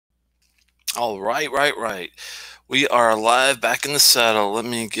All right, right. We are live back in the saddle. Let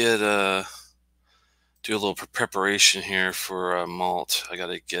me get do a little preparation here for malt. I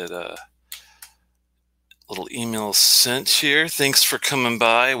gotta get a little email sent here. Thanks for coming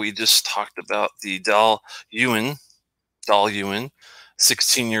by. We just talked about the Dailuaine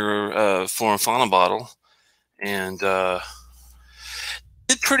 16-year Flora and Fauna bottle, and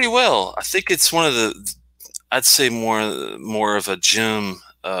did pretty well. I think it's one of the, I'd say more of a gem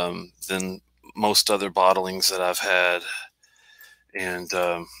than most other bottlings that I've had, and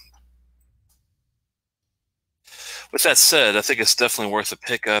with that said, I think it's definitely worth a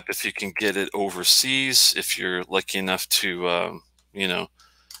pickup if you can get it overseas. If you're lucky enough to, you know,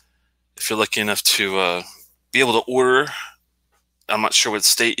 if you're lucky enough to be able to order. I'm not sure what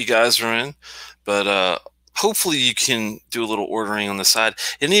state you guys are in, but hopefully you can do a little ordering on the side.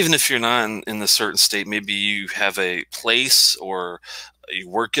 And even if you're not in a certain state, maybe you have a place or you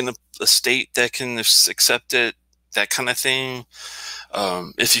work in a state that can accept it, that kind of thing.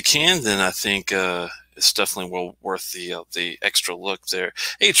 If you can, then I think it's definitely well worth the extra look there.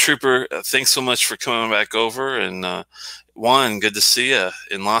 Hey, Trooper, thanks so much for coming back over. And Juan, good to see you.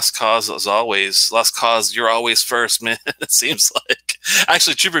 In Lost Cause, as always. Lost Cause, you're always first, man. It seems like.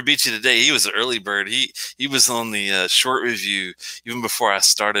 Actually, Trooper beat you today. He was an early bird. He was on the short review even before I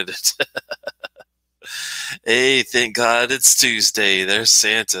started it. Hey, thank God it's Tuesday. There's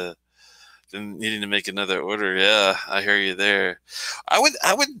Santa. Been needing to make another order. Yeah, I hear you there. I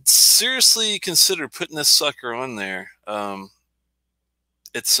would seriously consider putting this sucker on there.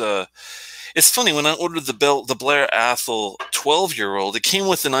 It's it's funny when I ordered the Blair Athol 12-year-old, it came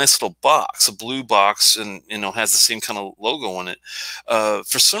with a nice little box, a blue box, and has the same kind of logo on it.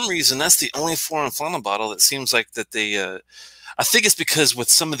 For some reason, that's the only Flora and Fauna bottle that seems like that they I think it's because with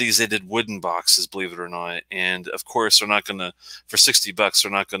some of these they did wooden boxes, believe it or not. And of course, they're not gonna for $60,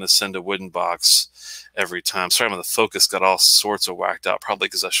 they're not gonna send a wooden box every time. Sorry, the focus got all sorts of whacked out, probably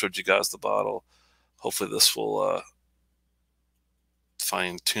because I showed you guys the bottle. Hopefully, this will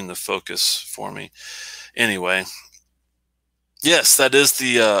fine tune the focus for me. Anyway, yes, that is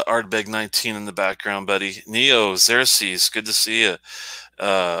the Ardbeg 19 in the background, buddy. Neo Xerxes, good to see you.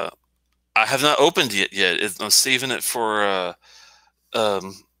 Uh, I have not opened it yet. I'm saving it for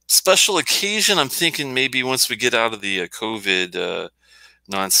special occasion. I'm thinking maybe once we get out of the COVID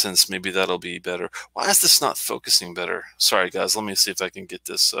nonsense, maybe that'll be better. Why is this not focusing better? Sorry, guys. Let me see if I can get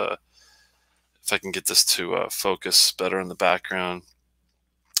this to focus better in the background.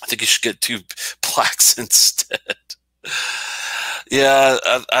 I think you should get two blacks instead. Yeah,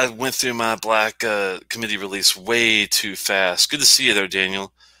 I went through my black committee release way too fast. Good to see you there,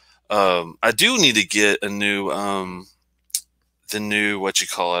 Daniel. I do need to get a new the new what you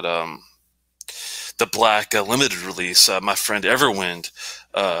call it the black limited release. My friend Everwind,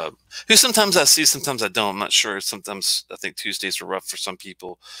 who sometimes I see, sometimes I don't. I'm not sure. Sometimes I think Tuesdays are rough for some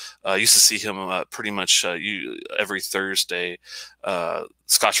people. I used to see him pretty much every Thursday.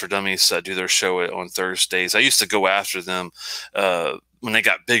 Scotch for Dummies do their show on Thursdays. I used to go after them. When they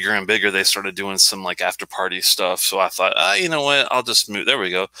got bigger and bigger, they started doing some like after party stuff. So I thought, you know what? I'll just move. There we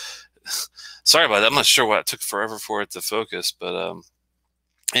go. Sorry about that. I'm not sure why it took forever for it to focus, but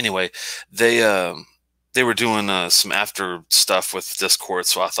anyway, they were doing some after stuff with Discord,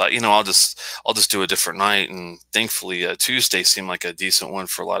 so I thought, I'll just do a different night, and thankfully Tuesday seemed like a decent one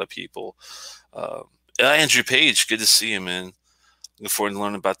for a lot of people. Uh, Andrew Page, good to see you, man. Looking forward to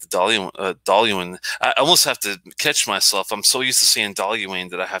learning about the Dailuaine. I almost have to catch myself. I'm so used to saying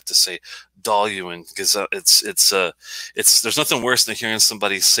Dailuaine that I have to say Dailuaine because it's there's nothing worse than hearing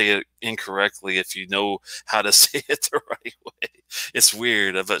somebody say it incorrectly if you know how to say it the right way. It's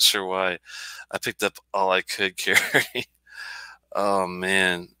weird. I'm not sure why. I picked up all I could carry. Oh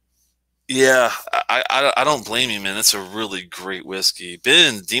man, yeah. I don't blame you, man. It's a really great whiskey.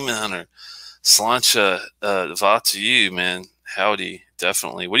 Ben Demon Hunter, Slancha, va to you, man. Howdy,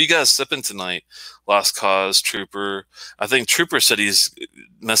 definitely. What are you guys sipping tonight? Lost Cause, Trooper. I think Trooper said he's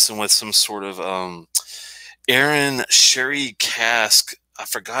messing with some sort of Aaron Sherry cask. I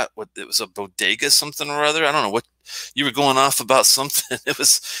forgot what it was, a bodega something or other. I don't know what you were going off about something. It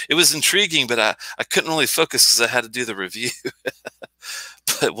was intriguing, but I couldn't really focus because I had to do the review.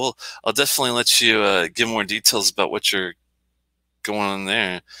 But I'll definitely let you give more details about what you're going on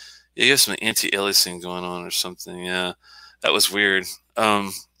there. Yeah, you have some anti-aliasing going on or something. Yeah, that was weird.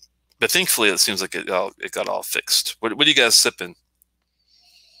 But thankfully, it seems like it got all fixed. What are you guys sipping?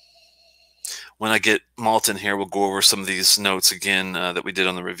 When I get Malt in here, we'll go over some of these notes again that we did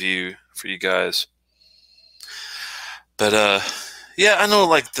on the review for you guys. But Yeah, I know.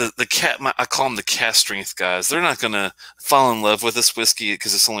 Like the cat, I call them the cast strength guys. They're not gonna fall in love with this whiskey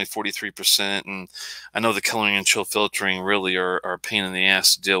because it's only 43%, and I know the coloring and chill filtering really are a pain in the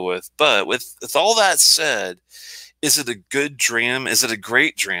ass to deal with. But with all that said, is it a good dram? Is it a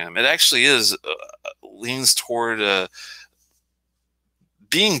great dram? It actually is. Leans toward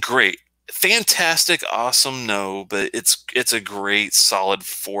being great. Fantastic, awesome, no, but it's a great, solid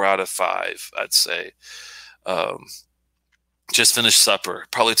 4 out of 5. I'd say. Um, Just finished supper.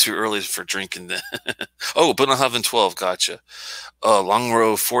 Probably too early for drinking then. Oh, but I'm having 12. Gotcha. Long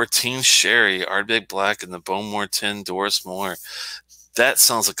Row 14 Sherry, Ardbeg Black, and the Bowmore 10 Doris Moore. That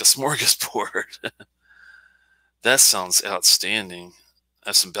sounds like a smorgasbord. That sounds outstanding. I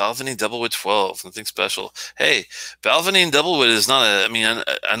have some Balvenie Doublewood 12. Nothing special. Hey, Balvenie and Doublewood is not a. I mean,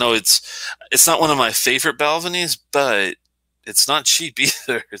 I know it's not one of my favorite Balvenies, but it's not cheap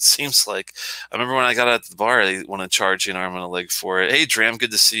either. It seems like. I remember when I got out at the bar, they want to charge you an arm and a leg for it. Hey, Dram,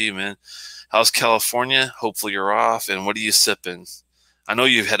 good to see you, man. How's California? Hopefully you're off. And what are you sipping? I know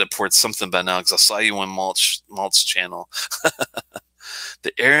you've had to port something by now because I saw you on Malt's channel.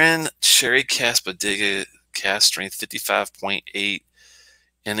 The Aaron Sherry Cask Bodega Cast Strength 55.8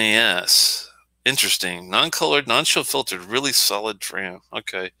 NAS. Interesting. Non-colored, non-chill filtered, really solid dram.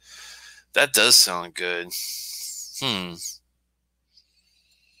 Okay. That does sound good.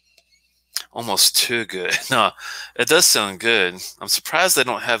 Almost too good. No, it does sound good. I'm surprised they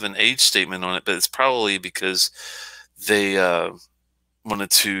don't have an age statement on it, but it's probably because they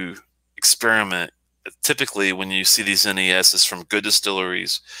wanted to experiment. Typically, when you see these NESs from good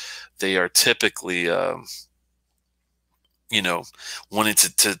distilleries, they are typically, you know, wanting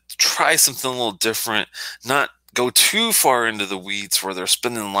to try something a little different, not go too far into the weeds where they're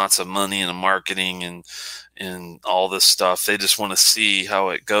spending lots of money in marketing and all this stuff. They just want to see how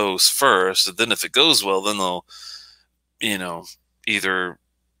it goes first. And then if it goes well, then they'll, you know, either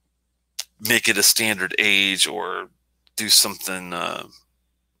make it a standard age or do something a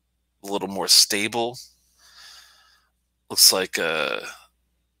little more stable. Looks like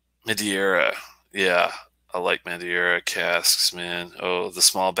Madeira. Yeah, I like Madeira casks, man. Oh, the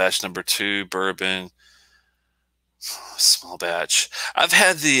small batch number 2 bourbon. Small batch. I've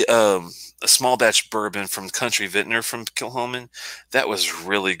had the a small batch bourbon from Country Vintner from Kilhoman. That was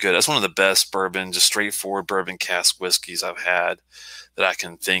really good. That's one of the best bourbon, just straightforward bourbon cask whiskeys I've had that I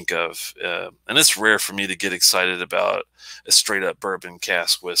can think of. And it's rare for me to get excited about a straight up bourbon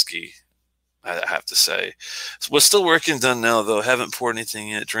cask whiskey, I have to say. So we're still working done now, though. Haven't poured anything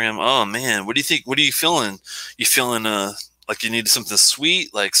yet, Dram. Oh, man. What do you think? What are you feeling? You feeling like you need something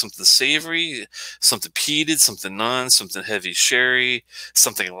sweet, like something savory, something peated, something non, something heavy sherry,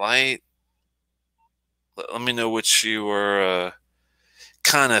 something light? Let me know what you are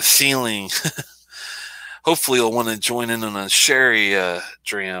kind of feeling. Hopefully you'll want to join in on a sherry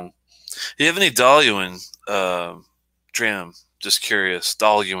dram. Do you have any Dailuaine dram? Just curious.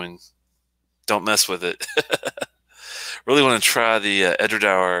 Dailuaine. Don't mess with it. Really want to try the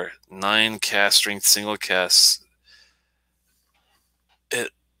Edredauer 9 cast strength single cast.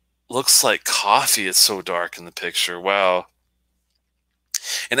 It looks like coffee. It's so dark in the picture. Wow.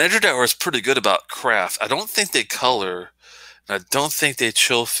 And Edredauer is pretty good about craft. I don't think they color. And I don't think they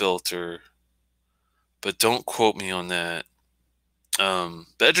chill filter. But don't quote me on that.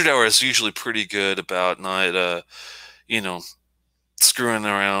 But Edredauer is usually pretty good about not, you know, screwing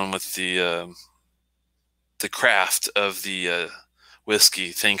around with the craft of the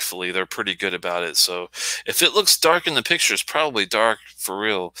whiskey. Thankfully, they're pretty good about it. So if it looks dark in the picture, it's probably dark for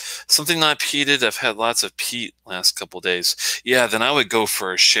real. Something not peated. I've had lots of peat last couple days. Yeah, then I would go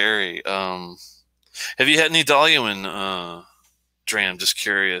for a sherry. Have you had any Dailuaine dram? Just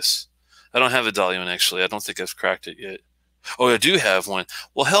curious. I don't have a Dailuaine actually. I don't think I've cracked it yet. Oh, I do have one.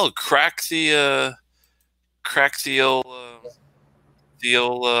 Well, hell, crack the old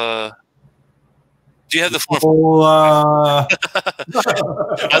do you have the form? I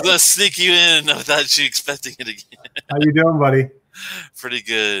was gonna sneak you in without you expecting it again. How you doing, buddy? Pretty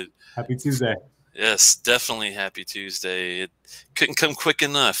good. Happy Tuesday. Yes, definitely happy Tuesday. It couldn't come quick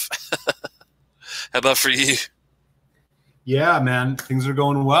enough. How about for you? Yeah, man, things are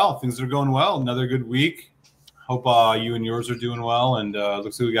going well. Things are going well. Another good week. Hope you and yours are doing well. And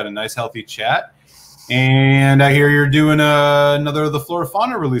looks like we got a nice, healthy chat. And I hear you're doing another of the Flora and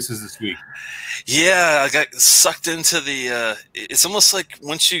Fauna releases this week. Yeah, I got sucked into the it's almost like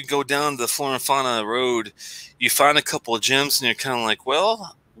once you go down the Flora and Fauna road, you find a couple of gems and you're kind of like,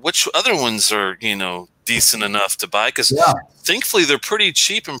 well, which other ones are, you know, decent enough to buy? Because thankfully they're pretty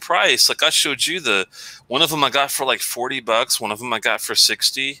cheap in price. Like I showed you one of them I got for like $40, one of them I got for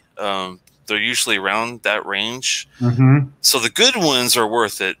 60. The they're usually around that range. Mm-hmm. So the good ones are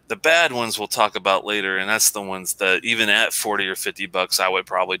worth it. The bad ones we'll talk about later, and that's the ones that even at 40 or 50 bucks, I would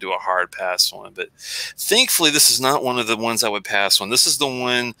probably do a hard pass on. But thankfully, this is not one of the ones I would pass on. This is the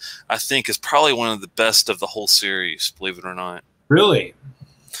one I think is probably one of the best of the whole series, believe it or not. Really?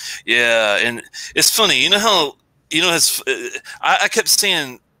 Yeah, and it's funny. You know how I kept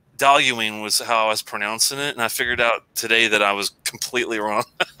saying Dailuaine was how I was pronouncing it, and I figured out today that I was completely wrong.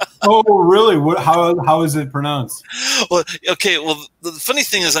 Oh, really? How is it pronounced? Well, okay. Well, the funny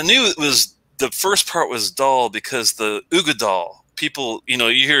thing is, I knew it was the first part was Dal because the Ugadal people, you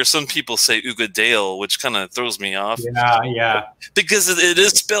hear some people say Ugadale, which kind of throws me off. Yeah. Because it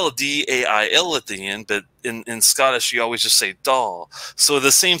is spelled Dail at the end, but in Scottish you always just say Dal. So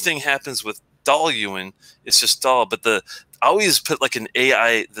the same thing happens with Dailuaine. It's just Dal, but I always put like an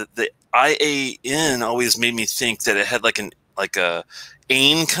AI. The IAN always made me think that it had like a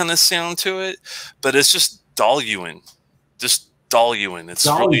ain kind of sound to it, but it's just Dailuaine. Just Dailuaine. It's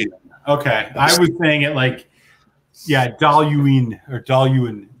Dailuaine. really okay. I was saying it like, yeah, Dailuaine or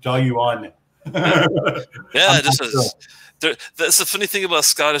Dailuaine. Yeah, that's the funny thing about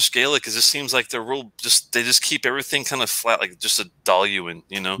Scottish Gaelic is it seems like they're they just keep everything kind of flat, like just a Dailuaine,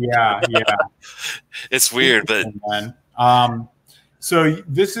 Yeah. It's weird, but so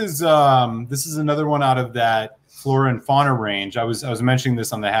this is another one out of that Flora and Fauna range. I was mentioning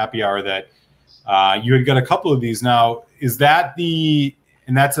this on the happy hour that you had got a couple of these. Now, is that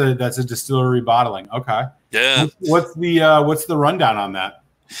that's a distillery bottling? Okay. Yeah. What's the rundown on that?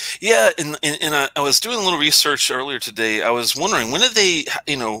 Yeah, and I was doing a little research earlier today. I was wondering when did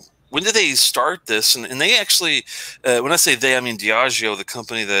they start this? And they actually, when I say they, I mean Diageo, the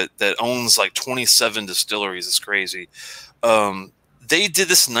company that owns like 27 distilleries. It's crazy. They did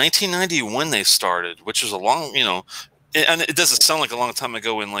this in 1991. They started, which is a long, and it doesn't sound like a long time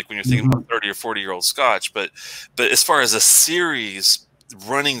ago when you're thinking about 30 or 40-year-old Scotch, but as far as a series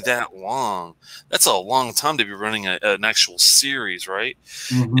running that long, that's a long time to be running an actual series, right?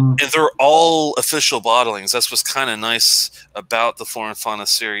 And they're all official bottlings. That's what's kind of nice about the Flora and Fauna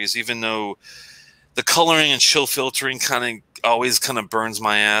series, even though the coloring and chill filtering always burns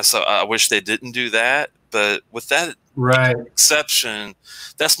my ass. I wish they didn't do that, but with that exception,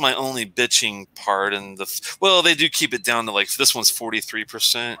 that's my only bitching part. And they do keep it down to this one's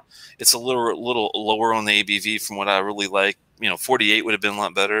 43%. It's a little lower on the ABV from what I really like. 48 would have been a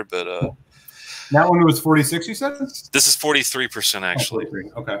lot better, but that one was 46. You said this is 43% actually.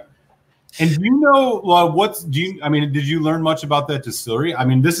 Oh, okay. And do you know did you learn much about that distillery? I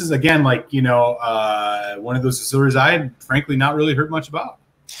mean, this is again one of those distilleries I had frankly not really heard much about.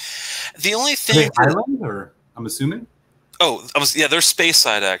 The only thing, Highland, or I'm assuming. Oh, they're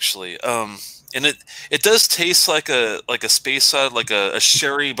Speyside actually. And it does taste like a Speyside, like a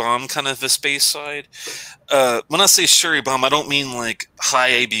sherry bomb kind of a Speyside. When I say sherry bomb, I don't mean like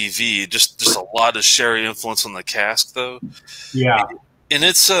high ABV. Just a lot of sherry influence on the cask, though. Yeah. And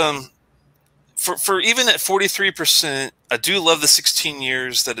it's for even at 43%, I do love the 16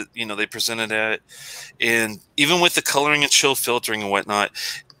 years that they presented at, and even with the coloring and chill filtering and whatnot,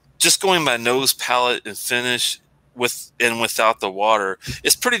 just going by nose, palate, and finish. With and without the water,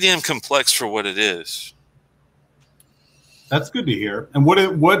 it's pretty damn complex for what it is. That's good to hear. And what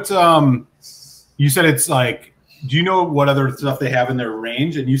you said it's like, do you know what other stuff they have in their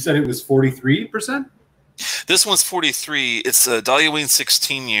range? And you said it was 43%? This one's 43. It's a Dailuaine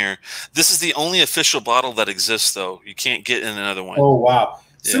 16 year. This is the only official bottle that exists, though. You can't get in another one. Oh, wow.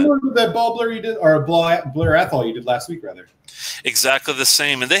 Yeah. Similar to that Blair you did, or Blair Athol you did last week, rather. Exactly the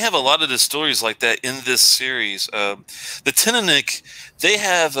same, and they have a lot of distilleries like that in this series. The Tinnick, they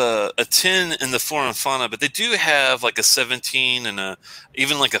have a 10 in the Flora and Fauna, but they do have like a 17 and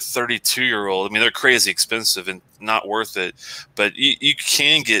even like a 32-year-old. I mean, they're crazy expensive and not worth it. But you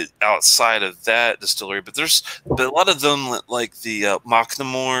can get outside of that distillery. But a lot of them, like the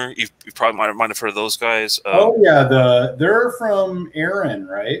Machnemore, you probably might have heard of those guys. They're from Erin,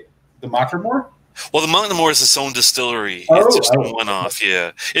 right? The Machnemore. Well, the Machnemore is its own distillery. It's just a one-off.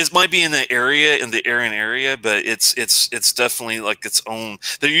 Yeah, it might be in the Erin area, but it's definitely like its own.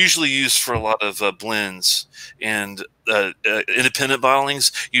 They're usually used for a lot of blends and independent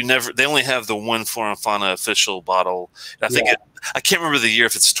bottlings. They only have the one Flora and Fauna official bottle. I think I can't remember the year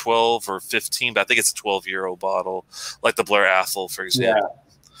if it's 12 or 15, but I think it's a 12-year-old bottle, like the Blair Athol, for example.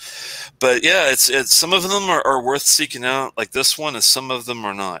 Yeah. But yeah, it's some of them are worth seeking out, like this one, and some of them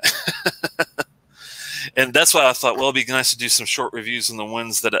are not. And that's why I thought, well, it'd be nice to do some short reviews on the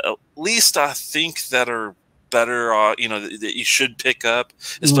ones that at least I think that are better, that you should pick up,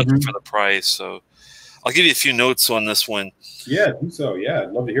 especially for the price. So I'll give you a few notes on this one. Yeah, I think so. Yeah,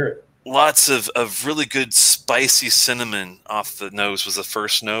 I'd love to hear it. lots of really good spicy cinnamon off the nose was the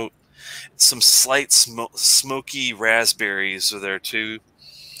first note. Some slight smoky raspberries are there too.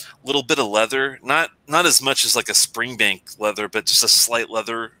 A little bit of leather, not as much as like a Springbank leather, but just a slight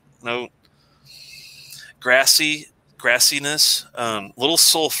leather note. Grassiness, little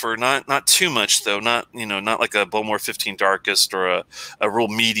sulfur, not too much though. Not like a Bowmore 15 Darkest or a real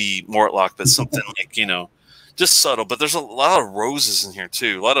meaty Mortlock, but something like just subtle. But there's a lot of roses in here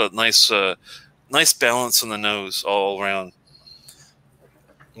too. A lot of nice balance on the nose all around.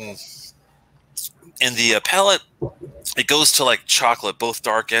 And the palate, it goes to like chocolate, both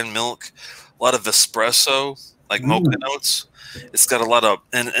dark and milk. A lot of espresso, like mocha notes. It's got a lot of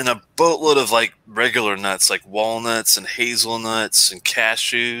and a boatload of like regular nuts, like walnuts and hazelnuts and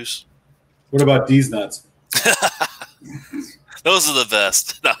cashews. What about these nuts? Those are the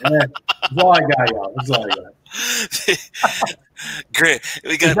best. Yeah, that's all I got, y'all. That's all I got. Great.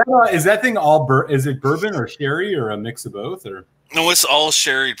 We got. Is that thing all is it bourbon or sherry or a mix of both or? No, it's all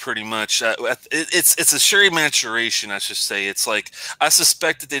sherry pretty much. It's a sherry maturation, I should say. It's like I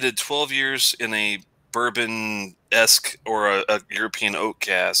suspect that they did 12 years in a bourbon-esque or a European oak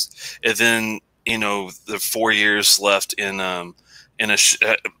cast, and then the 4 years left in a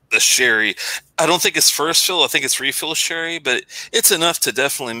sherry. I don't think it's first fill. I think it's refill sherry, but it's enough to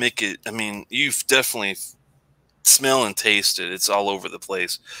definitely make it. I mean, you've definitely smell and taste it. It's all over the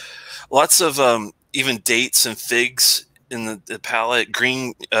place. Lots of even dates and figs in the palate.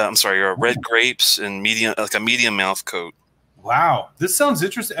 Red grapes and a medium mouth coat. Wow, this sounds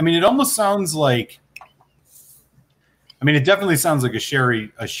interesting. I mean, it almost sounds like. I mean, it definitely sounds like a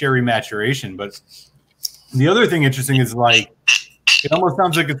sherry maturation. But the other thing interesting is like it almost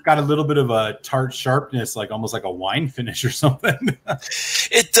sounds like it's got a little bit of a tart sharpness, like almost like a wine finish or something.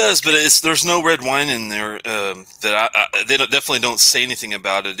 It does, but there's no red wine in there they definitely don't say anything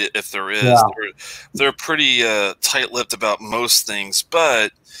about it. If there is, yeah. They're pretty tight-lipped about most things,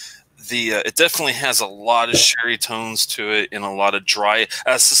 but it definitely has a lot of sherry tones to it and a lot of dry.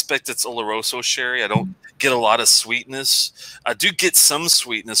 I suspect it's Oloroso sherry. I don't get a lot of sweetness. I do get some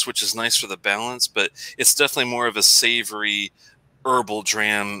sweetness, which is nice for the balance, but it's definitely more of a savory herbal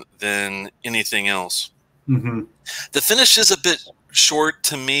dram than anything else. Mm-hmm. The finish is a bit short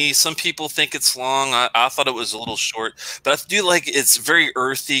to me. Some people think it's long. I thought it was a little short, but I do like it's very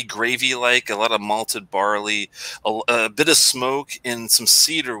earthy, gravy-like, a lot of malted barley, a bit of smoke, and some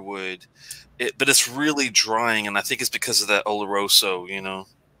cedar wood. But it's really drying, and I think it's because of that Oloroso,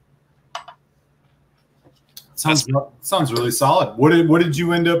 Sounds really solid. What did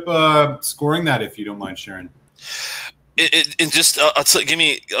you end up scoring that, if you don't mind sharing? I'll tell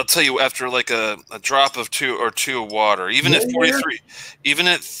you after like a drop of two of water, even at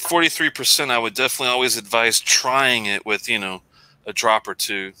 43%, I would definitely always advise trying it with a drop or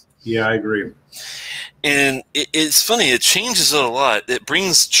two. Yeah, I agree. And it's funny, it changes it a lot. It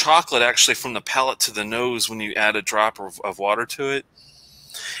brings chocolate actually from the palate to the nose when you add a drop of water to it,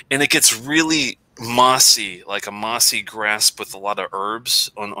 and it gets really mossy, like a mossy grasp with a lot of herbs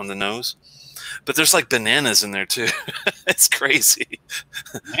on the nose. But there's like bananas in there too. It's crazy.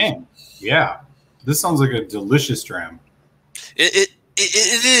 Man, yeah. This sounds like a delicious dram. It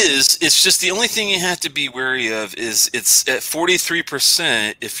is. It's just the only thing you have to be wary of is it's at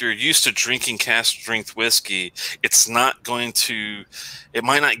 43%. If you're used to drinking cask strength whiskey, it's not going to. It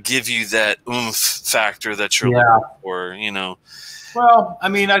might not give you that oomph factor that you're looking for. Well, I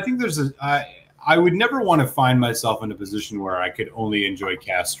mean, I think there's I would never want to find myself in a position where I could only enjoy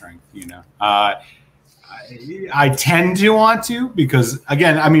cask strength. I tend to want to because,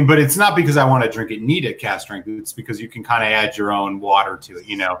 again, I mean, but it's not because I want to drink it neat at cask strength. It's because you can kind of add your own water to it,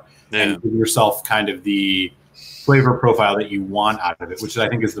 and give yourself kind of the flavor profile that you want out of it, which I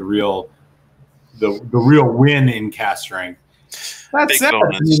think is the real win in cask strength. That said,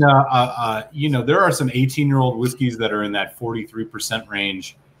 there are some 18-year-old whiskeys that are in that 43%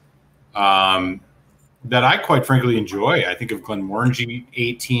 range. That I quite frankly enjoy. I think of Glenmorangie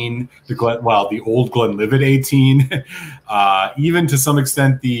 18, the old Glenlivet 18, even to some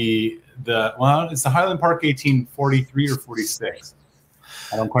extent it's the Highland Park 18, 43 or 46.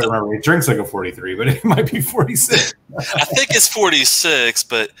 I don't quite remember. It drinks like a 43, but it might be 46. I think it's 46,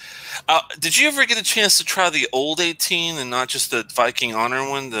 but did you ever get a chance to try the old 18 and not just the Viking Honor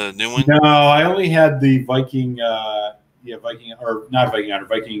one, the new one? No, I only had the Viking Viking, or not Viking Honor,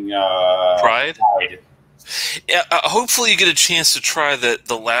 Viking Pride. Yeah, hopefully you get a chance to try the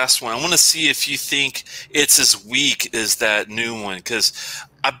last one. I want to see if you think it's as weak as that new one, because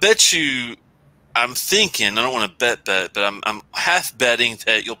I bet you I'm thinking, I don't want to bet, but I'm half betting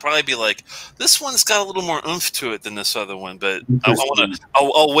that you'll probably be like, this one's got a little more oomph to it than this other one. But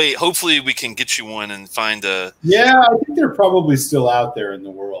I'll wait. Hopefully, we can get you one and find a. Yeah, I think they're probably still out there in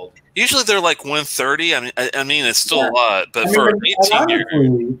the world. Usually, they're like 130. I mean, it's still a lot, but for 18 years,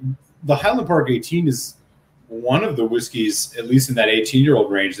 the Highland Park 18 is one of the whiskeys, at least in that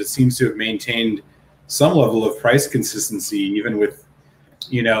 18-year-old range, that seems to have maintained some level of price consistency, even with,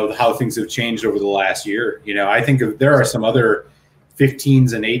 you know, how things have changed over the last year. You know, I think there are some other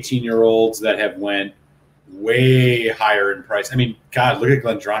 15s and 18-year-olds that have went way higher in price. I mean, God, look at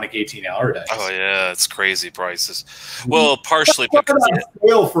Glendronach 18 Allardyce. Oh yeah, it's crazy prices. Well, partially because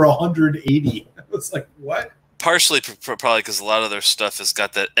sale for 180. It's like, what? Partially probably because a lot of their stuff has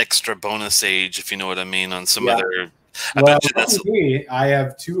got that extra bonus age, if you know what I mean, on some other. I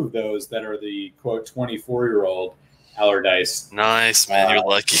have two of those that are the quote 24-year-old Allardyce. Nice, man. You're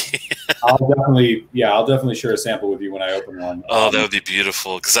lucky. I'll definitely share a sample with you when I open one. Oh, that would be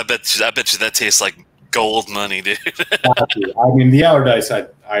beautiful, because I bet you that tastes like gold money, dude. I mean, the Allardyce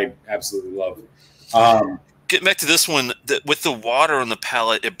I absolutely love. Getting back to this one, with the water on the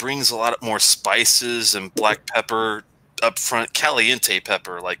palate, it brings a lot more spices and black pepper up front, caliente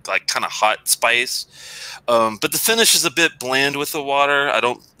pepper, like kind of hot spice. But the finish is a bit bland with the water. I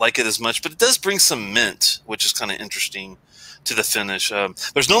don't like it as much, but it does bring some mint, which is kind of interesting to the finish.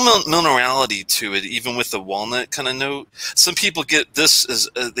 There's no minerality to it, even with the walnut kind of note. Some people get this as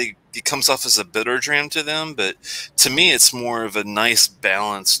it comes off as a bitter dram to them, but to me, it's more of a nice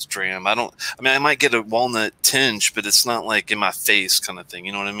balanced dram. I might get a walnut tinge, but it's not like in my face kind of thing.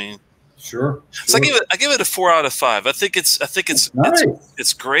 You know what I mean? Sure. So I give it a 4 out of 5. I think it's nice.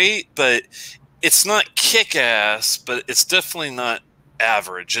 It's great, but it's not kick ass, but it's definitely not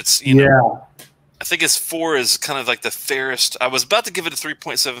average. It's know. I think it's 4 is kind of like the fairest. I was about to give it a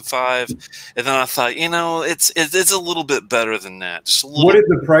 3.75, and then I thought, it's a little bit better than that. What did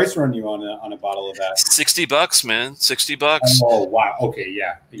the price run you on a bottle of that? $60, man. $60. Oh wow. Okay,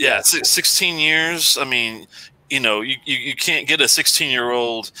 yeah. Yeah, 16 years. I mean, you can't get a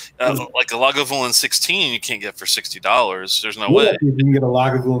 16-year-old like a Lagavulin 16. You can't get for $60. There's no way. You can get a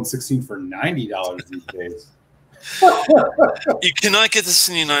Lagavulin 16 for $90 these days. You cannot get this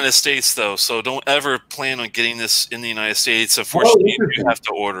in the United States, though, so don't ever plan on getting this in the United States. Unfortunately, you have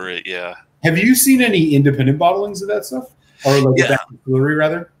to order it. Yeah. Have you seen any independent bottlings of that stuff, or like that distillery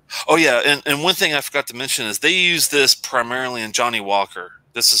rather? Oh yeah, and one thing I forgot to mention is they use this primarily in Johnny Walker.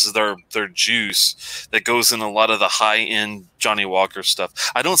 This is their juice that goes in a lot of the high-end Johnny Walker stuff.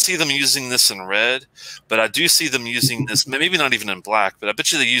 I don't see them using this in red, but I do see them using this, maybe not even in black, but I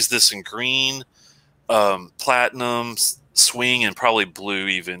bet you they use this in green, platinum, swing, and probably blue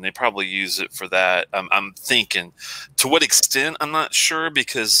even. They probably use it for that. I'm thinking. To what extent, I'm not sure,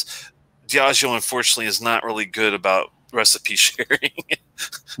 because Diageo, unfortunately, is not really good about recipe sharing.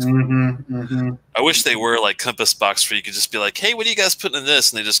 I wish they were like Compass Box, where you could just be like, hey, what are you guys putting in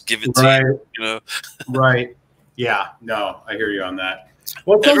this? And they just give it to you, Right. Yeah. No, I hear you on that.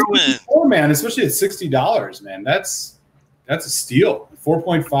 Well, it's $4, man, especially at $60, man. That's a steal.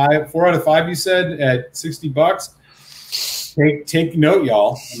 4.5, 4 out of 5, you said, at $60. Take note,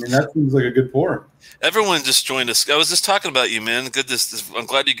 y'all. I mean, that seems like a good pour. Everyone just joined us. I was just talking about you, man. I'm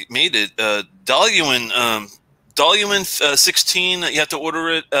glad you made it. Dailuaine 16, you have to order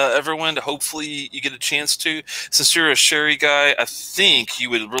it, everyone. Hopefully you get a chance to. Since you're a sherry guy, I think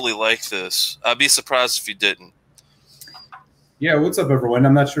you would really like this. I'd be surprised if you didn't. Yeah, what's up, everyone?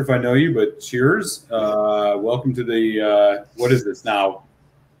 I'm not sure if I know you, but cheers. Welcome to the, what is this now?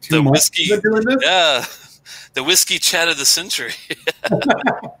 2 months whiskey, doing this? Yeah, the whiskey chat of the century.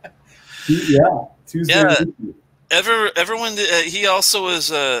 Yeah, Tuesday. Yeah. Everyone, he also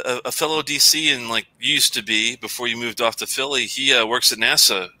is a fellow DC, and like you used to be before you moved off to Philly. He works at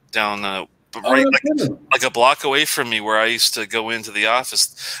NASA down like a block away from me, where I used to go into the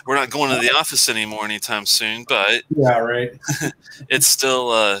office. We're not going to the office anymore anytime soon, but yeah, right. It's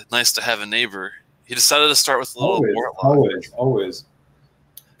still nice to have a neighbor. He decided to start with a little always.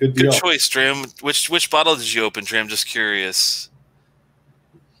 Good deal. Good choice, Dram. Which bottle did you open, Dram? Just curious.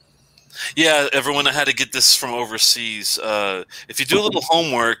 Yeah, everyone, I had to get this from overseas. If you do a little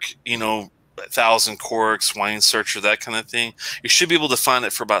homework, 1,000 corks, wine searcher, that kind of thing, you should be able to find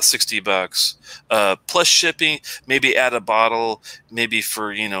it for about $60. Plus shipping, maybe add a bottle, maybe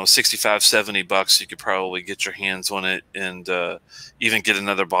for, $65, $70, you could probably get your hands on it, and even get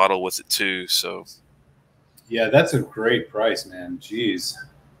another bottle with it too. So, yeah, that's a great price, man. Jeez.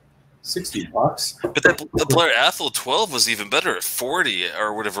 $60. But the Blair Athol 12 was even better at 40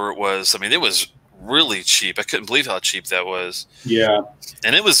 or whatever it was. I mean, it was really cheap. I couldn't believe how cheap that was. Yeah.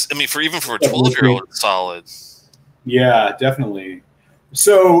 And it was, I mean, for a 12-year-old, it's solid. Yeah, definitely.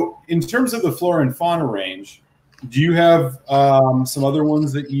 So, in terms of the Flora and Fauna range, do you have some other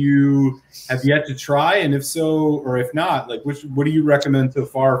ones that you have yet to try? And if so, or if not, like what do you recommend so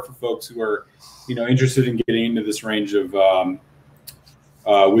far for folks who are, interested in getting into this range of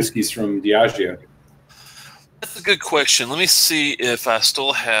whiskeys from Diageo? That's a good question. Let me see if I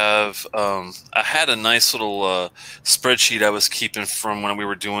still have. I had a nice little spreadsheet I was keeping from when we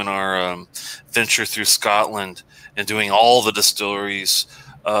were doing our venture through Scotland and doing all the distilleries.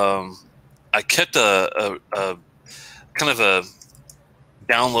 I kept a kind of a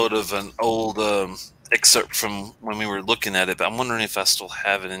download of an old excerpt from when we were looking at it, but I'm wondering if I still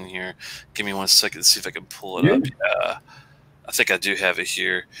have it in here. Give me 1 second to see if I can pull it up. Yeah, I think I do have it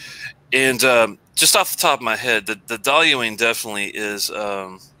here. And just off the top of my head, the Dailuaine definitely is,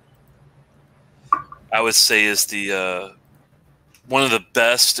 I would say, is the one of the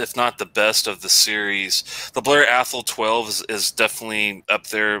best, if not the best, of the series. The Blair Athol 12 is definitely up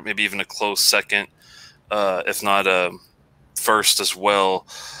there, maybe even a close second, if not first as well.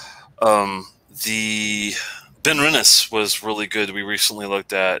 The Ben Rennes was really good. We recently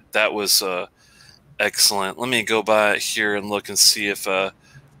looked at that was excellent. Let me go by here and look and see if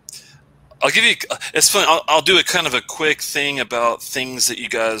I'll give you. It's fun. I'll do a kind of a quick thing about things that you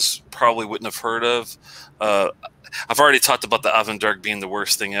guys probably wouldn't have heard of. I've already talked about the Avant-Garde being the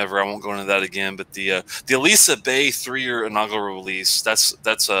worst thing ever. I won't go into that again. But the Elisa Bay 3-year inaugural release. That's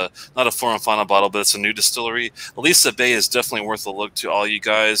not a Flora and Fauna bottle, but it's a new distillery. Elisa Bay is definitely worth a look to all you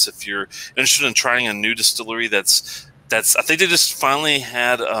guys if you're interested in trying a new distillery. That's I think they just finally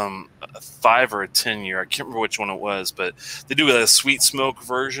had a 5 or a 10-year. I can't remember which one it was, but they do a sweet smoke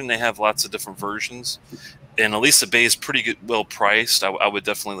version. They have lots of different versions, and Elisa Bay is pretty good, well priced. I would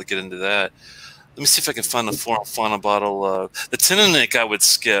definitely get into that. Let me see if I can find the Flora and Fauna bottle. The Tinnick I would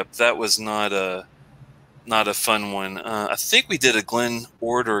skip. That was not a fun one. I think we did a Glen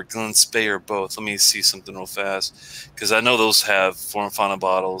Ord or Glen Spey or both. Let me see something real fast because I know those have Flora and Fauna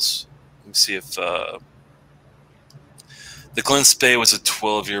bottles. Let me see if the Glen Spey was a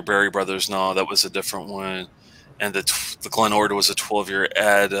 12-year. Berry Brothers, no, that was a different one. And the Glen Ord was a 12-year.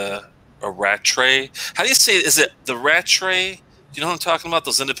 Add a Rattray. How do you say it? Is it the Rattray? Do you know what I'm talking about?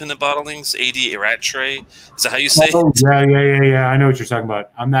 Those independent bottlings? AD Rattray? Is that how you say it? Yeah. I know what you're talking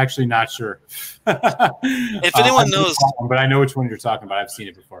about. I'm actually not sure. If anyone knows. But I know which one you're talking about. I've seen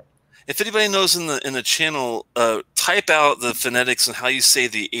it before. If anybody knows in the channel, type out the phonetics and how you say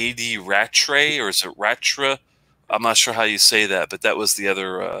the AD Rattray, or is it Rattra? I'm not sure how you say that, but that was the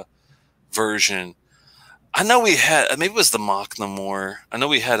other version. I know we had, maybe it was the Malt Muser. I know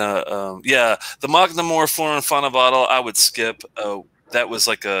we had the Malt Muser Flora and Fauna bottle. I would skip. That was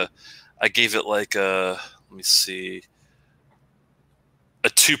like I gave it like let me see, a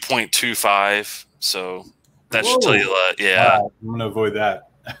 2.25. So that should tell you a lot. Yeah. Wow, I'm going to avoid that.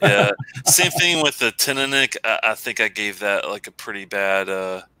 Yeah. Same thing with the Tinnick. I think I gave that like a pretty bad,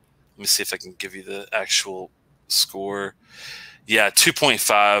 let me see if I can give you the actual score. Yeah,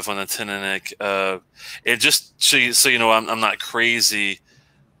 2.5 on the Tinnick. It just so you know, I'm not crazy.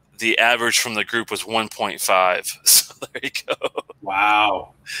 The average from the group was 1.5. So there you go.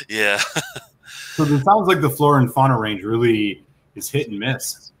 Wow. Yeah. So it sounds like the Flora and Fauna range really is hit and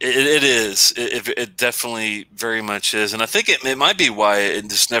miss. It is. It definitely very much is, and I think it might be why it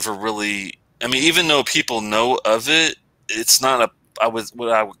just never really. I mean, even though people know of it, it's not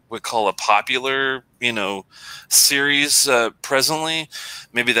what I would call a popular, series presently.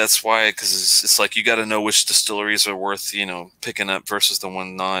 Maybe that's why, because it's like you got to know which distilleries are worth, picking up versus the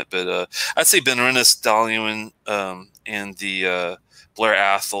one not. But I'd say Ben Rennes, Dailuaine, and the Blair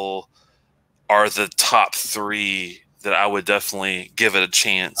Athol are the top 3 that I would definitely give it a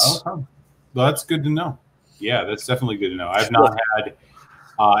chance. Okay. Well, that's good to know. Yeah, that's definitely good to know. I've not had.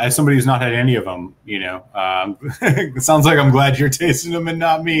 As somebody who's not had any of them, it sounds like I'm glad you're tasting them and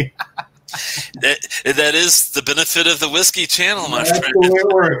not me. that is the benefit of the whiskey channel, my friend. That's the way it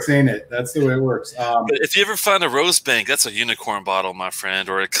works, ain't it? That's the way it works. But if you ever find a Rosebank, that's a unicorn bottle, my friend,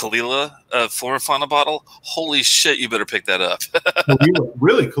 or a Kalila Flora and Fauna bottle. Holy shit, you better pick that up. Kalila.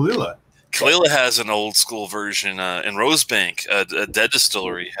 Really, Kalila? Kalila has an old school version, and Rosebank, a dead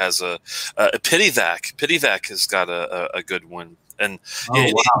distillery, has a Pittivac. Pittivac has got a good one. And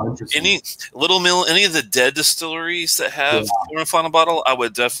any of the dead distilleries that have Flora and Fauna bottle, I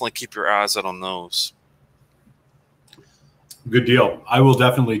would definitely keep your eyes out on those. Good deal. I will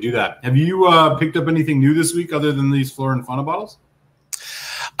definitely do that. Have you picked up anything new this week other than these Flora and Fauna bottles?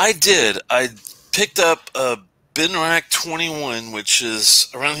 I did. I picked up a Benrack 21, which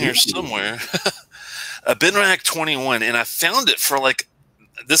is around here somewhere. a Benrack 21, and I found it for like,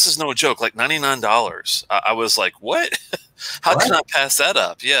 this is no joke, like $99. I was like, what? How can I pass that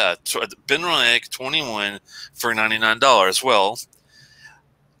up? Yeah, Benrack 21 for $99. Well,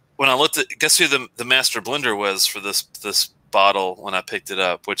 when I looked at, guess who the master blender was for this bottle when I picked it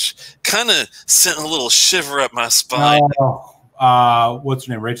up, which kind of sent a little shiver up my spine. What's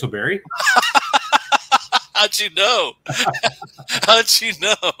her name? Rachel Berry? How'd you know? How'd you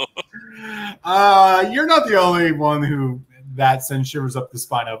know? You're not the only one who that sends shivers up the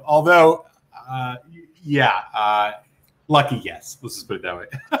spine of. Although, lucky guess. Let's just put it that way.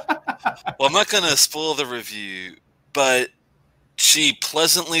 Well, I'm not going to spoil the review, but she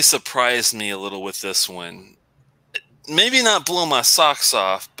pleasantly surprised me a little with this one. Maybe not blow my socks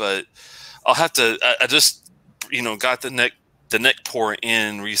off, but I'll have to. I just, got the neck pour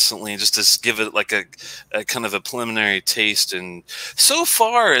in recently, just to give it like a kind of a preliminary taste, and so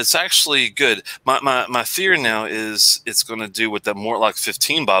far it's actually good. My fear now is it's going to do what the Mortlock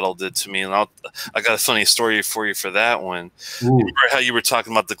 15 bottle did to me, and I got a funny story for you for that one. Remember how you were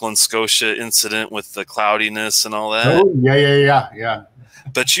talking about the Glen Scotia incident with the cloudiness and all that? Oh yeah.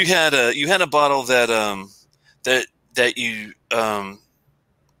 But you had a bottle that you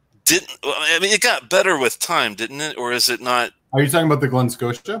didn't. I mean, it got better with time, didn't it? Or is it not? Are you talking about the Glen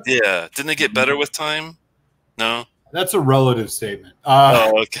Scotia? Yeah. Didn't it get better with time? No. That's a relative statement.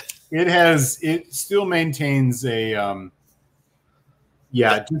 Okay. It still maintains a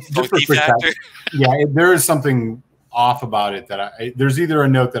just for quick factor. There is something off about it that there's either a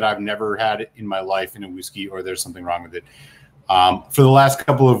note that I've never had in my life in a whiskey, or there's something wrong with it. For the last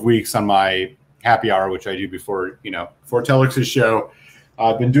couple of weeks on my happy hour, which I do before Telex's show,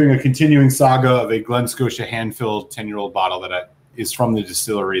 I've been doing a continuing saga of a Glen Scotia hand-filled 10-year-old bottle that is from the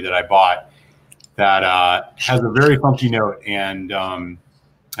distillery that I bought, that has a very funky note and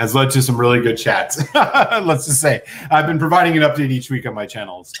has led to some really good chats. Let's just say I've been providing an update each week on my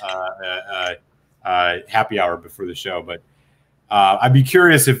channel's happy hour before the show. But I'd be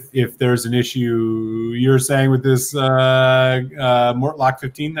curious if there's an issue you're saying with this Mortlock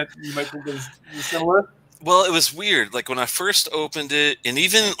 15 that you might think is similar. Well, it was weird. Like when I first opened it, and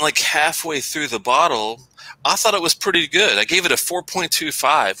even like halfway through the bottle, I thought it was pretty good. I gave it a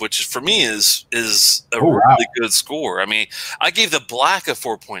 4.25, which for me is a really good score. I mean, I gave the black a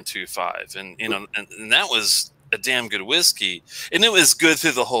 4.25, and and that was a damn good whiskey, and it was good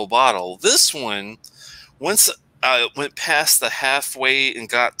through the whole bottle. This one, once I went past the halfway and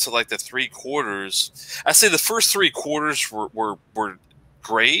got to like the 3/4, I say the first 3/4 were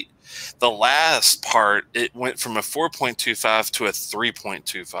great. The last part, it went from a 4.25 to a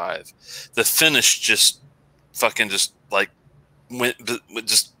 3.25. The finish just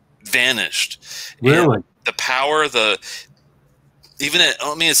vanished. Really? And the power, it's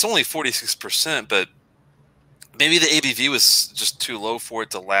only 46%, but maybe the ABV was just too low for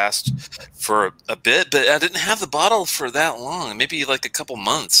it to last for a bit. But I didn't have the bottle for that long, maybe like a couple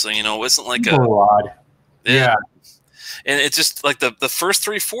months. So, it wasn't like yeah. And it's just like the first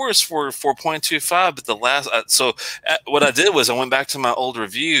 3/4 were 4.25, but the last. What I did was I went back to my old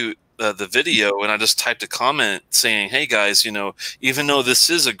review, the video, and I just typed a comment saying, "Hey guys, even though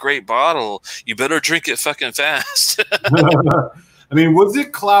this is a great bottle, you better drink it fucking fast." I mean, was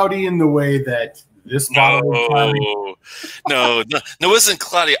it cloudy in the way that this bottle was cloudy? No, it wasn't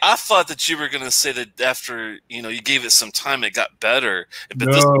cloudy. I thought that you were going to say that after you gave it some time, it got better.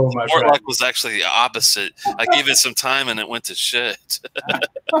 But this Mortlock was actually the opposite. I gave it some time and it went to shit.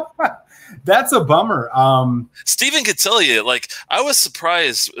 That's a bummer. Steven could tell you, like, I was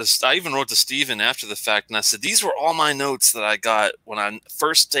surprised. I even wrote to Steven after the fact, and I said, these were all my notes that I got when I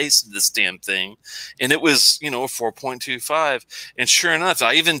first tasted this damn thing. And it was, 4.25. And sure enough,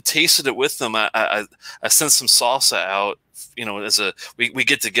 I even tasted it with them. I sent some salsa out, we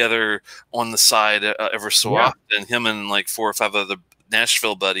get together on the side ever so often, him and like 4 or 5 other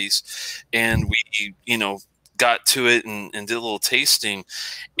Nashville buddies. And we, got to it and did a little tasting,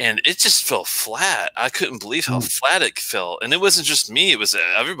 and it just felt flat. I couldn't believe how flat it felt. And it wasn't just me, it was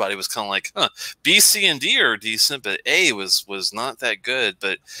everybody was kind of like, B, C, and D are decent, but A was not that good.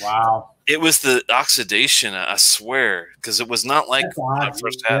 But wow, it was the oxidation, I swear, because it was not like when I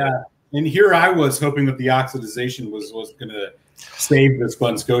first had it. And here I was hoping that the oxidization was going to save this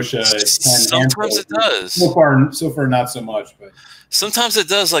Glen Scotia. Sometimes it does. So far not so much, but sometimes it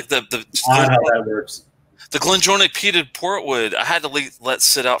does. Like how that works. The Glendronach peated Portwood, I had to let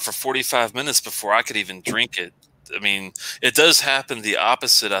sit out for 45 minutes before I could even drink it. I mean, it does happen the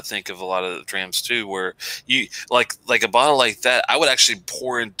opposite, I think, of a lot of the drams too, where you like a bottle like that, I would actually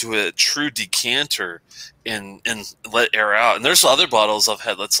pour into a true decanter and let air out. And there's other bottles I've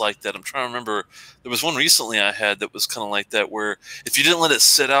had that's like that. I'm trying to remember. There was one recently I had that was kind of like that, where if you didn't let it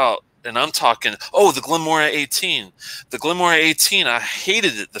sit out, and I'm talking, oh, the Glenmora 18. The Glenmora 18, I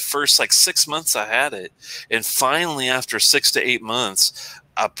hated it the first like 6 months I had it. And finally, after 6 to 8 months,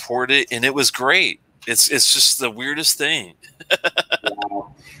 I poured it, and it was great. It's just the weirdest thing.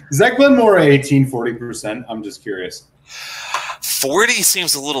 Wow. Is that Glenmora 18 40%? I'm just curious. 40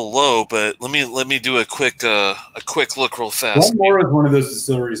 seems a little low, but let me do a quick look real fast. Glenmora is one of those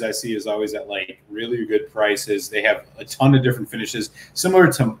distilleries I see is always at like really good prices. They have a ton of different finishes,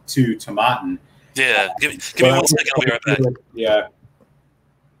 similar to Tomatin. Yeah, give me 1 second. I'll be right back. Yeah.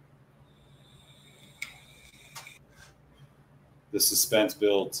 The suspense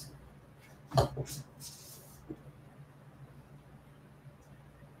builds.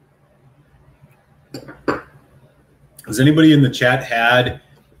 Has anybody in the chat had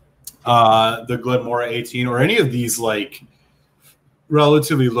the Glenmora 18 or any of these like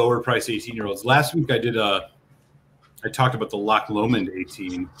relatively lower price 18-year-olds? Last week I talked about the Loch Lomond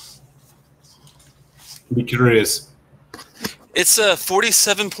 18. I'd be curious. It's a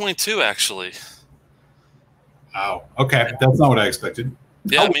 47.2 actually. Wow. Okay, that's not what I expected.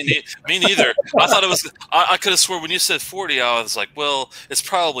 Yeah, me neither. I thought it was. I could have swore when you said 40, I was like, well, it's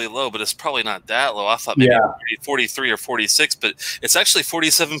probably low, but it's probably not that low. I thought maybe 43 or 46, but it's actually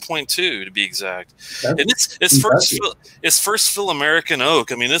 47.2 to be exact. And it's first fill American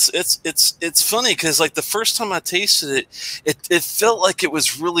oak. I mean, it's funny because like the first time I tasted it, it felt like it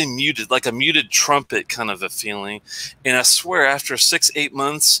was really muted, like a muted trumpet kind of a feeling. And I swear, after 6-8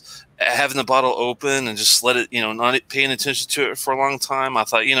 months, having the bottle open and just let it, not paying attention to it for a long time, I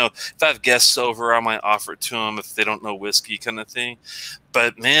thought, if I have guests over, I might offer it to them if they don't know whiskey kind of thing.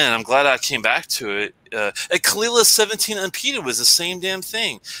 But man, I'm glad I came back to it. At Kalila 17 Unpeated was the same damn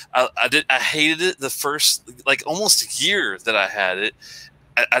thing. I hated it the first, like almost a year that I had it.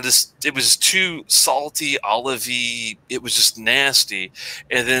 It was too salty, olivey. It was just nasty.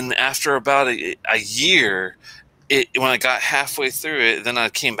 And then after about a year, when I got halfway through it, then I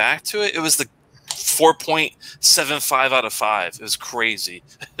came back to it. It was the 4.75 out of 5. It was crazy.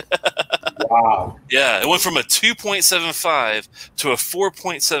 Wow. Yeah, it went from a 2.75 to a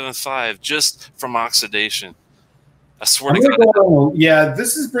 4.75 just from oxidation. I swear to God. Yeah,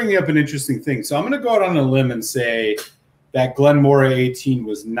 this is bringing up an interesting thing. So I'm going to go out on a limb and say that Glenmora 18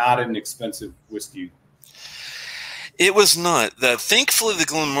 was not an expensive whiskey. It was not. Thankfully, the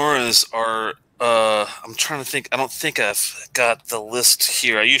Glenmoras are. I'm trying to think. I don't think I've got the list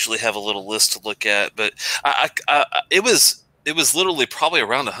here. I usually have a little list to look at, but it was literally probably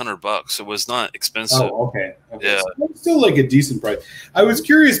around $100. It was not expensive. Oh, okay. Yeah, so it's still like a decent price. I was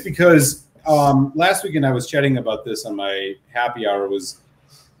curious because last weekend I was chatting about this on my happy hour.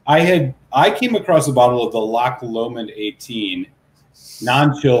 I came across a bottle of the Loch Lomond 18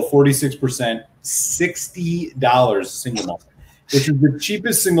 non-chill, 46%, $60 single malt, which is the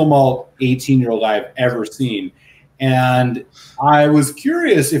cheapest single malt 18-year-old I've ever seen. And I was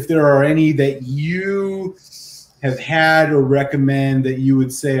curious if there are any that you have had or recommend that you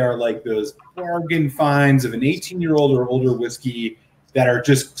would say are like those bargain finds of an 18-year-old or older whiskey that are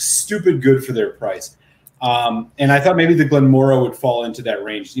just stupid good for their price. And I thought maybe the Glenmora would fall into that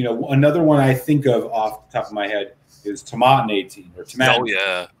range. Another one I think of off the top of my head is Tomatin 18 or Tomatin. Oh,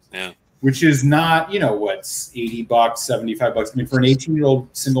 yeah, yeah. Which is not, what's $80, $75. I mean, for an 18-year-old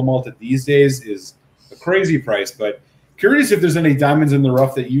single malted these days is a crazy price. But curious if there's any diamonds in the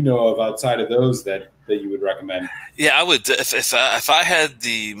rough that you know of outside of those that you would recommend. Yeah, I would. If I had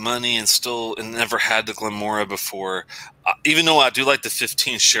the money and never had the Glenmora before, even though I do like the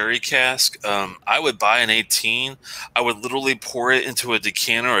 15 sherry cask, I would buy an 18. I would literally pour it into a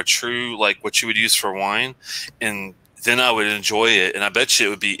decanter, a true like what you would use for wine, and then I would enjoy it, and I bet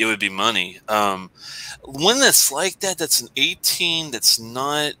you it would be money. One that's like that, that's an 18, that's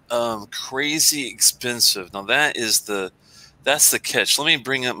not crazy expensive. Now that's the catch. Let me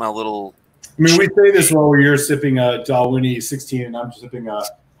bring up my little. I mean, we say this while you're sipping a Dailuaine 16, and I'm sipping a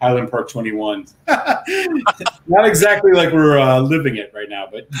Highland Park 21. Not exactly like we're living it right now,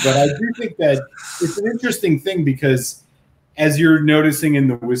 but I do think that it's an interesting thing because, as you're noticing in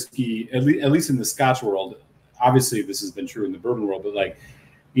the whiskey, at least in the Scotch world. Obviously, this has been true in the bourbon world, but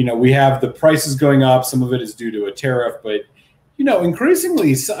we have the prices going up. Some of it is due to a tariff, but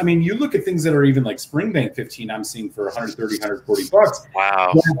increasingly, I mean, you look at things that are even like Springbank 15. I'm seeing for $130, $140.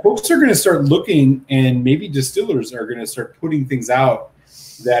 Wow! Folks are going to start looking, and maybe distillers are going to start putting things out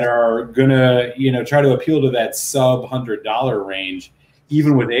that are gonna, try to appeal to that sub $100 range,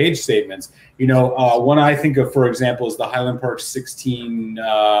 even with age statements. One I think of, for example, is the Highland Park 16,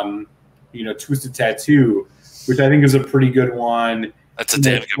 Twisted Tattoo, which I think is a pretty good one. That's a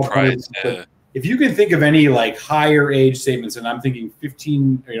damn good price. Yeah. If you can think of any like higher age statements, and I'm thinking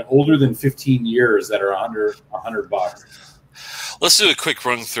 15, older than 15 years that are under $100. Let's do a quick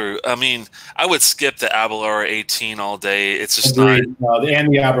run through. I mean, I would skip the Abelard 18 all day. It's just and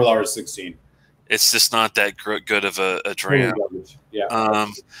the Abelard 16. It's just not that good of a dram. Yeah.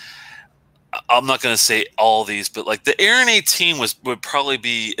 I'm not going to say all these, but like the Aaron 18 would probably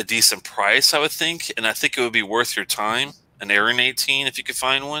be a decent price, I would think, and I think it would be worth your time. An Aaron 18 if you could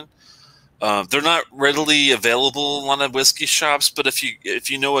find one. They're not readily available in a lot of whiskey shops, but if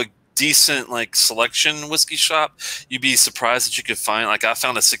you know a decent like selection whiskey shop, you'd be surprised that you could find. Like I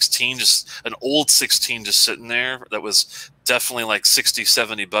found a 16, just an old 16 just sitting there that was definitely like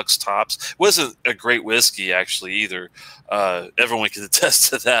 $60-$70 tops. It wasn't a great whiskey actually either. Everyone can attest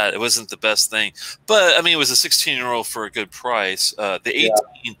to that. It wasn't the best thing, but I mean it was a 16-year-old for a good price. The 18,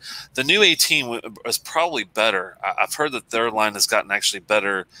 the new 18 was probably better. I've heard that their line has gotten actually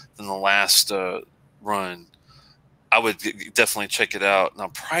better than the last run. I would definitely check it out. Now,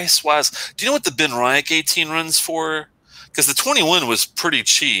 price-wise, do you know what the Ben Ryack 18 runs for? Because the 21 was pretty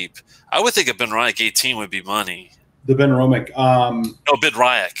cheap. I would think a Ben Ryack 18 would be money. The Ben Romick. No, Ben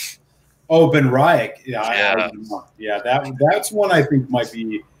Ryack. Oh, Ben Ryack. Yeah. That's one I think might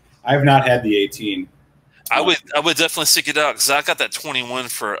be. I have not had the 18. I would definitely seek it out because I got that 21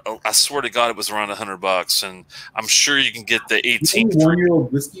 for. I swear to God, it was around $100, and I'm sure you can get the 18.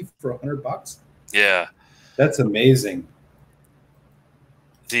 21-year-old whiskey for $100. Yeah. That's amazing.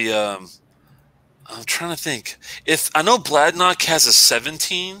 I'm trying to think. If I know Bladnock has a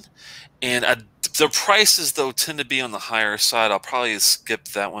 17, and their prices though tend to be on the higher side. I'll probably skip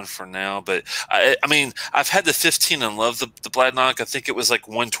that one for now. But I mean, I've had the 15 and love the Bladnock. I think it was like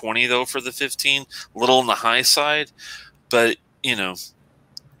 120 though for the 15, a little on the high side. But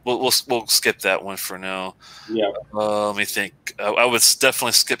we'll skip that one for now. Yeah. Let me think. I would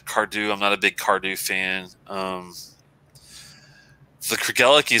definitely skip Cardew. I'm not a big Cardew fan. The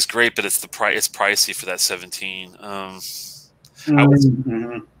Krgeliki is great, but it's pricey for that 17.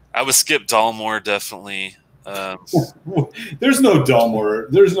 I would skip Dalmore definitely. There's no Dalmore.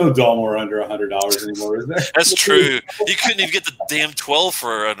 There's no Dalmore under $100 anymore, is there? That's true. You couldn't even get the damn 12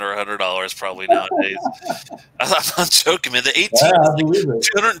 for under $100 probably nowadays. I'm not joking, man. The 18, I believe it.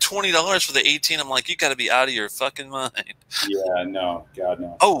 $220 for the 18. I'm like, you got to be out of your fucking mind. Yeah, no, God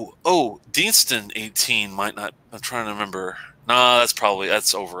no. Oh, Deanston 18 might not. I'm trying to remember. No,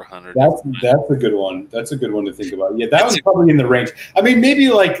 that's over 100. That's a good one. That's a good one to think about. Yeah, that was probably in the range. I mean, maybe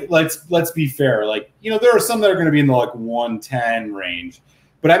like let's be fair. Like there are some that are going to be in the like 110 range,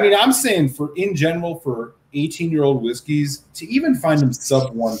 but I mean, I'm saying in general for 18-year-old whiskeys to even find them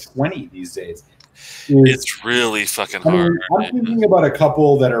sub 120 these days, it's really fucking hard. I'm thinking about a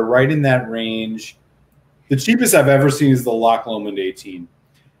couple that are right in that range. The cheapest I've ever seen is the Loch Lomond 18,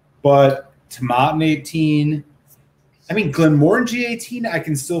 but Tomatin 18. I mean, Glenmorangie 18, I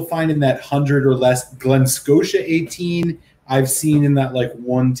can still find in that 100 or less. Glen Scotia 18, I've seen in that like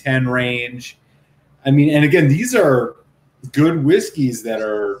 110 range. I mean, and again, these are good whiskeys that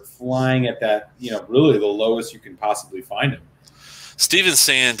are flying at that, really the lowest you can possibly find them. Steven's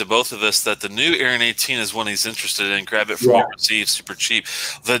saying to both of us that the new Aaron 18 is one he's interested in. Grab it from overseas, super cheap.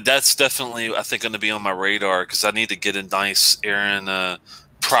 That's definitely, I think, going to be on my radar because I need to get a nice Aaron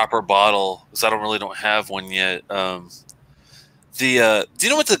proper bottle because I don't have one yet. Do you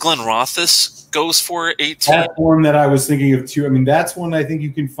know what the Glenrothes goes for? 18. That's one that I was thinking of too. I mean, that's one I think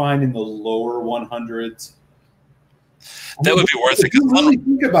you can find in the lower 100s. That would be worth it. If you really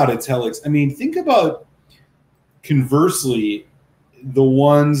think about it, Telex. I mean, think about conversely the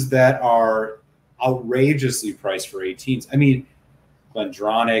ones that are outrageously priced for 18s. I mean,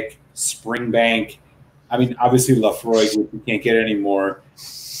 Glendronach, Springbank. I mean, obviously Lafroig, which we can't get anymore.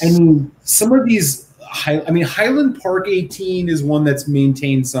 I mean, some of these. Highland Park 18 is one that's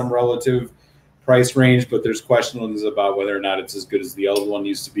maintained some relative price range, but there's questions about whether or not it's as good as the old one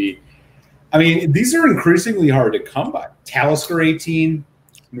used to be. I mean, these are increasingly hard to come by. Talisker 18,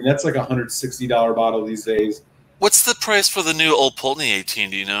 I mean, that's like a $160 bottle these days. What's the price for the new Old Pulteney 18?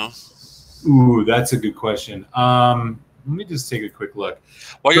 Do you know? Ooh, that's a good question. Let me just take a quick look.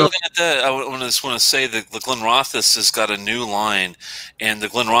 While you're looking at that, I just want to say that the Glenrothes has got a new line, and the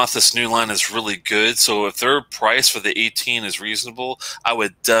Glenrothes new line is really good. So if their price for the 18 is reasonable, I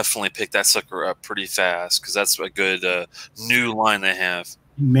would definitely pick that sucker up pretty fast because that's a good new line they have.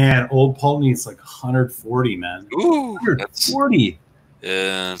 Man, Old Pulteney is like 140, man. Ooh, 140.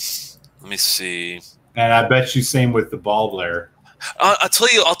 Let me see. And I bet you same with the ball blair. I'll tell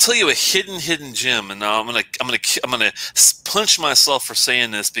you a hidden gem, and now I'm gonna punch myself for saying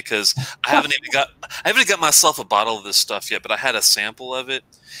this because I haven't got myself a bottle of this stuff yet, but I had a sample of it,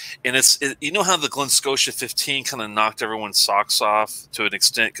 and you know how the Glen Scotia 15 kind of knocked everyone's socks off to an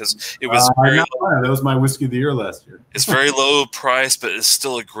extent because it was that was my whiskey of the year last year. It's very low price, but it's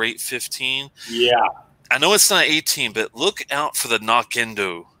still a great 15. Yeah, I know it's not 18, but look out for the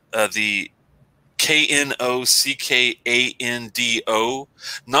Knockendo, the Knockando,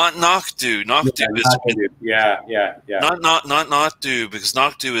 not Knockdo. Knockdo is not Knockdo because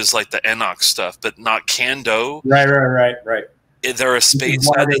Knockdo is like the Enoch stuff, but Knockando. Right. They're a space.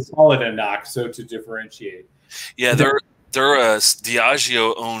 Why they call it a knock, so to differentiate. Yeah, they're a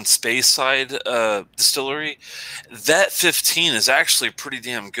Diageo-owned Speyside distillery. That 15 is actually pretty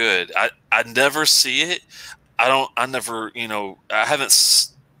damn good. I never see it. I haven't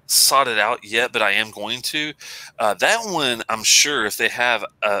sought it out yet, but I am going to. That one, I'm sure if they have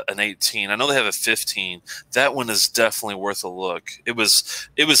an 18, I know they have a 15. That one is definitely worth a look. It was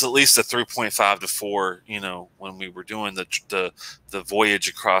at least a 3.5 to 4. When we were doing the voyage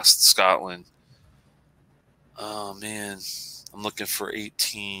across Scotland. Oh man, I'm looking for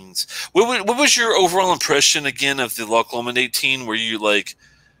 18s. What was your overall impression again of the Loch Lomond 18? Were you like?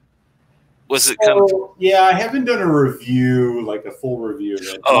 Was it kind of? Yeah, I haven't done a review, like a full review of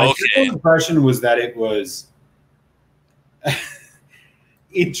it. Oh, my okay. impression was that it was.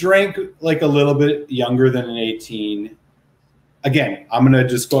 It drank like a little bit younger than an 18. Again, I'm gonna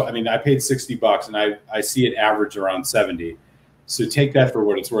just go. I mean, I paid $60, and I see it average around 70. So take that for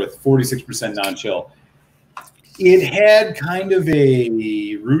what it's worth. 46% non-chill. It had kind of a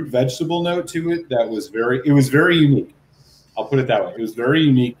root vegetable note to it that was very unique. I'll put it that way. It was very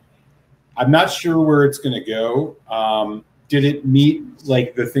unique. I'm not sure where it's going to go. Did it meet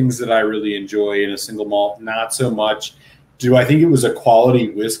like the things that I really enjoy in a single malt? Not so much. Do I think it was a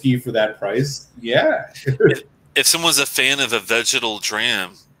quality whiskey for that price? Yeah. If someone's a fan of a vegetal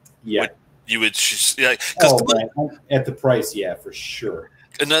dram, yeah, you would choose. Yeah, at the price, yeah, for sure.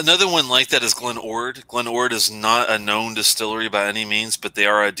 Another one like that is Glen Ord. Glen Ord is not a known distillery by any means, but they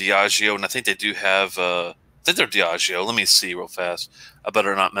are a Diageo, and I think they do have. I think they're Diageo. Let me see real fast. I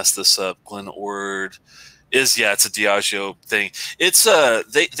better not mess this up. Glen Ord it's a Diageo thing. It's I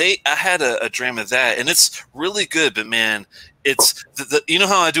had a dram of that, and it's really good. But man, it's you know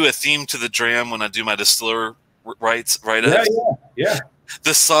how I do a theme to the dram when I do my distiller right? Yeah.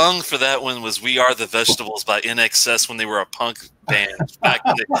 The song for that one was "We Are the Vegetables" by NXS when they were a punk band back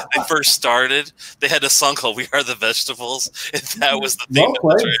when they first started. They had a song called "We Are the Vegetables," and that was the theme.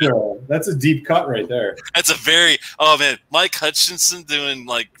 That's a deep cut right there. That's Mike Hutchinson doing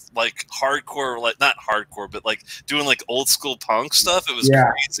like hardcore, like not hardcore, but like doing like old school punk stuff. It was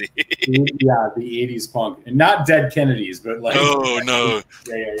crazy. Yeah, the 80s punk, and not Dead Kennedys, but like no.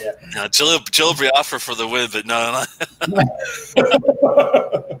 Yeah. No, Jill Biafra for the win, but no.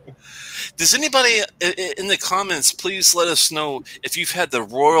 Does anybody in the comments please let us know if you've had the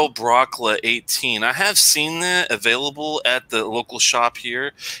Royal Brockla 18? I have seen that available at the local shop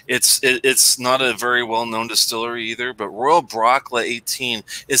here. It's not a very well-known distillery either, but Royal Brockla 18,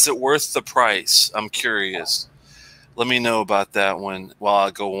 is it worth the price? I'm curious. Let me know about that one while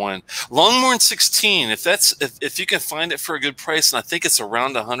I go on. Longmorn 16, if you can find it for a good price, and I think it's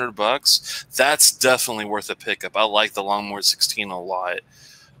around $100, that's definitely worth a pickup. I like the Longmorn 16 a lot.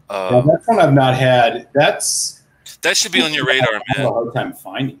 That's one I've not had. That should be on your radar, man. I have a hard time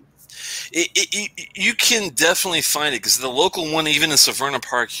finding. You can definitely find it because the local one, even in Severna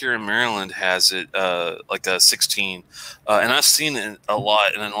Park here in Maryland, has it like a 16, and I've seen it a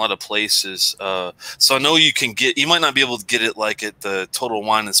lot and in a lot of places. So I know you can get. You might not be able to get it like at the Total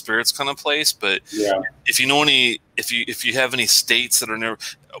Wine and Spirits kind of place, but if you know if you have any states that are never,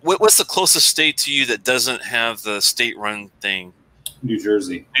 what's the closest state to you that doesn't have the state-run thing? New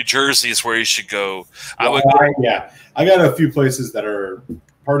Jersey. New Jersey is where you should go. I got a few places that are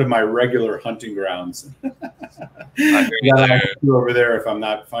part of my regular hunting grounds. I got over there if I'm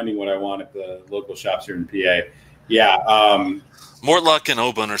not finding what I want at the local shops here in PA. Yeah. Mortlock and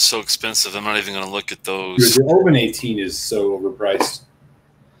Oban are so expensive. I'm not even going to look at those. Dude, the Oban 18 is so overpriced.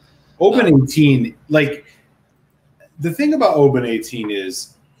 Oban 18, like the thing about Oban 18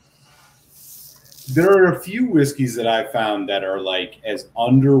 is there are a few whiskeys that I've found that are like as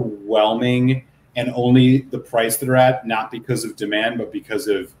underwhelming and only the price that they're at, not because of demand, but because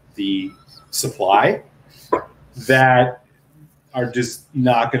of the supply, that are just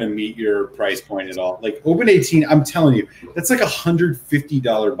not going to meet your price point at all. Like Oban 18, I'm telling you, that's like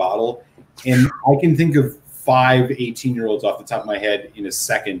 $150 bottle. And I can think of 5 18-year-olds off the top of my head in a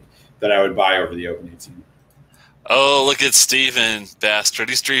second that I would buy over the Open 18. Oh, look at Steven, bastard.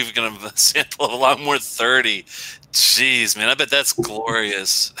 He's drinking a sample of a lot more 30. Jeez, man, I bet that's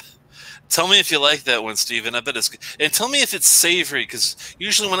glorious. Tell me if you like that one, Steven. I bet it's good. And tell me if it's savory, because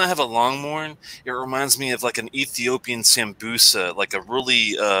usually when I have a Longmorn, it reminds me of like an Ethiopian sambusa, like a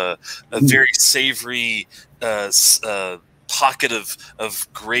really a very savory pocket of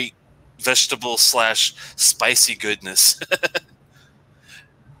great vegetable / spicy goodness.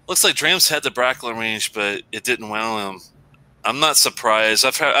 Looks like Drams had the Brackler range, but it didn't wow him. I'm not surprised.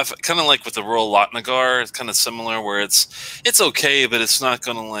 I've kind of like with the Royal Lotnagar, it's kind of similar where it's okay, but it's not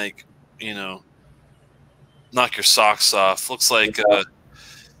going to like, you know, knock your socks off. Looks like,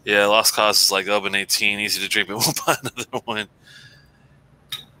 yeah, Lost Cause is like Open 18, easy to drink, but we'll buy another one.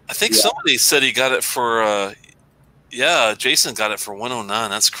 I think somebody said he got it for, yeah, Jason got it for 109.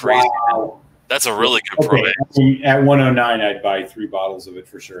 That's crazy. Wow. That's a really good price. At 109, I'd buy 3 bottles of it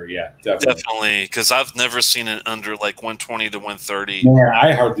for sure. Yeah, definitely. Because I've never seen it under like 120 to 130. Man,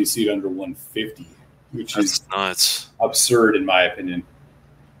 I hardly see it under 150, which is nuts. Absurd in my opinion.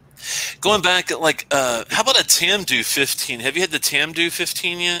 Going back, like, how about a Tamdu 15? Have you had the Tamdu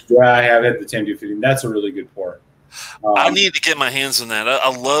 15 yet? Yeah, I have had the Tamdu 15. That's a really good pour. I need to get my hands on that.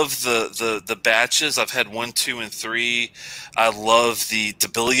 I love the batches. I've had 1, 2, and 3. I love the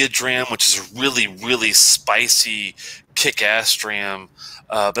Debilia dram, which is a really, really spicy, kick-ass dram.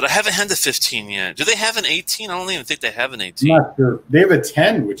 But I haven't had the 15 yet. Do they have an 18? I don't even think they have an 18. I'm not sure. They have a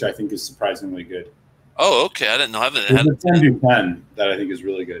 10, which I think is surprisingly good. Oh, okay. I didn't know. I haven't had a 10 that I think is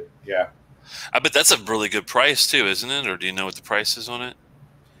really good. Yeah. I bet that's a really good price too, isn't it? Or do you know what the price is on it?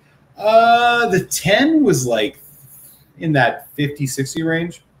 The 10 was like in that 50, 60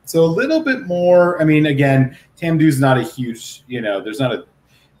 range. So a little bit more. I mean, again, Tamdu's not a huge, you know, it's not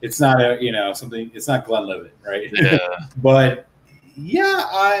a, you know, something, it's not Glenlivet, right? Yeah. But yeah,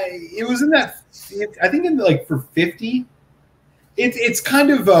 it was in that, I think in like for 50, it's kind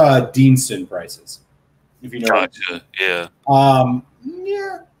of Deanston prices, if you know. Gotcha. Yeah.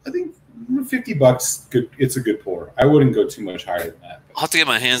 Yeah, I think $50, good. It's a good pour. I wouldn't go too much higher than that. I'll have to get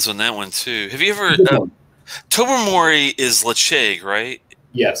my hands on that one too. Have you ever, Tobermory is Lecheg, right?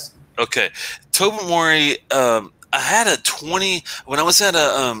 Yes. Okay. Tobermory, I had a 20 when I was at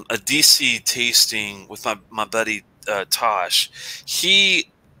a DC tasting with my buddy Tosh. He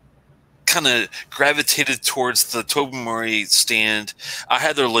kind of gravitated towards the Tobermory stand. I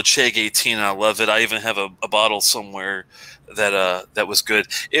had their Lecheg 18. And I love it. I even have a bottle somewhere that was good.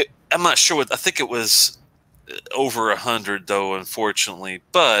 I'm not sure what. I think it was over 100 though, unfortunately,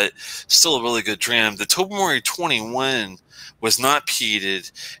 but still a really good dram. The Tobermory 21 was not peated,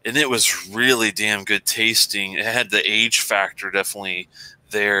 and it was really damn good tasting. It had the age factor definitely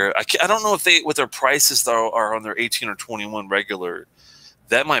there. I don't know if what their prices though are on their 18 or 21 regular.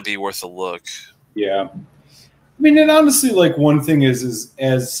 That might be worth a look. Yeah. I mean, and honestly, like one thing is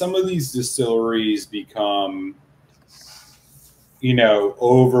as some of these distilleries become, you know,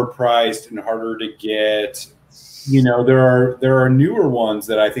 overpriced and harder to get, you know, there are newer ones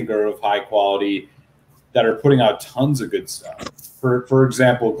that I think are of high quality that are putting out tons of good stuff. For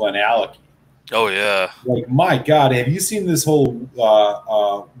example, Glenallachie. Oh yeah. Like, my God, have you seen this whole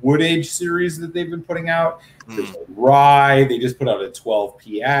Wood Age series that they've been putting out? There's rye. They just put out a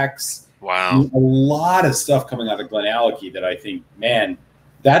 12PX. Wow. A lot of stuff coming out of Glenallachie that I think, man,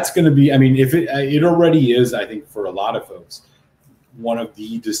 that's going to be. I mean, if it already is, I think for a lot of folks, one of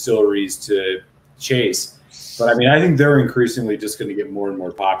the distilleries to chase. But I mean, I think they're increasingly just going to get more and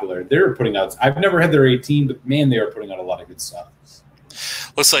more popular. They're putting out. I've never had their 18, but man, they are putting out a lot of good stuff.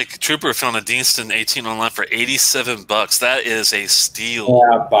 Looks like Trooper found a Deanston 18 online for $87. That is a steal.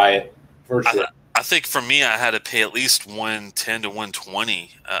 Yeah, buy it for sure. I think for me, I had to pay at least $110 to $120.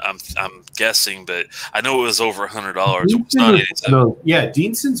 I'm guessing, but I know it was over $100. It was not 87. Yeah,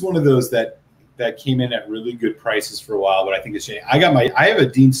 Deanston's one of those that came in at really good prices for a while, but I think it's changed. I have a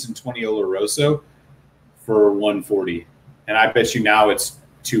Deanston 20 Oloroso for $140, and I bet you now it's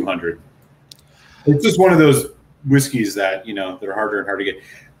 $200. It's just one of those whiskeys that, you know, they're harder and harder to get.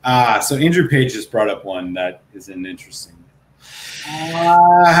 So Andrew Page just brought up one that is an interesting.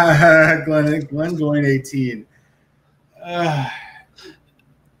 Glengoyne 18.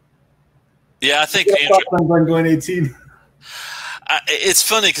 Yeah, I think Glengoyne 18. It's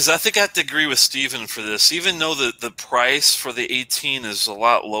funny because I think I have to agree with Steven for this. Even though the price for the 18 is a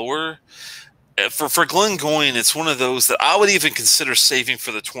lot lower, for Glengoyne, it's one of those that I would even consider saving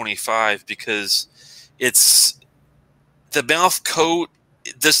for the 25 because it's the mouth coat.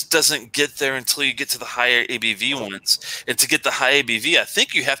 This doesn't get there until you get to the higher ABV ones. And to get the high ABV, I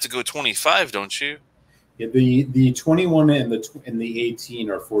think you have to go 25, don't you? Yeah, the 21 and the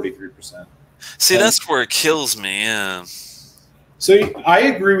 18 are 43%. See, that's where it kills me. Yeah. So I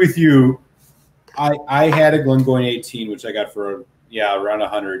agree with you. I had a Glengoyne 18, which I got for around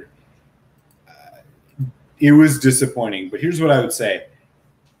 100. It was disappointing, but here's what I would say.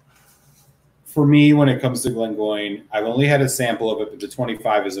 For me, when it comes to Glengoyne, I've only had a sample of it, but the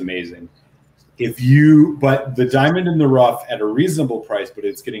 25 is amazing. But the diamond in the rough at a reasonable price, but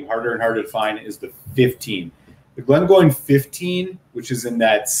it's getting harder and harder to find, is the 15. The Glengoyne 15, which is in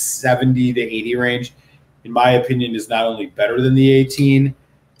that 70 to 80 range, in my opinion, is not only better than the 18,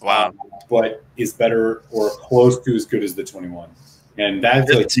 wow, but is better or close to as good as the 21. And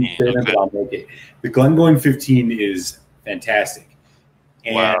that's 15, okay. I'll make it. The Glengoyne 15 is fantastic.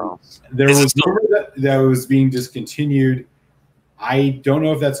 And wow. There was rumor that was being discontinued. I don't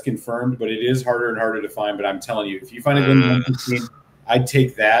know if that's confirmed, but it is harder and harder to find. But I'm telling you, if you find a Glengoyne 15, I'd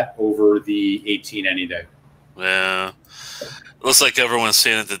take that over the 18 any day. Yeah. It looks like everyone's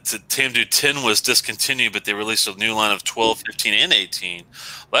saying that the Tamdu 10 was discontinued, but they released a new line of 12, 15, and 18.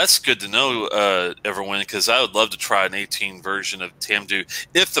 Well, that's good to know, everyone, because I would love to try an 18 version of Tamdu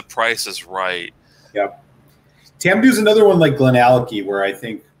if the price is right. Yep. Tamdu's another one like Glenallachie, where I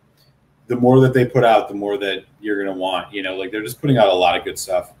think the more that they put out, the more that you're going to want. Like they're just putting out a lot of good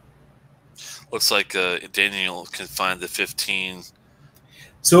stuff. Looks like Daniel can find the 15.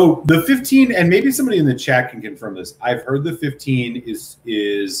 So the 15, and maybe somebody in the chat can confirm this. I've heard the 15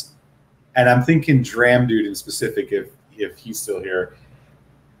 is, and I'm thinking Dram Dude in specific, if he's still here,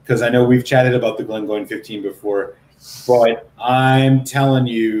 because I know we've chatted about the Glengoyne 15 before, but I'm telling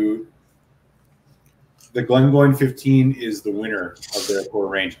you, the Glengoyne 15 is the winner of their core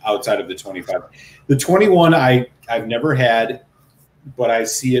range outside of the 25. The 21 I've never had, but I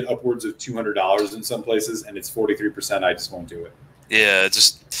see it upwards of $200 in some places, and it's 43%. I just won't do it. Yeah, it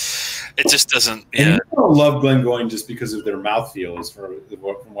just doesn't. Yeah, and you don't love Glengoyne just because of their mouthfeel,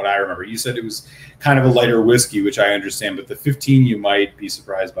 from what I remember. You said it was kind of a lighter whiskey, which I understand, but the 15 you might be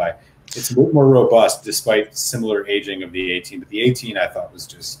surprised by. It's a bit more robust, despite similar aging of the 18. But the 18 I thought was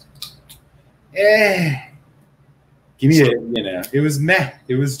just, give me it was meh.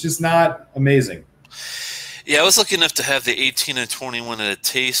 It was just not amazing. Yeah, I was lucky enough to have the 18 and 21 at a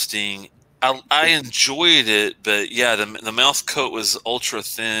tasting. I enjoyed it, but yeah, the mouth coat was ultra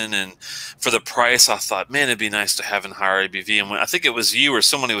thin, and for the price, I thought, man, it'd be nice to have in higher ABV. And I think it was you or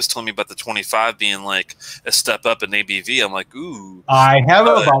someone who was telling me about the 25 being like a step up in ABV. I'm like, ooh. I have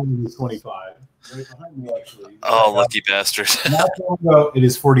a bottle of 25 right behind me, actually. Oh, lucky bastard! It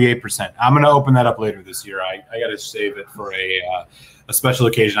is 48%. I'm going to open that up later this year. I got to save it for a special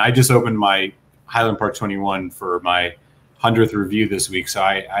occasion. I just opened my Highland Park 21 for my 100th review this week, so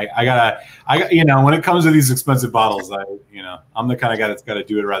I got when it comes to these expensive bottles, I'm the kind of guy that's got to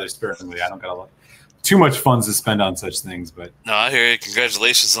do it rather sparingly. I don't got too much funds to spend on such things, but no, I hear you.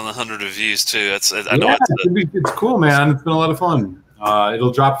 Congratulations on the 100 reviews too. It's cool, man. It's been a lot of fun.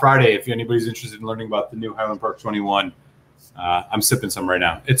 It'll drop Friday if anybody's interested in learning about the new Highland Park 21. I'm sipping some right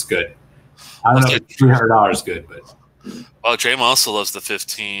now. It's good. I don't know if it's $300 good, but Drama also loves the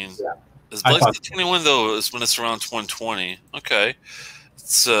 15. Yeah. The 21 though is when it's around 120. Okay,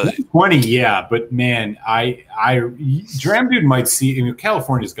 it's 20, yeah, but man, Dram Dude might see.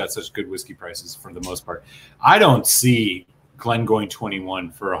 California's got such good whiskey prices for the most part. I don't see Glengoyne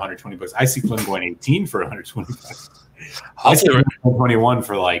 21 for $120. I see Glengoyne 18 for $125. I see Glengoyne 21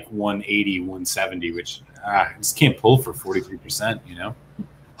 for like 180, 170, which I just can't pull for 43%.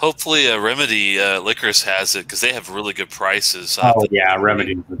 Hopefully, Remedy Liquors has it because they have really good prices.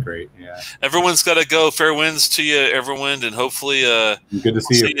 Remedy is great. Yeah, everyone's got to go. Fair winds to you, everyone, and hopefully, good to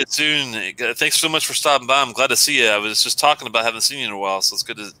see you soon. Thanks so much for stopping by. I'm glad to see you. I was just talking about haven't seen you in a while, so it's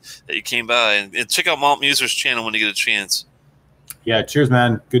good that you came by. And check out Malt Muser's channel when you get a chance. Yeah, cheers,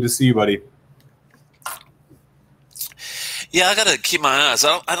 man. Good to see you, buddy. Yeah, I gotta keep my eyes.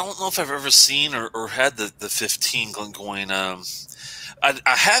 I don't know if I've ever seen or had the 15 Glengoyne. I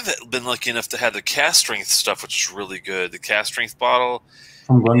haven't been lucky enough to have the cast strength stuff, which is really good. The cast strength bottle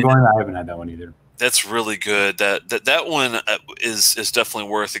from Glengoyne, I haven't had that one either. That's really good. That one is definitely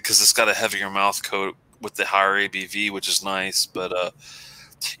worth it because it's got a heavier mouth coat with the higher ABV, which is nice. But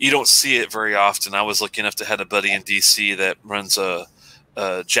you don't see it very often. I was lucky enough to have a buddy in DC that runs a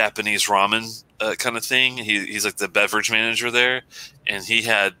Japanese ramen kind of thing. He's like the beverage manager there, and he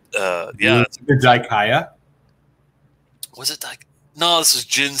had the Daikaya. Was it like? No, this is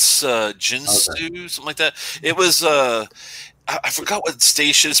Jinsu, something like that. It was I forgot what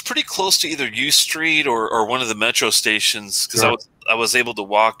station. It's pretty close to either U Street or one of the metro stations because I was able to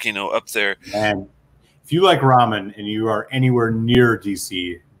walk up there. And if you like ramen and you are anywhere near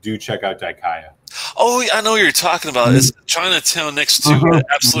DC, do check out Daikaya. Oh, I know what you're talking about. It's Chinatown next to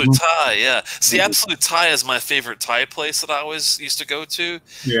Absolute Thai. Yeah. See, Absolute Thai is my favorite Thai place that I always used to go to.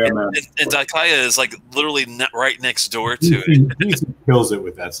 Yeah, and, man. and Daikaya is like literally right next door to it. He kills it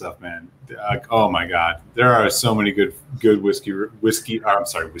with that stuff, man. Oh my God, there are so many good whiskey. I'm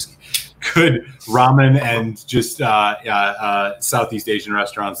sorry, whiskey. Good ramen and just Southeast Asian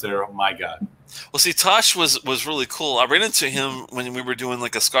restaurants there. Oh my God. Well, see, Tosh was really cool. I ran into him when we were doing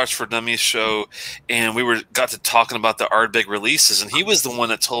like a Scotch for Dummies show, and we got to talking about the Ardbeg releases, and he was the one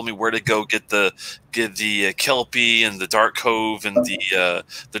that told me where to go get the Kelpie and the Dark Cove and the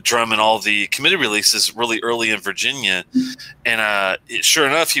Drum and all the committee releases really early in Virginia. And sure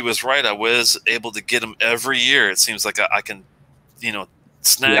enough, he was right. I was able to get them every year. It seems like I can,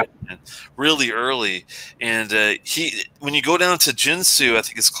 snag really early. And when you go down to Jinsu, I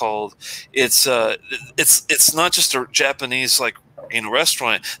think it's called, it's not just a Japanese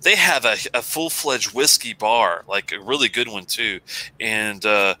restaurant. They have a full-fledged whiskey bar, like a really good one too. And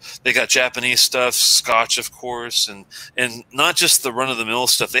they got Japanese stuff, Scotch of course, and not just the run-of-the-mill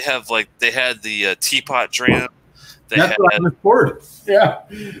stuff. They had the teapot dram. That's what I look forward. Yeah.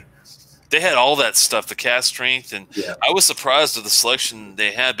 They had all that stuff, the cast strength, and I was surprised at the selection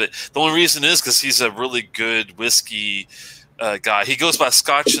they had. But the only reason is because he's a really good whiskey guy. He goes by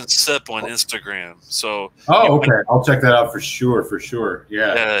Scotch and Sip on Instagram. So okay, I'll check that out for sure. For sure,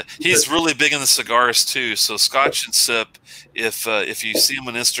 yeah. He's really big in the cigars too. So Scotch and Sip, if you see him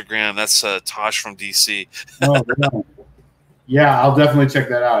on Instagram, that's Tosh from DC. Yeah, I'll definitely check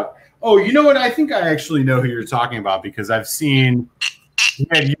that out. Oh, you know what? I think I actually know who you're talking about because I've seen. He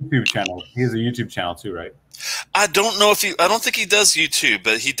had a YouTube channel. He has a YouTube channel too, right? I don't know if I don't think he does YouTube,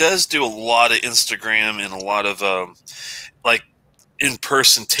 but he does do a lot of Instagram and a lot of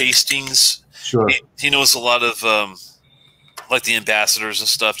in-person tastings. Sure. He knows a lot of like the ambassadors and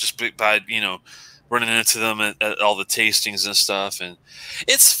stuff just by running into them at all the tastings and stuff, and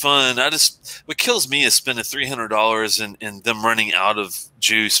it's fun. What kills me is spending $300 and them running out of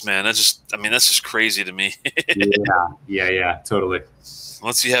juice, man. That's just crazy to me. yeah, totally.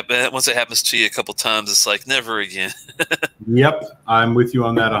 Once it happens to you a couple times, it's like never again. Yep, I'm with you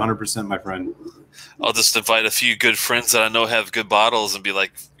on that 100%, my friend. I'll just invite a few good friends that I know have good bottles and be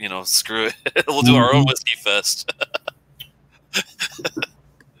like, screw it. We'll do our own whiskey fest.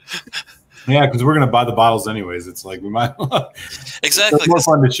 Yeah, because we're going to buy the bottles anyways. It's like we might. Exactly. It's more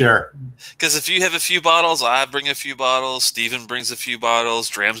fun to share. Because if you have a few bottles, I bring a few bottles. Steven brings a few bottles.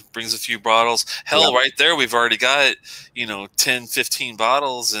 Dram brings a few bottles. Hell, right there, we've already got 10, 15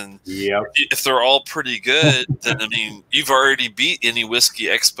 bottles, and if they're all pretty good, then you've already beat any whiskey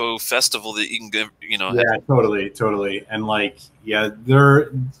expo festival that you can go. Yeah, totally, and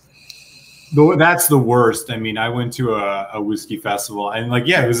that's the worst. I went to a whiskey festival, and I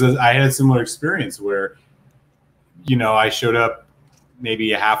had a similar experience where, I showed up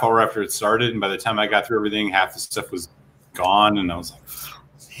maybe a half hour after it started, and by the time I got through everything, half the stuff was gone, and I was like,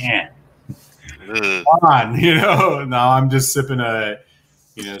 man, come on, now I'm just sipping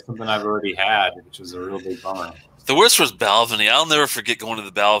something I've already had, which is a real big bummer. The worst was Balvenie. I'll never forget going to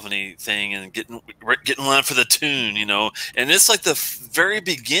the Balvenie thing and getting in line for the tune, And it's like the very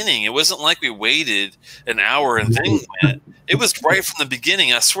beginning. It wasn't like we waited an hour and things went. It was right from the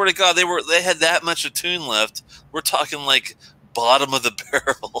beginning. I swear to God, they had that much of tune left. We're talking like bottom of the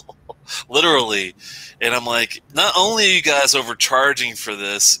barrel, literally. And I'm like, not only are you guys overcharging for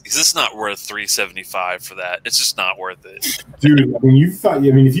this, because it's not worth $375 for that. It's just not worth it, dude.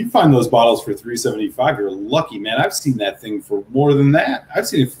 If you find those bottles for $375, you're lucky, man. I've seen that thing for more than that. I've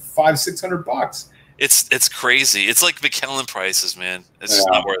seen it for $500-600. It's crazy. It's like McKellen prices, man. It's just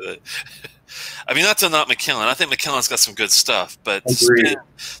not worth it. Not to knock McKellen. I think McKellen's got some good stuff, but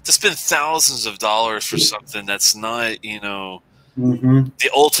to spend thousands of dollars for something that's not, the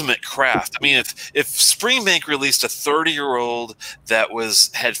ultimate craft. If Springbank released a 30-year-old that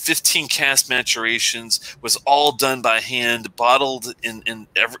had 15 cask maturations, was all done by hand, bottled, and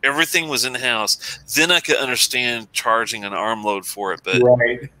everything was in house, then I could understand charging an armload for it. But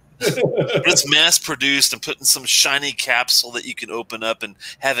but it's mass produced and put in some shiny capsule that you can open up and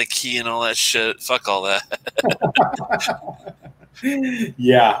have a key and all that shit. Fuck all that.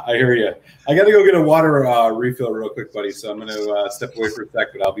 Yeah, I hear you. I got to go get a water refill real quick, buddy. So I'm going to step away for a sec,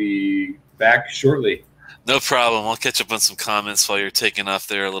 but I'll be back shortly. No problem. I'll catch up on some comments while you're taking off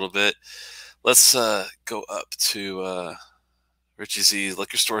there a little bit. Let's go up to Richie Z.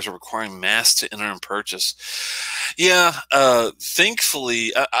 Liquor stores are requiring masks to enter and purchase. Yeah,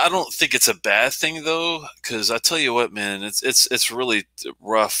 thankfully, I don't think it's a bad thing though, because I tell you what, man, it's really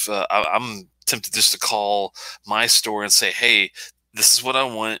rough. I'm tempted just to call my store and say, hey, this is what I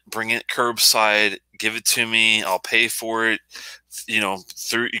want. Bring it curbside. Give it to me. I'll pay for it. You know,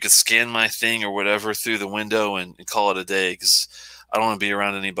 you could scan my thing or whatever through the window and call it a day, because I don't want to be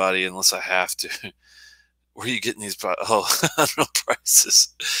around anybody unless I have to. Where are you getting these? Oh, I don't know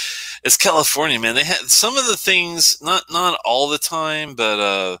prices. It's California, man. They have some of the things, not all the time,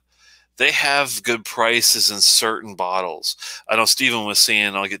 but they have good prices in certain bottles. I know Steven was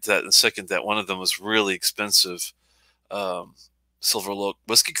saying, I'll get to that in a second, that one of them was really expensive. Silver Look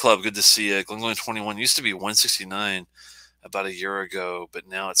Whiskey Club, good to see you. Glengoyne 21 used to be 169 about a year ago, but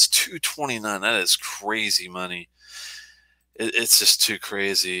now it's 229. That is crazy money. It's just too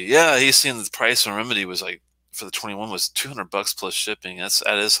crazy. Yeah, he's saying the price on Remedy was like, for the 21 was $200 plus shipping.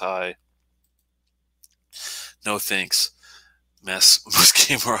 That is high. No thanks. Most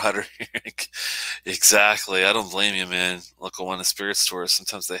game more hotter here. Exactly. I don't blame you, man. Local wine and spirit stores,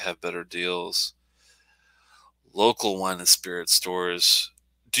 sometimes they have better deals. Local wine and spirit stores.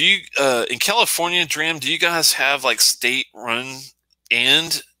 Do you in California, Dram, do you guys have like state run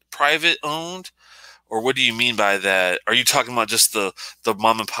and private owned? Or what do you mean by that? Are you talking about just the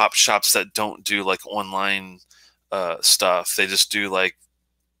mom and pop shops that don't do like online stuff? They just do like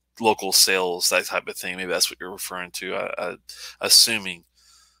local sales, that type of thing. Maybe that's what you're referring to. Assuming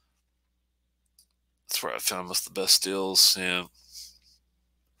that's where I found most of the best deals.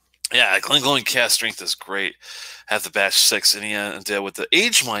 Yeah, Glengoyne cast strength is great. Have the batch 6, any idea what the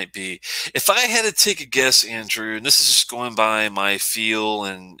age might be? If I had to take a guess, Andrew, and this is just going by my feel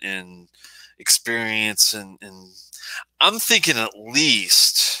and experience, and I'm thinking at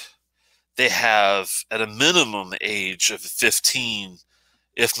least they have at a minimum age of 15,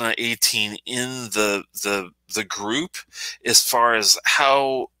 if not 18, in the group, as far as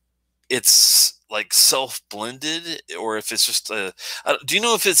how it's like self-blended, or if it's just do you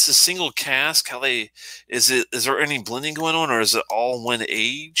know if it's a single cask? How is there any blending going on, or is it all one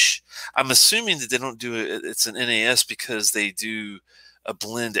age? I'm assuming that they don't do it. It's an NAS because they do a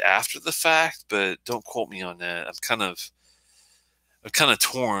blend after the fact, but don't quote me on that. I'm kind of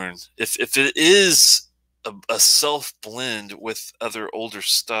torn. If it is a self blend with other older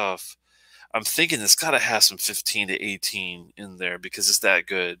stuff, I'm thinking it's got to have some 15 to 18 in there because it's that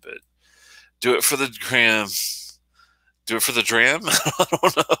good. But do it for the gram. Do it for the dram. I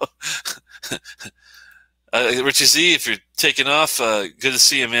don't know. Richie Z, if you're taking off, good to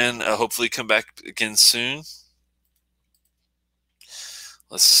see you, man. Hopefully come back again soon.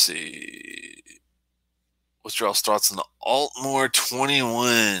 Let's see. What's your all's thoughts on the Altmore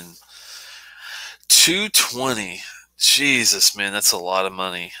 21? 220. Jesus, man, that's a lot of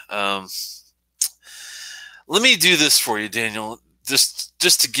money. Let me do this for you, Daniel.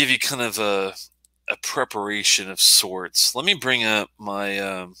 Just to give you kind of a preparation of sorts. Let me bring up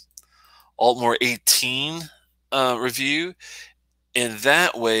my Altmore 18 review, and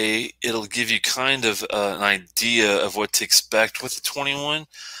that way it'll give you kind of an idea of what to expect with the 21.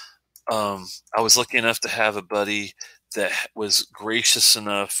 I was lucky enough to have a buddy that was gracious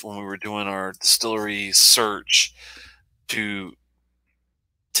enough when we were doing our distillery search to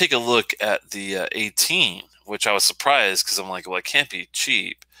take a look at the 18, which I was surprised because I'm like, well, it can't be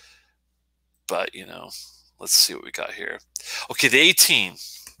cheap. But, you know, let's see what we got here. Okay, the 18.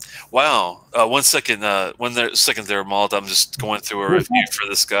 Wow. 1 second. 1 second there, Malt. I'm just going through a review for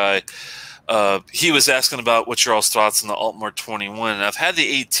this guy. He was asking about what your all's thoughts on the Altmore 21. And I've had the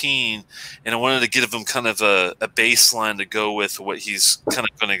 18, and I wanted to give him kind of a baseline to go with what he's kind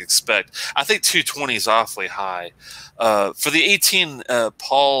of going to expect. I think 220 is awfully high. For the 18,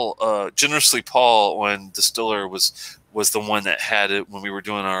 Generously Paul on Distiller was the one that had it when we were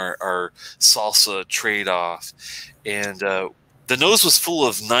doing our salsa trade-off. And the nose was full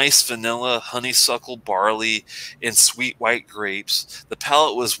of nice vanilla, honeysuckle, barley, and sweet white grapes. The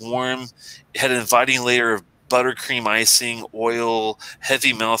palate was warm. It had an inviting layer of buttercream icing, oil,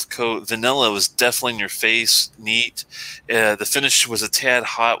 heavy mouth coat. Vanilla was definitely in your face, neat. The finish was a tad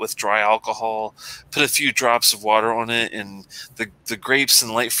hot with dry alcohol. Put a few drops of water on it, and the grapes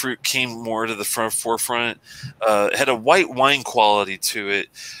and light fruit came more to the forefront. It had a white wine quality to it.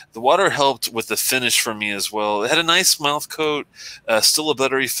 The water helped with the finish for me as well. It had a nice mouth coat, still a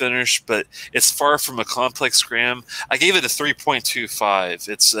buttery finish, but it's far from a complex gram. I gave it a 3.25.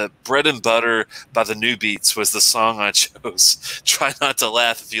 It's Bread and Butter by the New Beats was the song I chose. Try not to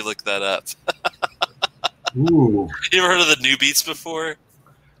laugh if you look that up. Ooh. You ever heard of the New Beats before?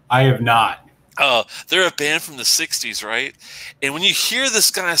 I have not. Oh, they're a band from the 60s, right? And when you hear this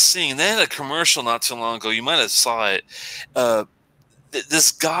guy sing, they had a commercial not too long ago. You might have saw it.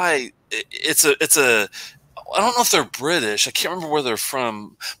 This guy, it's a I don't know if they're British. I can't remember where they're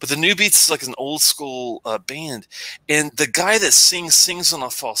from. But the New Beats is like an old school band, and the guy that sings on a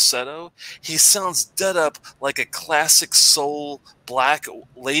falsetto. He sounds dead up like a classic soul black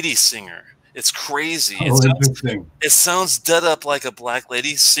lady singer. It's crazy. Oh, interesting. It sounds dead up like a black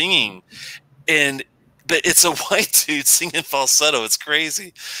lady singing, but it's a white dude singing falsetto. It's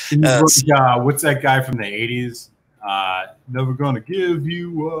crazy. What's that guy from the 80s? Never gonna give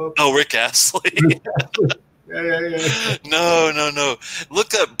you up. Oh, Rick Astley. Yeah. No.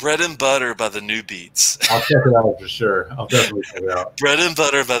 Look up Bread and Butter by the New Beats. I'll check it out for sure. I'll definitely check it out. Bread and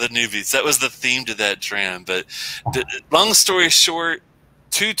Butter by the New Beats. That was the theme to that dram. But long story short,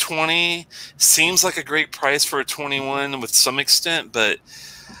 $220 seems like a great price for a 21 with some extent, but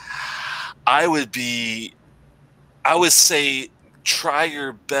I would say try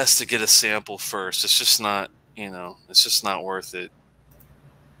your best to get a sample first. It's just not, it's just not worth it.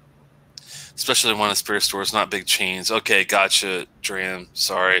 Especially one of the spirit stores, not big chains. Okay, gotcha, dram.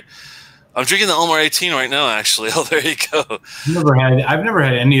 Sorry. I'm drinking the Ulmer 18 right now, actually. Oh, there you go. I've never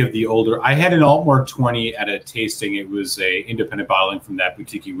had any of the older. I had an Altmore 20 at a tasting. It was a independent bottling from that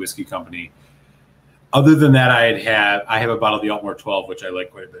boutique whiskey company. Other than that, I have a bottle of the Altmore 12, which I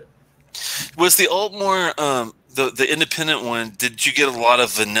like quite a bit. Was the Altmore the independent one? Did you get a lot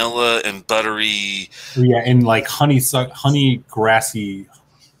of vanilla and buttery? Yeah, and like honey grassy.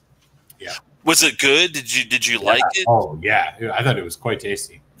 Yeah. Was it good? Did you like it? Oh yeah, I thought it was quite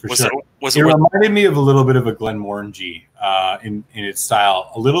tasty. It reminded me of a little bit of a Glenmorangie in its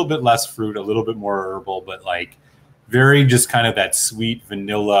style. A little bit less fruit, a little bit more herbal, but like very just kind of that sweet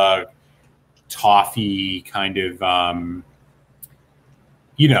vanilla toffee kind of,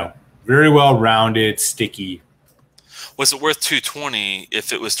 very well rounded, sticky. Was it worth $220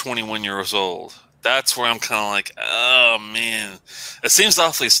 if it was 21 years old? That's where I'm kind of like, oh man, it seems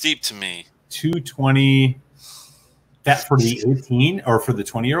awfully steep to me. $220. That for the 18 or for the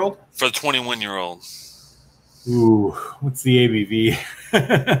 20-year-old? For the 21-year-old. Ooh, what's the ABV?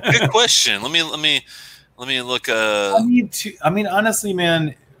 Good question. Let me look. I mean, honestly,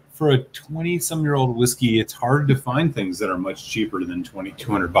 man, for a 20-some-year-old whiskey, it's hard to find things that are much cheaper than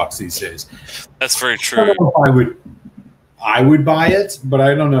 $200 these days. That's very true. I would buy it, but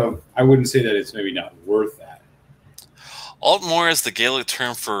I don't know. I wouldn't say that it's maybe not worth that. Altmore is the Gaelic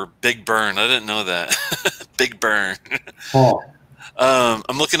term for big burn. I didn't know that. Big burn. Oh.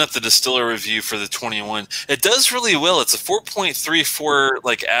 I'm looking up the distiller review for the 21. It does really well. It's a 4.34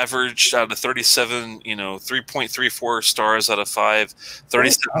 like average out of 37, 3.34 stars out of 5,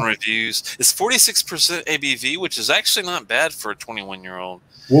 37 reviews. It's 46% ABV, which is actually not bad for a 21-year-old.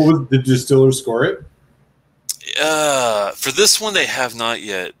 What was the distiller score it? For this one, they have not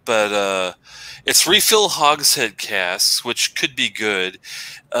yet, but it's refill hogshead casks, which could be good.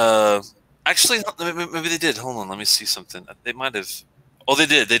 Actually, maybe they did. Hold on, let me see something. They might have. Oh, they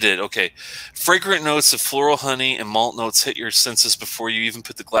did. They did. Okay. Fragrant notes of floral honey and malt notes hit your senses before you even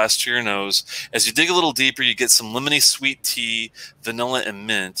put the glass to your nose. As you dig a little deeper, you get some lemony sweet tea, vanilla, and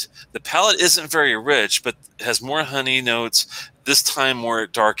mint. The palate isn't very rich, but has more honey notes, this time more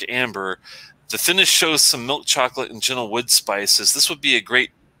dark amber. The finish shows some milk chocolate and gentle wood spices. This would be a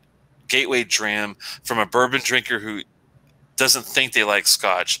great gateway dram from a bourbon drinker who doesn't think they like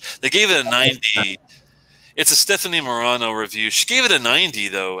scotch. They gave it a 90. It's a Stephanie Morano review. She gave it a 90,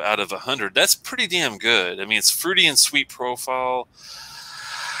 though, out of 100. That's pretty damn good. I mean, it's fruity and sweet profile.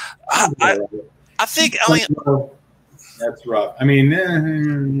 I think. That's rough. I mean,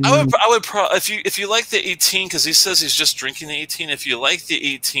 I would if you like the 18, because he says he's just drinking the 18. If you like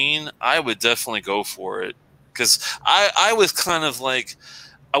the 18, I would definitely go for it. Because I was kind of like,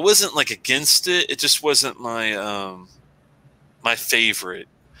 I wasn't like against it. It just wasn't my my favorite.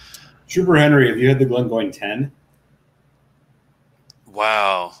 Trooper Henry, have you had the Glengoyne 10?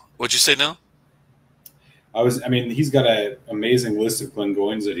 Wow. What'd you say now? I mean, he's got an amazing list of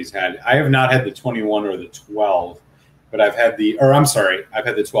Glengoynes that he's had. I have not had the 21 or the 12, but I've had I've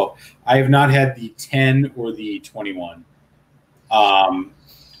had the 12. I have not had the 10 or the 21. I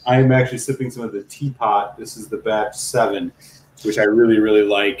am actually sipping some of the Teapot. This is the batch 7, which I really, really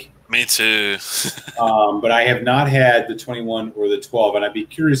like. Me too. But I have not had the 21 or the 12, and I'd be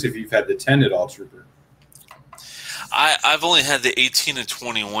curious if you've had the 10 at all, Trooper. I've only had the 18 and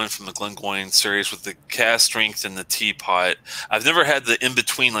 21 from the Glengoyne series with the cask strength and the Teapot. I've never had the in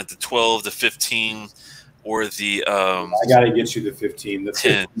between, like the 12, the 15, or the. I gotta get you the 15. The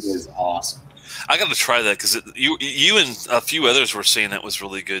 10 is awesome. I got to try that because you and a few others were saying that was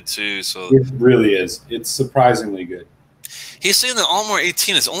really good too. So it really is. It's surprisingly good. He's saying the Altmore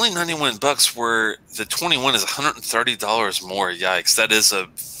 18 is only $91, where the 21 is $130 more. Yikes! That is a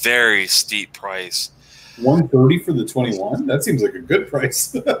very steep price. $130 for the 21. That seems like a good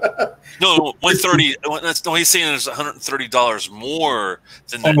price. No, 130. No, he's saying there's $130 more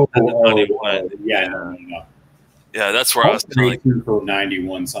than the 91. Yeah, no. Yeah, that's where I was telling you. For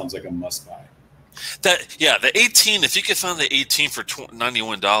 91 sounds like a must buy. The 18. If you could find the 18 for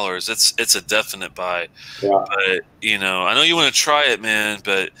 $91, it's a definite buy. Yeah. But I know you want to try it, man.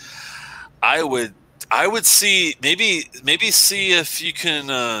 But I would see maybe see if you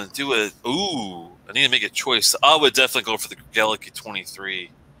can do a. Ooh, I need to make a choice. I would definitely go for the Galaxy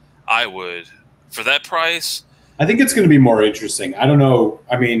 23. I would for that price. I think it's going to be more interesting. I don't know.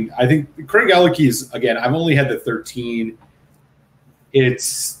 I mean, I think Craig Galaxy is, again, I've only had the 13.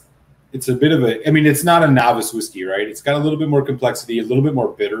 It's a bit of a. I mean, it's not a novice whiskey, right? It's got a little bit more complexity, a little bit more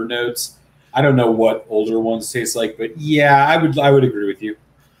bitter notes. I don't know what older ones taste like, but yeah, I would agree with you.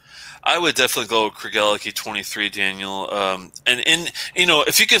 I would definitely go Kregeliki 23, Daniel. And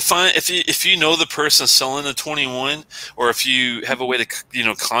if you could find if you know the person selling the 21, or if you have a way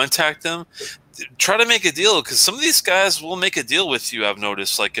to contact them, try to make a deal, because some of these guys will make a deal with you. I've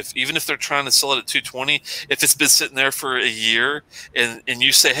noticed, like even if they're trying to sell it at 220, if it's been sitting there for a year, and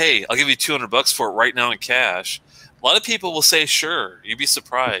you say, hey, I'll give you $200 for it right now in cash, a lot of people will say sure. You'd be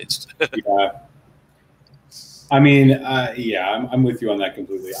surprised. Yeah. I mean, I'm with you on that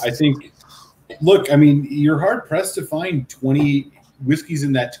completely. I think, look, I mean, you're hard pressed to find 20 whiskeys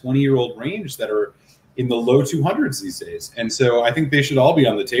in that 20-year-old range that are in the low 200s these days. And so I think they should all be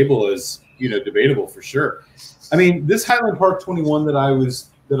on the table as, debatable for sure. I mean, this Highland Park 21 that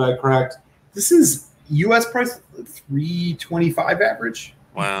I cracked, this is US price $325 average.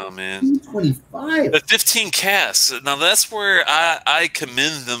 Wow, man. $325. The 15 casks. Now that's where I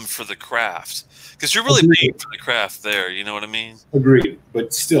commend them for the craft. Because you're really paying for the craft there, you know what I mean? Agreed,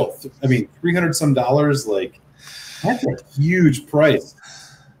 but still, I mean, $300 some, like, that's a huge price.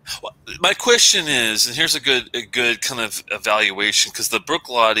 Well, my question is, and here's a good kind of evaluation, because the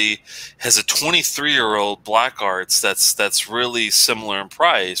Bruichladdich has a 23-year-old Black Arts that's really similar in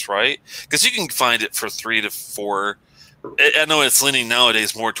price, right? Because you can find it for $300 to $400. I know it's leaning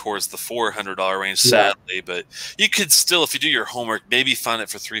nowadays more towards the $400 range, sadly, but you could still, if you do your homework, maybe find it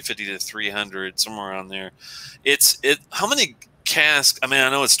for $350 to $300, somewhere around there. How many casks? I mean,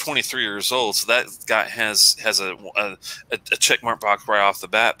 I know it's 23 years old, so that guy has a check mark box right off the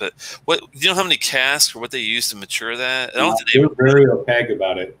bat. But do you know how many casks or what they use to mature that? They're very opaque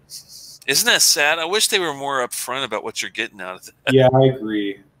about it. Isn't that sad? I wish they were more upfront about what you're getting out of it. Yeah, I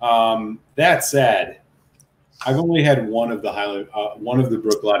agree. That said, I've only had one of the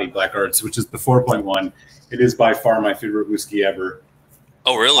Bruichladdich Black Arts, which is the 4.1. It is by far my favorite whiskey ever.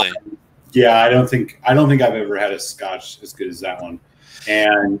 Oh, really? Yeah, I don't think I've ever had a Scotch as good as that one.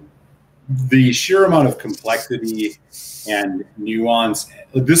 And the sheer amount of complexity and nuance.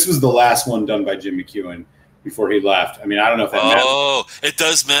 This was the last one done by Jim McEwen before he left. I mean, I don't know if that matters. Oh, it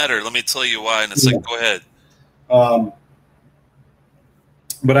does matter. Let me tell you why in a second. Go ahead.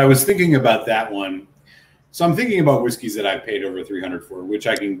 But I was thinking about that one. So I'm thinking about whiskeys that I've paid over $300 for, which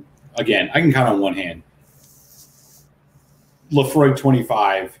I can count on one hand. Lefroy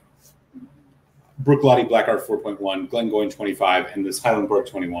 25, Bruichladdich Black Art 4.1, Glengoyne 25, and this Highland Park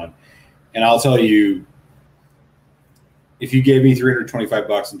 21. And I'll tell you, if you gave me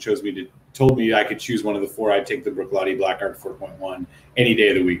 $325 and told me I could choose one of the four, I'd take the Bruichladdich Black Art 4.1 any day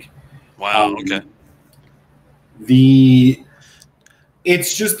of the week. Wow. Okay.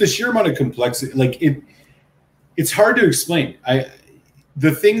 It's just the sheer amount of complexity. Like it's hard to explain.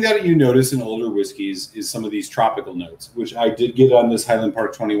 The thing that you notice in older whiskeys is some of these tropical notes, which I did get on this Highland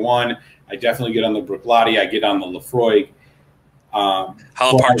Park 21. I definitely get on the Bruichladdich. I get on the Lefroy.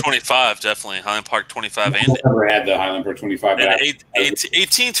 Highland Park 25, definitely. Highland Park 25. I've never had the Highland Park 25. And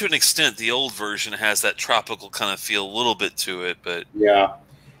 18 to an extent, the old version has that tropical kind of feel a little bit to it. But yeah.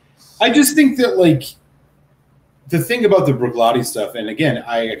 I just think that, like, the thing about the Bruichladdich stuff, and again,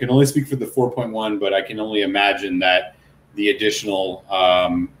 I can only speak for the 4.1, but I can only imagine that the additional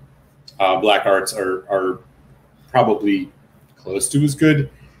Black Arts are probably close to as good.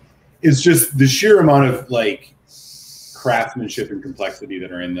 It's just the sheer amount of, like, craftsmanship and complexity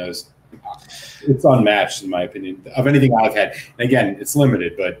that are in those. It's unmatched, in my opinion, of anything I've had. And again, it's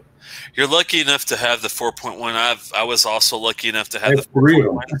limited, but you're lucky enough to have the 4.1. I was also lucky enough to have the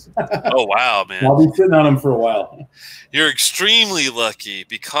 4.1. Oh, wow, man. I'll be sitting on them for a while. You're extremely lucky,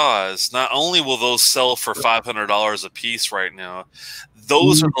 because not only will those sell for $500 a piece right now,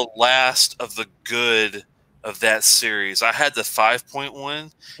 those are the last of the good of that series. I had the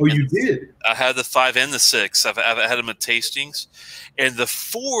 5.1. Oh, you did? I had the 5 and the 6. I've had them at tastings. And the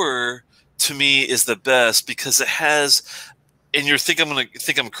 4, to me, is the best, because it has and you're think I'm gonna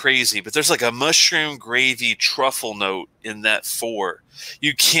think I'm crazy, but there's like a mushroom gravy truffle note in that 4.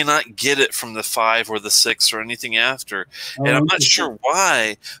 You cannot get it from the 5 or the 6 or anything after, and I'm not sure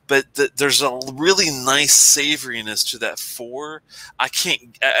why, but there's a really nice savoriness to that 4. I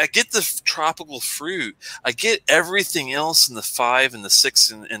get the tropical fruit, I get everything else in the 5 and the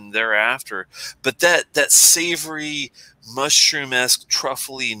 6 and thereafter, but that savory mushroom-esque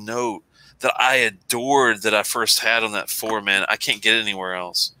truffly note that I adored that I first had on that 4, man, I can't get it anywhere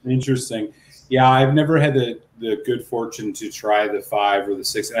else. Interesting. Yeah, I've never had the good fortune to try the 5 or the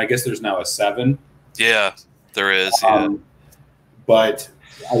 6. And I guess there's now a 7. Yeah, there is. Yeah. But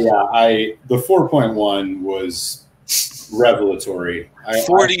the 4.1 was revelatory.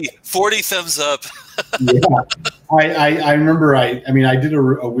 40 thumbs up. Yeah, I remember. I did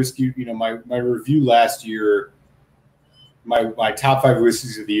a whiskey. My review last year. My top 5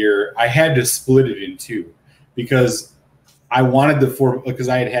 whiskeys of the year, I had to split it in 2 because I wanted the 4 because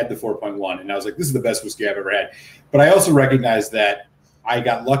I had the 4.1 and I was like, this is the best whiskey I've ever had. But I also recognized that I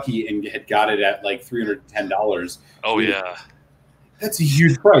got lucky and had got it at like $310. Oh yeah, that's a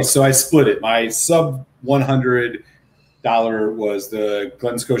huge price. So I split it. My sub $100 was the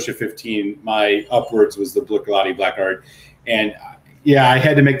Glen Scotia 15. My upwards was the Bruichladdich Black Art, and yeah, I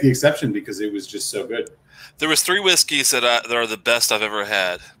had to make the exception because it was just so good. There was 3 whiskeys that are the best I've ever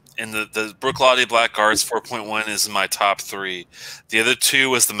had, and the Bruichladdich Black Arts 4.1 is in my top 3. The other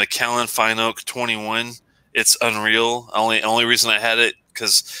 2 was the Macallan Fine Oak 21. It's unreal. Only reason I had it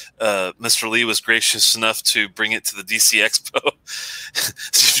because Mr. Lee was gracious enough to bring it to the DC Expo.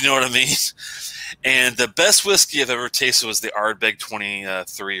 If you know what I mean. And the best whiskey I've ever tasted was the Ardbeg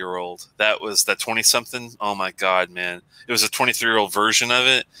 23-year-old. That was that 20-something. Oh my God, man! It was a 23-year-old version of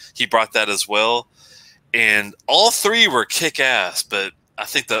it. He brought that as well. And all 3 were kick-ass, but I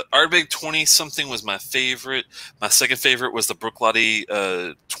think the Ardbeg 20-something was my favorite. My second favorite was the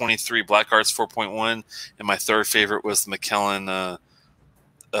Bruichladdich 23 Black Arts 4.1, and my third favorite was the Macallan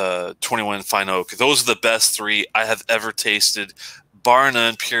 21 Fine Oak. Those are the best 3 I have ever tasted, bar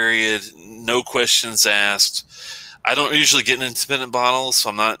none, period. No questions asked. I don't usually get in independent bottles, so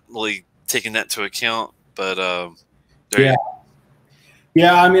I'm not really taking that into account. But yeah,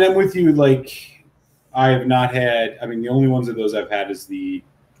 I mean, I'm with you. Like, I have not had. I mean, the only ones of those I've had is the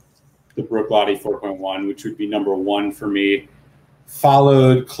Bruichladdich 4.1, which would be number 1 for me,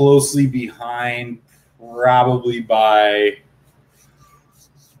 followed closely behind probably by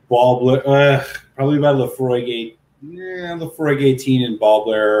probably by Laphroaig Laphroaig 18 and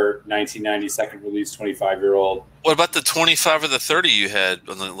Ballblair 1990 second release 25-year-old. What about the 25 or the 30 you had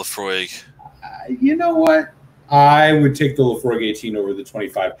on the Laphroaig? You know what? I would take the Laphroaig 18 over the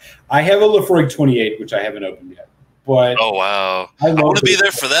 25. I have a Laphroaig 28, which I haven't opened yet. But oh wow, I want to be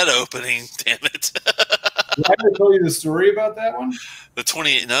there for that opening. Damn it! Did I ever tell you the story about that one? The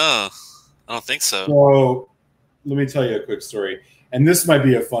 28? No, I don't think so. So let me tell you a quick story, and this might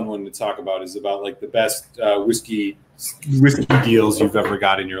be a fun one to talk about. Is about like the best whiskey deals you've ever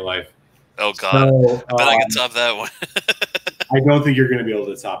got in your life. Oh God, so, I bet I can top that one. I don't think you're going to be able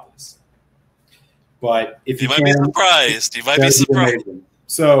to top this. But if you might be surprised, you might be surprised. Amazing.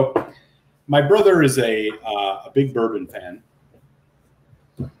 So, my brother is a big bourbon fan,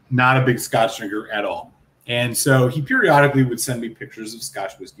 not a big Scotch drinker at all, and so he periodically would send me pictures of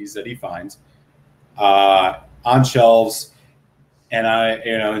Scotch whiskeys that he finds on shelves, and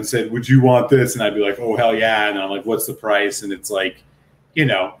and said, "Would you want this?" And I'd be like, "Oh hell yeah!" And I'm like, "What's the price?" And it's like,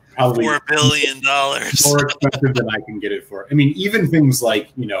 probably $4 billion more expensive than I can get it for. I mean, even things like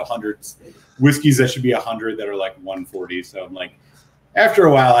hundreds. Whiskeys that should be 100 that are like 140. So I'm like, after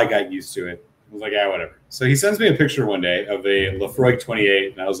a while, I got used to it. I was like, yeah, whatever. So he sends me a picture one day of a Laphroaig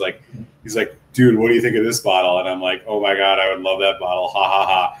 28, and I was like, he's like, dude, what do you think of this bottle? And I'm like, oh my God, I would love that bottle. Ha ha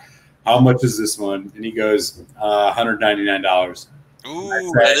ha. How much is this one? And he goes, $199. Ooh,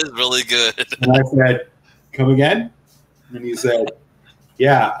 that is really good. And I said, come again? And he said,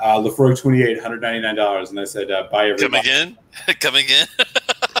 yeah, Laphroaig 28, $199. And I said, buy every Come bottle. again? Come again?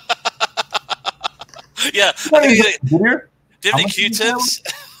 Yeah. Did the Q-tips?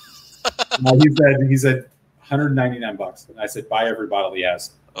 He said $199. And I said, buy every bottle he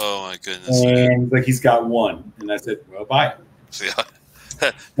has. Oh my goodness. And he's like, he's got one. And I said, well, buy it.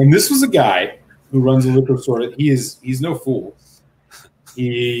 Yeah. And this was a guy who runs a liquor store. He's no fool.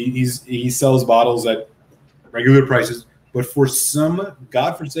 He sells bottles at regular prices, but for some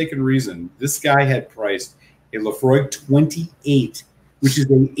godforsaken reason, this guy had priced a Laphroaig 28, which is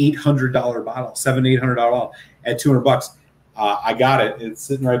an $800 bottle, $800 bottle at $200. I got it. It's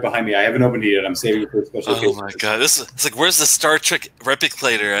sitting right behind me. I haven't opened it yet. I'm saving it for a special occasion. Oh my god, it's like, where's the Star Trek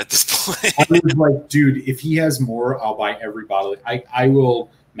replicator at this point? I was like, dude, if he has more, I'll buy every bottle. I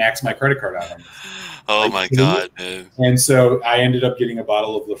will max my credit card out on this. Oh my god, man! And so I ended up getting a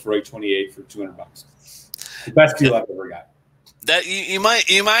bottle of Lefroy 28 for $200. The best deal I've ever got. That you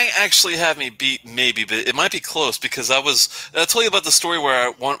might actually have me beat, maybe, but it might be close, because I told you about the story where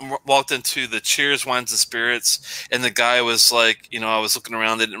I walked into the Cheers Wines and Spirits, and the guy was like, I was looking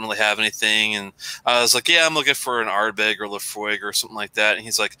around, they didn't really have anything, and I was like, yeah, I'm looking for an Ardbeg or Lefroy or something like that, and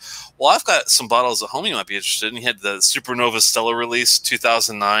he's like, well, I've got some bottles at home you might be interested in. He had the Supernova Stella release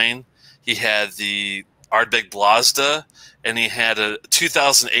 2009, he had the Ardbeg Blazda, and he had a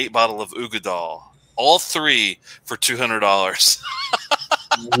 2008 bottle of Ugadal. All three for $200.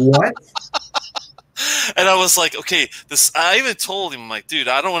 What? And I was like, okay, I even told him, I'm like, dude,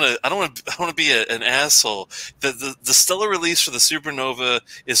 I don't want to be an asshole. The Stella release for the Supernova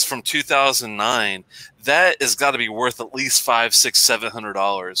is from 2009. That has got to be worth at least $500, $600,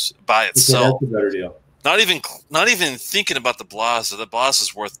 $700 by itself. That's a better deal. Not even thinking about the Blazda. The Blazda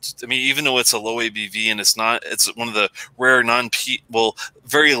is worth. I mean, even though it's a low ABV and it's one of the rare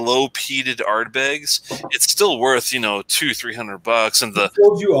very low peated Ardbegs. It's still worth $200-$300. And I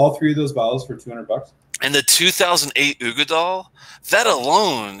sold you all three of those bottles for $200. And the 2008 Ugadal, that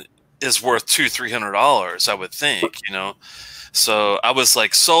alone is worth $200-$300. I would think, So I was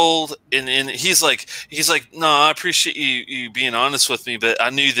like sold, and he's like, no, I appreciate you being honest with me, but I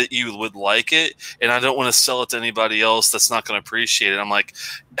knew that you would like it, and I don't want to sell it to anybody else that's not going to appreciate it. I'm like,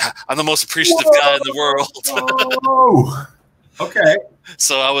 I'm the most appreciative guy in the world. Oh, okay.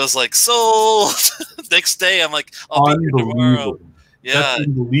 So I was like, sold. Next day, I'm like, I'll be here tomorrow. Yeah, that's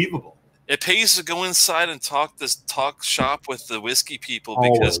unbelievable. It pays to go inside and talk shop with the whiskey people,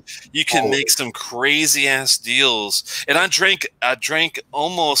 because you can make some crazy ass deals. And I drank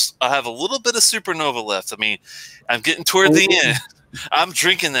almost. I have a little bit of Supernova left. I mean, I'm getting toward the end. I'm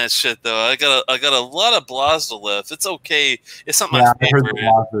drinking that shit though. I got a lot of Blazda left. It's okay. It's not my favorite. I heard the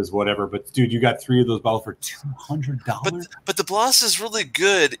Blazda is whatever, but dude, you got three of those bottles for $200. But the Blazda is really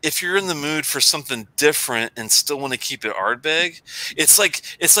good if you're in the mood for something different and still want to keep it Ardbeg. It's like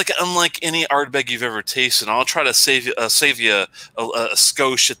unlike any Ardbeg you've ever tasted. I'll try to save you a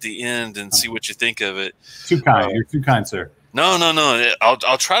skosh at the end and see what you think of it. Too kind. You're too kind, sir. No.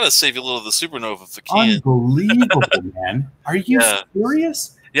 I'll try to save you a little of the Supernova if I can. Unbelievable, man. Are you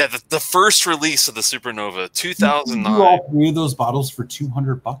serious? Yeah, the first release of the Supernova, 2009. You all three of those bottles for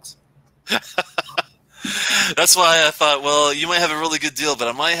 $200? That's why I thought, well, you might have a really good deal, but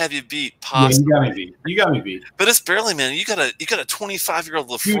I might have you beat. Possibly. Yeah, you got me beat. But it's barely, man. You got a 25-year-old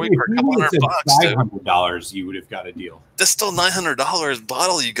Lefroy for a couple $100. $500, you would have got a deal. That's still $900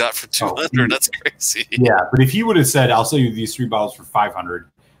 bottle you got for $200. That's crazy. Yeah, but if he would have said, "I'll sell you these three bottles for $500,"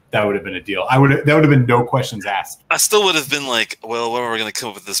 that would have been a deal. That would have been no questions asked. I still would have been like, well, where are we going to come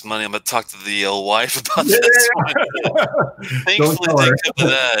up with this money? I'm going to talk to the wife about this. Thankfully, they come to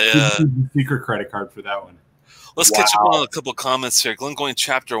that. Yeah. Secret credit card for that one. Let's catch up on a couple comments here. Glengoyne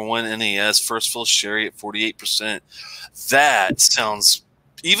Chapter 1 NAS, first fill sherry at 48%. That sounds,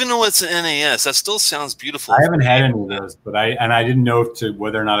 even though it's an NAS, that still sounds beautiful. I haven't had any of those, but I didn't know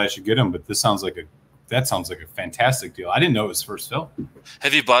whether or not I should get them, but that sounds like a fantastic deal. I didn't know it was first fill.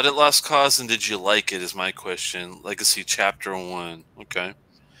 Have you bought it, Lost Cause, and did you like it is my question. Legacy Chapter 1. Okay.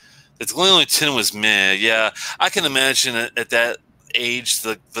 The Glengoyne 10 was meh. Yeah, I can imagine at that age,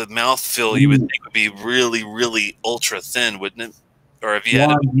 the mouthfeel you would think would be really, really ultra thin, wouldn't it? Or have you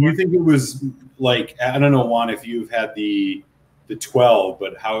had it before? Do you think it was like, I don't know, Juan, if you've had the 12,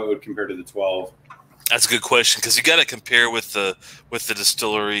 but how it would compare to the 12? That's a good question, because you got to compare with the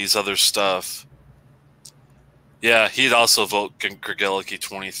distillery's other stuff. Yeah, he'd also vote Kergeliki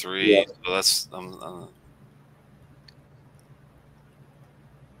 23. Yeah. So that's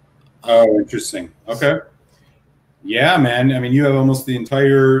oh, interesting. Okay. Yeah, man. I mean, you have almost the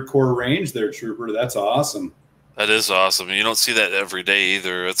entire core range there, Trooper. That's awesome. That is awesome. You don't see that every day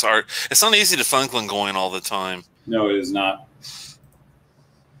either. It's hard. It's not easy to find Glengoyne all the time. No, it is not.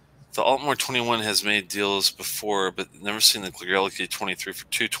 The Altmore 21 has made deals before, but never seen the Kergeliki 23 for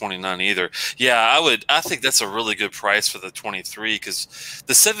 $229 either. Yeah, I think that's a really good price for the 23, because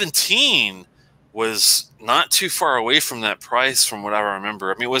the 17 was not too far away from that price from what I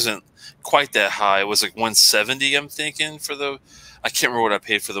remember. I mean, it wasn't quite that high. It was like 170, I'm thinking, for the, I can't remember what I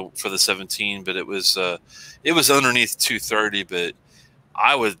paid for the 17, but it was underneath 230, but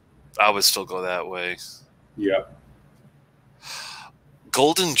I would still go that way. Yeah.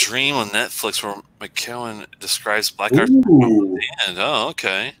 Golden Dream on Netflix, where McKellen describes Black Art. Oh,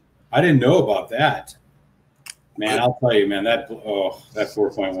 okay. I didn't know about that. Man, I'll tell you, man, that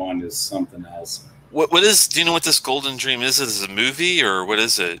 4.1 is something else. What is? Do you know what this Golden Dream is? Is it a movie or what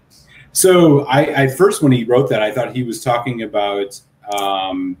is it? So I first, when he wrote that, I thought he was talking about.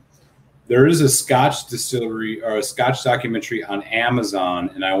 There is a Scotch distillery or a Scotch documentary on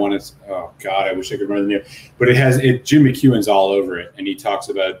Amazon, and I want to. Oh God, I wish I could remember the name. But it has it. Jim McEwen's all over it, and he talks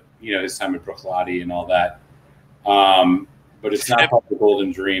about his time at Bruichladdich and all that. But it's not called the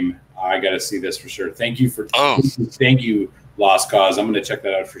Golden Dream. I got to see this for sure. Thank you for. Thank you, Lost Cause. I'm going to check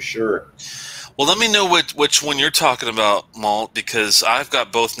that out for sure. Well, let me know which one you're talking about, Malt, because I've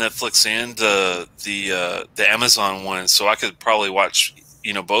got both Netflix and the Amazon one, so I could probably watch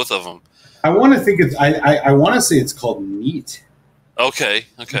both of them. I want to think it's. I want to say it's called Neat. Okay.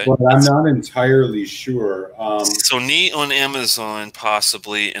 But I'm not entirely sure. So Neat on Amazon,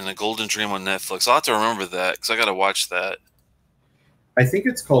 possibly, and the Golden Dream on Netflix. I'll have to remember that because I got to watch that. I think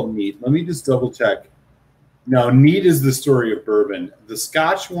it's called Neat. Let me just double check. No, Neat is the story of bourbon. The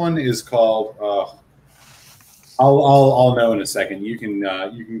Scotch one is called. I'll know in a second. You can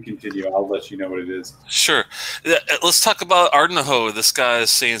continue. I'll let you know what it is. Sure. Let's talk about Ardnahoe. This guy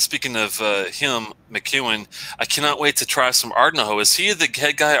is saying, speaking of him, McEwen, I cannot wait to try some Ardnahoe. Is he the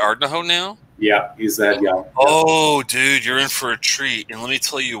head guy at Ardnahoe now? Yeah, he's that guy. Oh, dude, you're in for a treat. And let me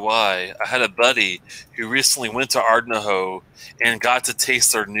tell you why. I had a buddy who recently went to Ardnahoe and got to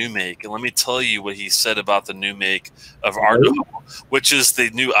taste their new make. And let me tell you what he said about the new make of Ardnahoe, which is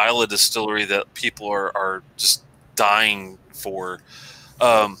the new Isla distillery that people are just dying for.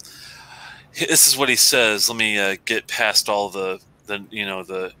 This is what he says. Let me get past all the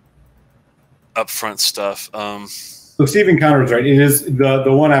upfront stuff. So Stephen Conrad's right. It is the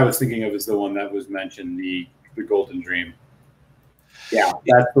one I was thinking of is the one that was mentioned, the Golden Dream. Yeah,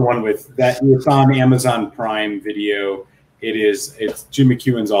 that's the one with that. It's on Amazon Prime Video. It's Jim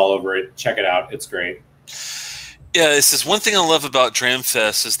McEwen's all over it. Check it out. It's great. Yeah, this is one thing I love about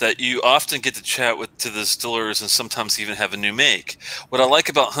Dramfest is that you often get to chat to the distillers and sometimes even have a new make. What I like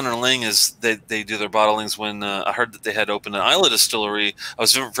about Hunter Lang is they do their bottlings. When I heard that they had opened an Isla distillery, I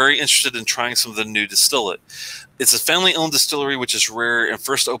was very interested in trying some of the new distillate. It's a family-owned distillery, which is rare, and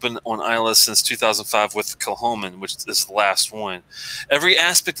first opened on Isla since 2005 with Kilchoman, which is the last one. Every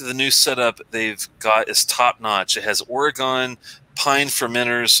aspect of the new setup they've got is top-notch. It has Oregon pine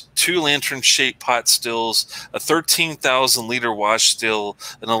fermenters, 2 lantern-shaped pot stills, a 13,000-liter wash still,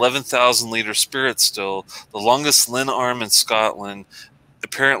 an 11,000-liter spirit still, the longest Lin arm in Scotland,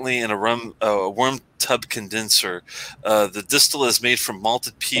 apparently in a worm tub condenser. The distillate is made from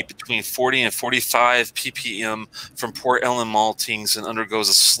malted peat between 40 and 45 ppm from Port Ellen maltings and undergoes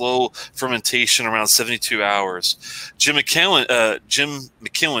a slow fermentation around 72 hours. Jim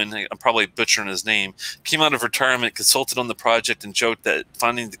McEwen, I'm probably butchering his name, came out of retirement, consulted on the project, and joked that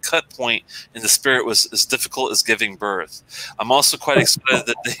finding the cut point in the spirit was as difficult as giving birth. I'm also quite excited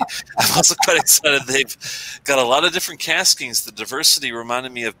that they've got a lot of different caskings. The diversity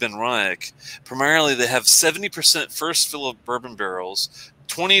reminded me of Ben Ryack. Primarily, they have 70% first fill of bourbon barrels,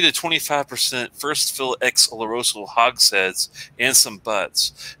 20 to 25% first fill ex Oloroso hogsheads, and some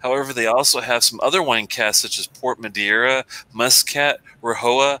butts. However, they also have some other wine casks such as Port Madeira, Muscat,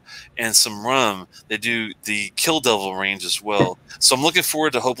 Rioja, and some rum. They do the Kill Devil range as well. So I'm looking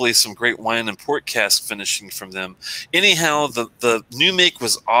forward to hopefully some great wine and port cask finishing from them. Anyhow, the new make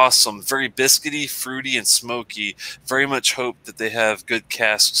was awesome. Very biscuity, fruity, and smoky. Very much hope that they have good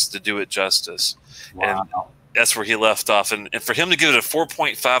casks to do it justice. Wow. And that's where he left off. And for him to give it a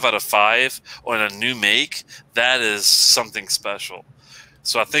 4.5 out of 5 on a new make, that is something special.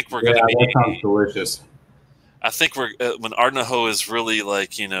 So I think we're going to be... that sounds delicious. I think we're when Ardnahoe is really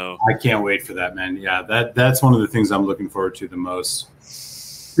like, I can't wait for that, man. Yeah, that's one of the things I'm looking forward to the most.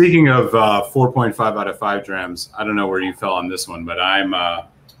 Speaking of 4.5 out of 5 drams, I don't know where you fell on this one, but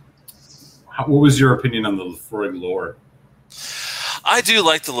what was your opinion on the Laphroaig Lore? I do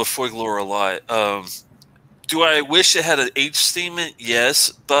like the Laphroaig Lore a lot. Do I wish it had an age statement?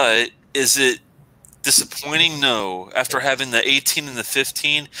 Yes, but is it disappointing? No. After having the 18 and the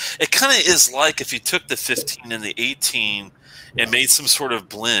 15, it kind of is like if you took the 15 and the 18 and made some sort of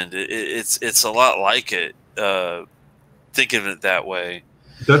blend. It's a lot like it. Thinking of it that way.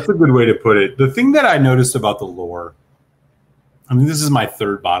 That's a good way to put it. The thing that I noticed about the Lore, I mean, this is my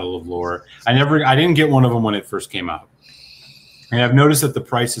 3rd bottle of Lore. I didn't get one of them when it first came out. And I've noticed that the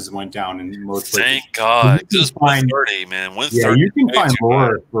prices went down in most places. Thank God. Just 130, man. 130. Yeah, you can find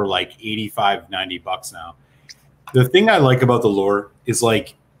Lore for like $85, $90 now. The thing I like about the Lore is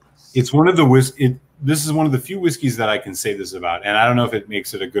like it's one of the this is one of the few whiskeys that I can say this about, and I don't know if it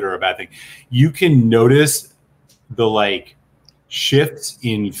makes it a good or a bad thing. You can notice the like shifts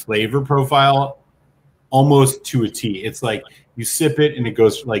in flavor profile almost to a T. It's like you sip it and it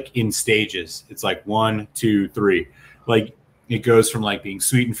goes like in stages. It's like 1, 2, 3. Like it goes from like being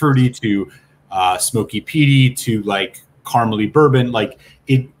sweet and fruity to smoky peaty to like caramely bourbon. Like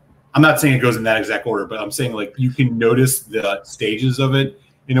it, I'm not saying it goes in that exact order, but I'm saying like you can notice the stages of it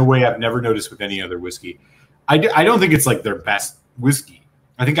in a way I've never noticed with any other whiskey. I don't think it's like their best whiskey.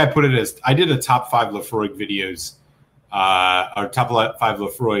 I think I put it as, I did a top 5 Lafroig videos, or top 5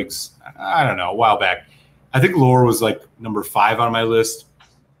 Lafroigs, I don't know, a while back. I think Lower was like number 5 on my list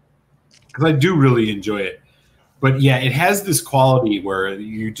because I do really enjoy it. But yeah, it has this quality where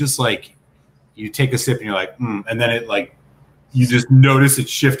you just like, you take a sip and you're like, and then it like, you just notice it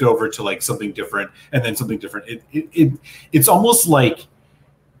shift over to like something different and then something different. It's almost like,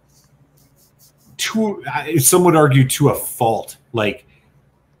 some would argue to a fault, like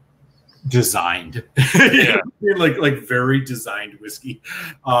designed, Yeah. like very designed whiskey,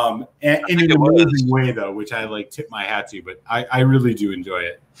 and in an amazing way though, which I like tip my hat to. But I really do enjoy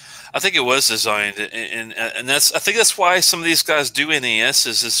it. I think it was designed, and that's, I think that's why some of these guys do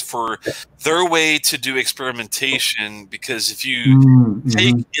NASs, is for their way to do experimentation. Because if you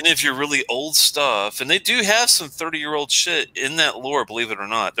take any of your really old stuff, and they do have some 30-year-old shit in that lore, believe it or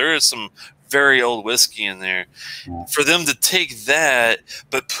not, there is some very old whiskey in there. For them to take that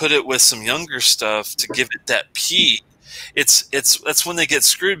but put it with some younger stuff to give it that peat, that's when they get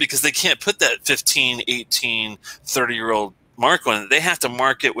screwed, because they can't put that 15, 18, 30-year-old mark on it. They have to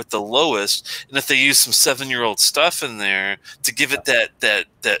mark it with the lowest, and if they use some 7-year-old stuff in there to give it that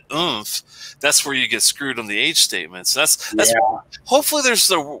oomph, that's where you get screwed on the age statements. That's hopefully there's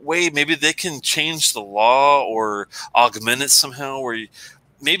a way maybe they can change the law or augment it somehow, where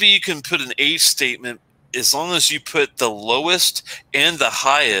maybe you can put an age statement as long as you put the lowest and the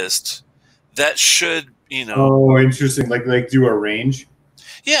highest. That should, you know. Oh, interesting. Like do a range.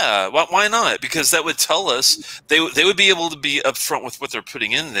 Yeah, why not? Because that would tell us they would be able to be upfront with what they're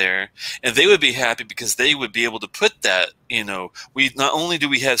putting in there, and they would be happy because they would be able to put that. You know, we not only do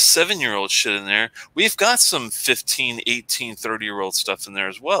we have 7-year-old shit in there, we've got some 15, 18, 30-year-old stuff in there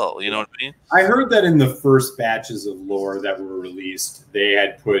as well. You know what I mean? I heard that in the first batches of lore that were released, they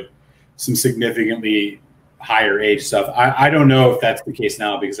had put some significantly higher age stuff. I don't know if that's the case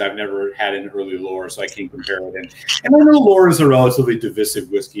now because I've never had an early lore, so I can't compare it. And I know lore is a relatively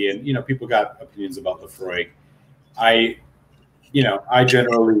divisive whiskey, and you know people got opinions about Lafroig. I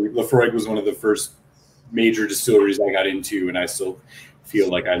generally, Lafroig was one of the first major distilleries I got into, and I still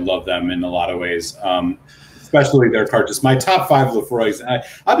feel like I love them in a lot of ways, especially their cartridge. My top 5 Lafroigs.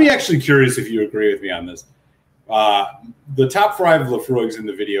 I'll be actually curious if you agree with me on this. The top 5 Lafroigs in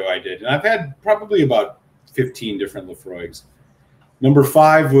the video I did, and I've had probably about 15 different Lafroigs. Number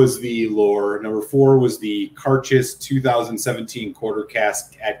 5 was the Lore. Number 4 was the Carchis 2017 quarter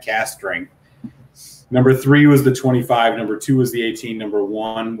cask at cask strength. Number 3 was the 25. Number 2 was the 18. Number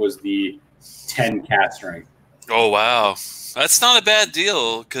 1 was the 10 cask strength. Oh, wow. That's not a bad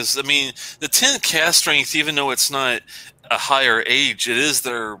deal, because, I mean, the 10 cask strength, even though it's not a higher age, it is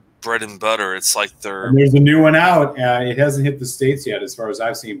their bread and butter. It's like their... And there's a new one out. It hasn't hit the States yet, as far as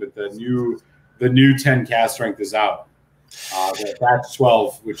I've seen, but the new 10 cask strength is out. The batch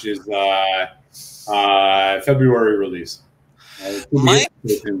 12, which is February release. My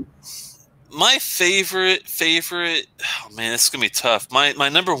favorite, oh man, it's gonna be tough. My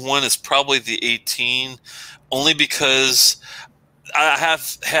number 1 is probably the 18, only because I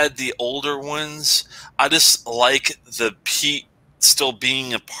have had the older ones. I just like the peat still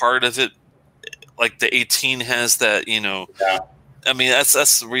being a part of it. Like the 18 has that, you know. Yeah. I mean,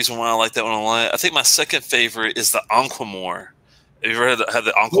 that's the reason why I like that one a lot. I think my second favorite is the Anquamore. Have you ever had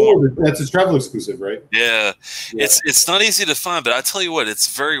the Anquamore? Oh, that's a travel exclusive, right? Yeah. It's not easy to find, but I tell you what,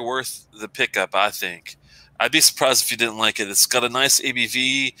 it's very worth the pickup, I think. I'd be surprised if you didn't like it. It's got a nice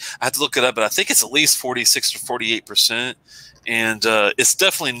ABV. I have to look it up, but I think it's at least 46 or 48%, and it's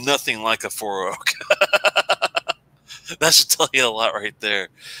definitely nothing like a Four Oak. That should tell you a lot right there.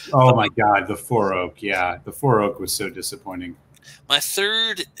 Oh my God, the Four Oak. Yeah, the Four Oak was so disappointing. My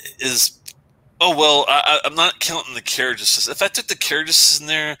third is, oh, well, I'm not counting the Carriages. If I took the Carriages in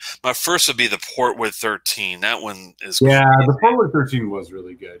there, my first would be the Portwood 13. That one is great. The Portwood 13 was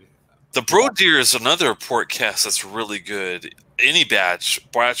really good. The Broad Deer is another port cast that's really good. Any batch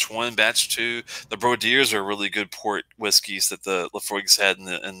 1, batch 2, the Broad Deers are really good port whiskeys that the Lafroigs had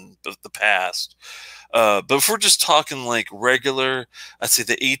in the past. But if we're just talking like regular, I'd say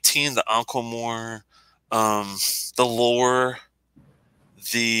the 18, the Anquamore, the Lore,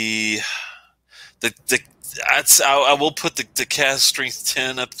 I will put the cask strength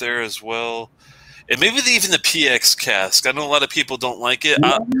 10 up there as well. And maybe even the PX cask. I know a lot of people don't like it.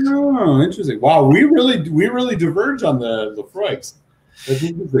 Oh, interesting. Wow, we really diverge on the Lefroy's. That's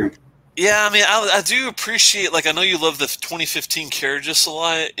interesting. Yeah, I mean, I do appreciate, like, I know you love the 2015 Carriages a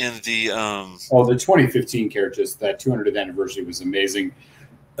lot, and the Oh, the 2015 Carriages, that 200th anniversary was amazing.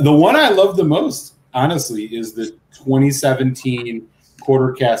 The one I love the most, honestly, is the 2017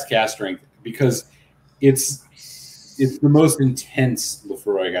 quarter cask strength, because it's the most intense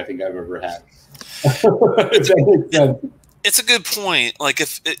Lefroy I think I've ever had. If that makes sense. It's a good point. Like,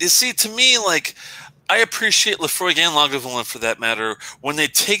 see, to me, like, I appreciate Lefroy and Lagavulin, for that matter. When they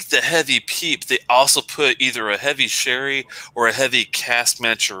take the heavy peat, they also put either a heavy sherry or a heavy cask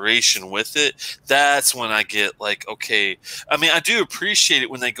maturation with it. That's when I get like, okay. I mean, I do appreciate it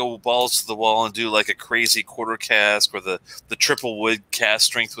when they go balls to the wall and do like a crazy quarter cask, or the triple wood cask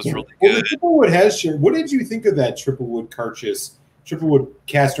strength was really good. Well, the triple wood has sherry. What did you think of that triple wood cask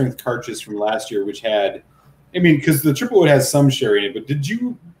strength Carchis from last year, which had, I mean, because the triple wood has some sherry in it, but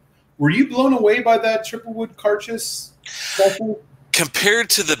were you blown away by that triple wood Carchis? Compared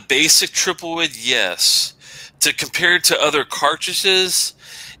to the basic triple wood, yes. Compared to other Carchises,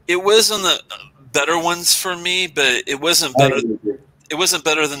 it wasn't the better ones for me, but it wasn't better. It wasn't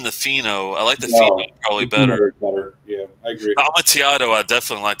better than the Fino. I like the Fino probably better. Yeah, I agree. The Amontillado I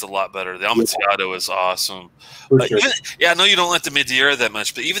definitely liked a lot better. The Amontillado is awesome. For sure. I know you don't like the Madeira that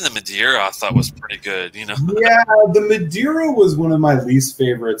much, but even the Madeira I thought was pretty good. You know. Yeah, the Madeira was one of my least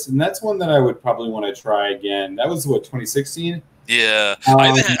favorites, and that's one that I would probably want to try again. That was what, 2016. Yeah,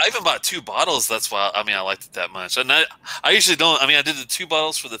 I even bought 2 bottles. That's why I liked it that much. And I usually don't. I mean, I did the 2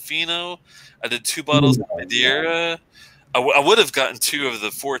 bottles for the Fino. I did 2 bottles of Madeira. I would have gotten 2 of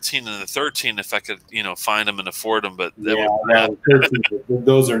the 14 and the 13 if I could, find them and afford them. But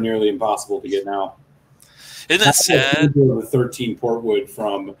those are nearly impossible to get now. Isn't that sad? The 13 Portwood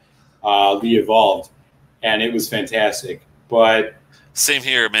from Lee Evolved, and it was fantastic. But same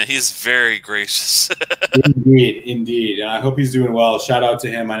here, man. He's very gracious. Indeed. And I hope he's doing well. Shout out to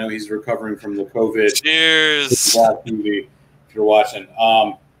him. I know he's recovering from the COVID. Cheers. If you're watching.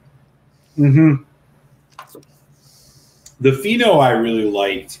 The Fino I really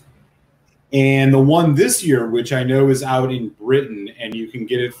liked. And the one this year, which I know is out in Britain, and you can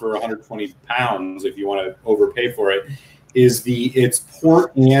get it for 120 pounds if you want to overpay for it, is it's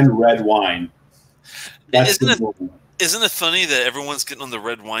port and red wine. That's Isn't it funny that everyone's getting on the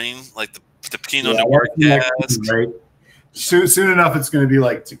red wine, like the Pinot Noir cask? Right. Soon enough, it's going to be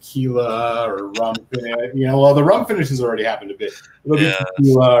like tequila or rum finish. Well, the rum finish has already happened a bit. It'll be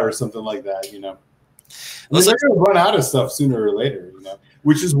tequila or something like that. They're going to run out of stuff sooner or later.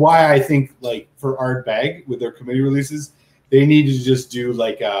 Which is why I think, like, for Art Bag with their committee releases, they need to just do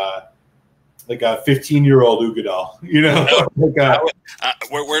like a 15-year-old Ugadal.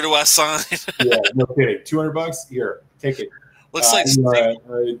 Where do I sign? Yeah, no kidding. $200 here, take it. Looks like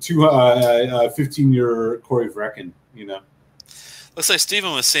 15-year Corey Vrecken. Looks like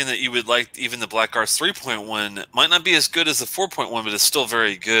Stephen was saying that you would like even the Black Arts 3.1. Might not be as good as the 4.1, but it's still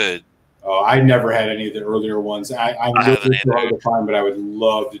very good. Oh, I never had any of the earlier ones. I'm looking for hard to find, but I would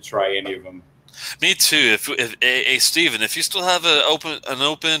love to try any of them. Me too. If Steven, if you still have an opened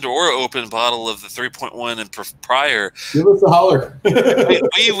bottle of the 3.1 and prior, give us a holler.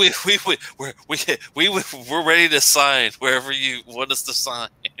 we're ready to sign wherever you want us to sign.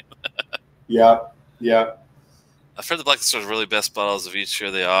 Yeah. I've heard the Black Arts are really best bottles of each year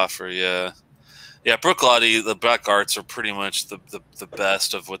they offer. Yeah, Brooklotti, the Black Arts are pretty much the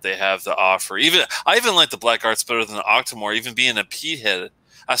best of what they have to offer. I even like the Black Arts better than the Octomore. Even being a peat head,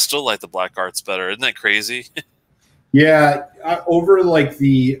 I still like the Black Arts better. Isn't that crazy? Yeah, over like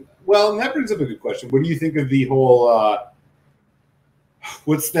well, and that brings up a good question. What do you think of the whole?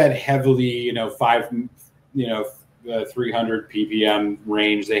 What's that heavily 300 ppm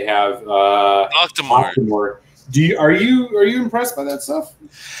range they have? Octomore. Are you impressed by that stuff?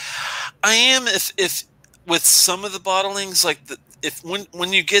 I am. If with some of the bottlings, like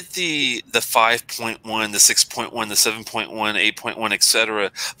when you get the 5.1, the 6.1, the 7.1, 8.1,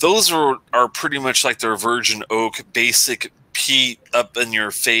 etc., those are pretty much like their virgin oak basic peat up in your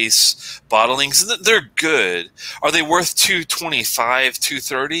face bottlings. They're good. Are they worth $225,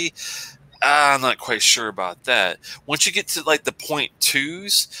 $230? I'm not quite sure about that. Once you get to like the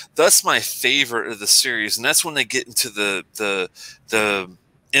 0.2s, that's my favorite of the series, and that's when they get into the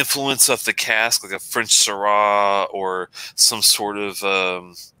influence of the cask, like a French Syrah or some sort of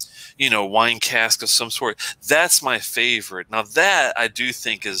wine cask of some sort. That's my favorite. Now that I do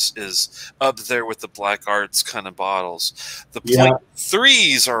think is up there with the Black Arts kind of bottles. The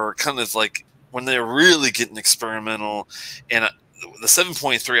 0.3s are kind of like when they're really getting experimental, and the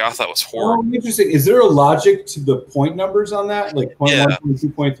 7.3 I thought was Oh, horrible. interesting. Is there a logic to the point numbers on that? Like 0.1,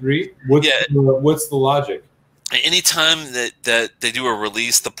 0.2, 0.3? What's the logic? Anytime that they do a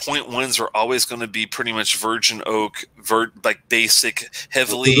release, the 0.1s are always going to be pretty much virgin oak, like basic,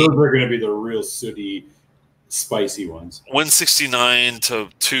 heavily. So those are going to be the real sooty, spicy ones. 169 to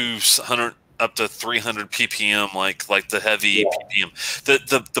 200 up to 300 ppm, like the heavy ppm. The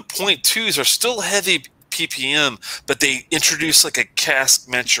 0.2s are still heavy ppm, but they introduce like a cask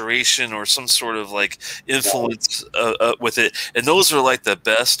maturation or some sort of like influence with it, and those are like the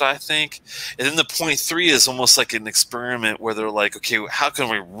best, I think. And then the 0.3 is almost like an experiment where they're like, okay, how can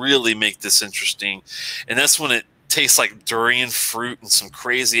we really make this interesting? And that's when it tastes like durian fruit and some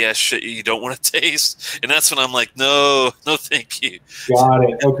crazy ass shit you don't want to taste. And that's when I'm like, no, thank you. Got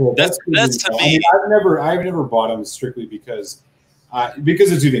it. Okay, that's to me. I mean, I've never bought them strictly because of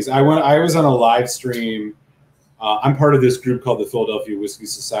two things. I was on a live stream. I'm part of this group called the Philadelphia Whiskey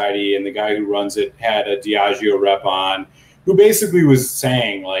Society, and the guy who runs it had a Diageo rep on, who basically was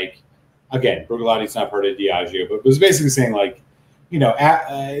saying, like, again, Bruichlati's not part of Diageo, but was basically saying, like, you know,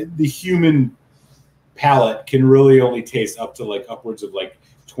 the human palate can really only taste up to like upwards of like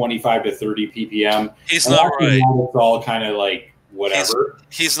 25 to 30 ppm. He's not right. It's all kind of like whatever.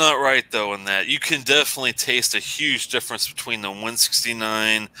 He's not right though in that. You can definitely taste a huge difference between the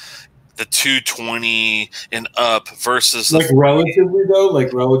 169, the 220 and up versus like relatively though,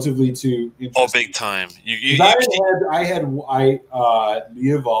 like relatively to big time. Lee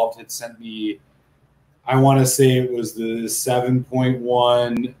Evolved had sent me, I want to say it was the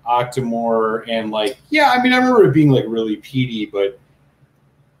 7.1 Octomore, and like, yeah, I mean, I remember it being like really peaty, but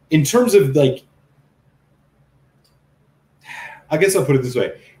in terms of like, I guess I'll put it this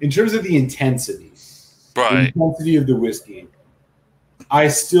way, in terms of the intensity, the intensity of the whiskey, I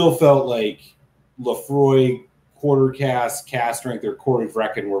still felt like Lefroy quarter cast strength or quarter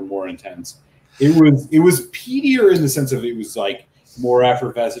Vrecken were more intense. It was peatier in the sense of it was like more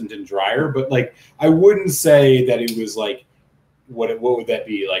effervescent and drier, but like I wouldn't say that it was like what would that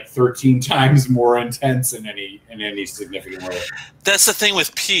be, like 13 times more intense in any significant way. That's the thing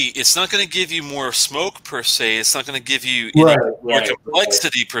with peat. It's not going to give you more smoke per se. It's not going to give you more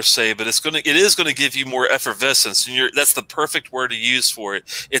complexity per se, but it is going to give you more effervescence. And that's the perfect word to use for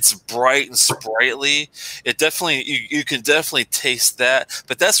it. It's bright and sprightly. It definitely you can definitely taste that,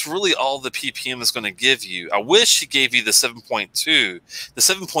 but that's really all the ppm is going to give you. I wish he gave you the 7.2. The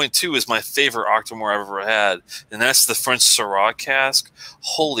 7.2 is my favorite Octomore I've ever had, and that's the French Syrah cask.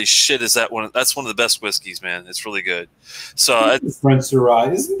 Holy shit, is that one? That's one of the best whiskeys, man. It's really good. So French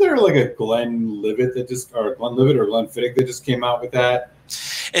Syrah, isn't there like a Glenlivet or Glenfiddich that just came out with that?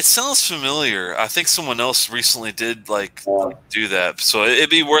 It sounds familiar. I think someone else recently did do that. So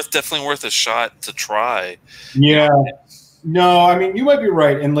it'd be definitely worth a shot to try. Yeah. No, I mean, you might be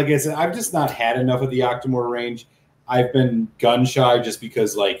right. And like I said, I've just not had enough of the Octomore range. I've been gun shy just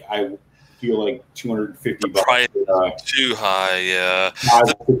because like I feel like $250 too high. Yeah.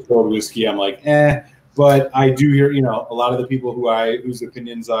 Whiskey. I'm like, but I do hear, you know, a lot of the people whose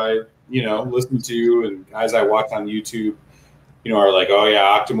opinions I, you know, listen to and guys I watch on YouTube, you know, are like, oh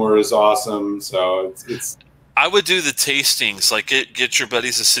yeah, Octomore is awesome. So it's I would do the tastings, like get your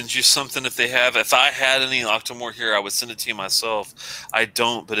buddies to send you something if they have. If I had any Octomore here, I would send it to you myself. I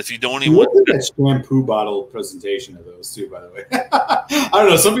don't, but if you don't even want that shampoo bottle presentation of those too, by the way. I don't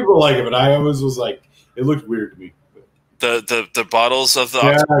know. Some people like it, but I always was like, it looked weird to me. The bottles of the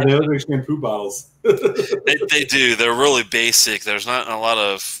Octomore, they look like shampoo bottles. they do. They're really basic. There's not a lot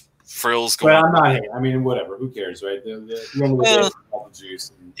of frills going on. I'm not. I mean, whatever. Who cares, right? The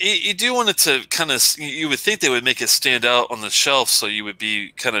juice. You do want it to kind of. You would think they would make it stand out on the shelf, so you would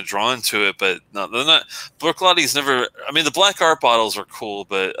be kind of drawn to it. But no, they're not. Bruichlati's never. I mean, the black art bottles are cool,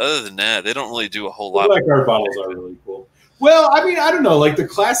 but other than that, they don't really do a whole lot. Black art bottles are really cool. Well, I mean, I don't know, like the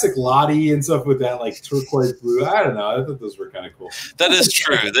classic Lottie and stuff with that, like turquoise blue. I don't know. I thought those were kind of cool. That is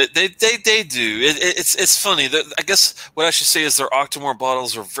true. They do. It's funny. I guess what I should say is their Octomore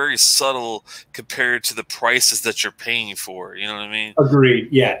bottles are very subtle compared to the prices that you're paying for. You know what I mean? Agreed.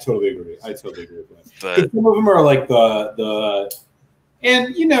 Yeah, totally agree. I totally agree with that. But some of them are like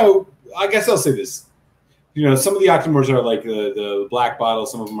and you know, I guess I'll say this. You know, some of the Octomores are like the black bottle.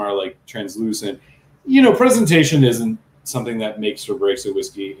 Some of them are like translucent. You know, presentation isn't something that makes or breaks a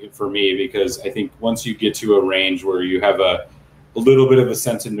whiskey for me, because I think once you get to a range where you have a little bit of a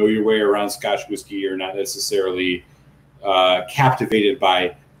sense to know your way around Scotch whiskey, you're not necessarily captivated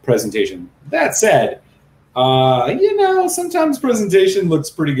by presentation. That said, you know, sometimes presentation looks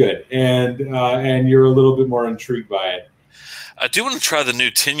pretty good, and you're a little bit more intrigued by it. I do want to try the new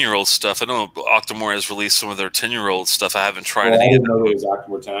 10-year-old stuff. I know Octomore has released some of their 10-year-old stuff. I haven't tried Well, I any of didn't them. know there was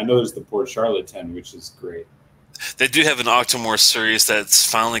Octomore 10. I know there's the Port Charlotte 10, which is great. They do have an Octomore series that's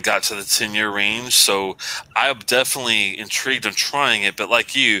finally got to the 10-year range, so I'm definitely intrigued on trying it. But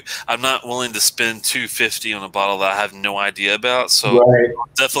like you, I'm not willing to spend $250 on a bottle that I have no idea about. So Right. I'll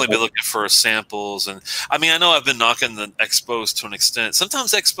definitely be looking for samples. And I mean, I know I've been knocking the expos to an extent.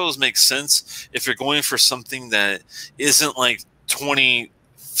 Sometimes expos make sense if you're going for something that isn't like 20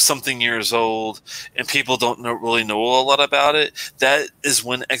 something years old and people don't really know a lot about it. That is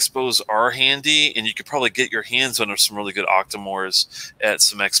when expos are handy, and you could probably get your hands on some really good Octomores at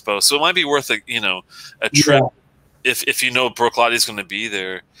some expos. So it might be worth a trip if you know Brooke Lottie's going to be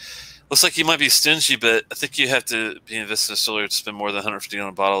there. Looks like you might be stingy, but I think you have to be invested in distillery to spend more than $150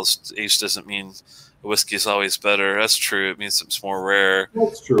 on bottles. Age doesn't mean a whiskey is always better. That's true. It means it's more rare.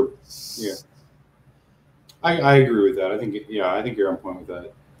 That's true. Yeah, I agree with that. I think you're on point with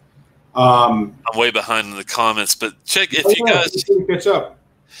that. I'm way behind in the comments, but check if you guys catch up.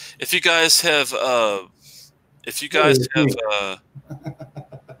 If you guys have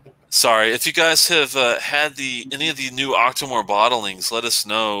sorry, if you guys have had any of the new Octomore bottlings, let us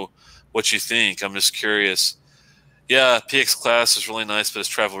know what you think. I'm just curious. Yeah, PX Class is really nice, but it's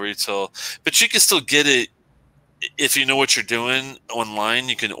travel retail. But you can still get it if you know what you're doing online.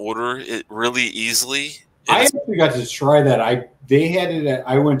 You can order it really easily. I actually got to try that. They had it at,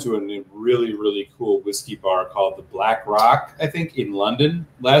 I went to a really, really cool whiskey bar called the Black Rock, I think, in London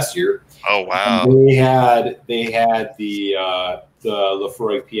last year. Oh wow! And they had the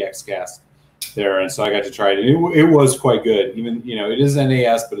Lefroy PX cask there, and so I got to try it. It was quite good. Even it is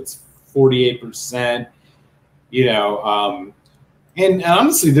NAS, but it's 48%. And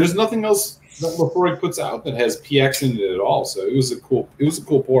honestly, there's nothing else that Lefroy puts out that has PX in it at all. So it was a cool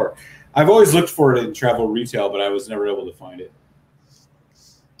pour. I've always looked for it in travel retail, but I was never able to find it.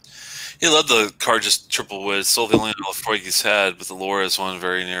 You love the Cargis Triple Wood. It's still the only Lefroy he's had, but the Laura is one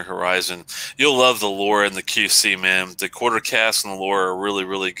very near horizon. You'll love the Laura and the QC, man. The quarter cask and the Laura are really,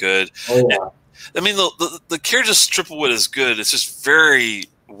 really good. Oh, yeah. I mean, the Cargis Triple Wood is good. It's just very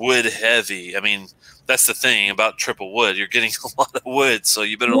wood heavy. I mean, that's the thing about triple wood. You're getting a lot of wood, so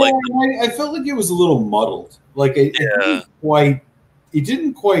you better I felt like it was a little muddled. Like it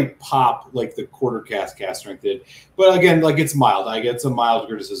didn't quite pop like the quarter cask strength did. But again, like it's mild. I get some mild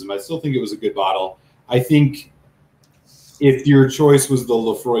criticism. I still think it was a good bottle. I think if your choice was the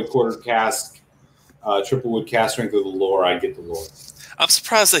Lefroy quarter cask, triple wood cask strength, or the Laura, I'd get the Laura. I'm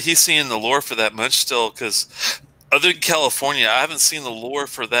surprised that he's seeing the Laura for that much still, because other than California, I haven't seen the Laura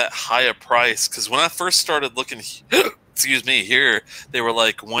for that high a price. Because when I first started looking, excuse me, here, they were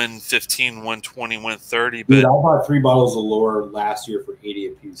like $115, $120, $130. But dude, I bought 3 bottles of Laura last year for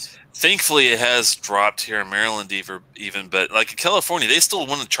 $80 a piece. Thankfully, it has dropped here in Maryland even. But like in California, they still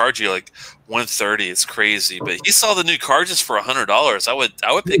want to charge you like $130. It's crazy. But he saw the new Cargis for $100. I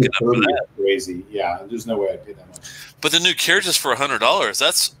would pick it up for that. Crazy, yeah. There's no way I'd pay that much. But the new Cargis for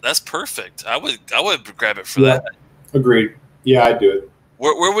 $100, that's perfect. I would grab it for that. Agreed. Yeah, I'd do it.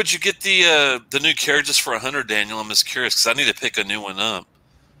 Where would you get the new Cargis for $100, Daniel? I'm just curious because I need to pick a new one up.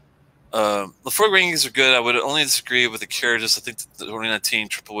 Lefroy rankings are good. I would only disagree with the Cargis. I think the 2019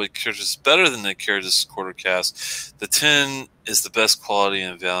 Triple Wood Cargis is better than the Cargis quarter cask. The 10 is the best quality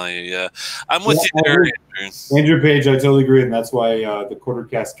and value. Yeah, I'm with you there, Andrew. Andrew Page, I totally agree, and that's why the quarter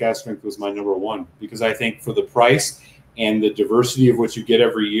cask strength was my #1, because I think for the price and the diversity of what you get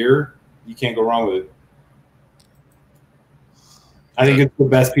every year, you can't go wrong with it. I think it's the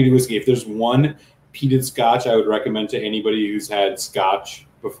best peated whiskey. If there's one peated Scotch I would recommend to anybody who's had Scotch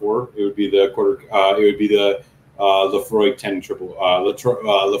before, it would be the Lefroy 10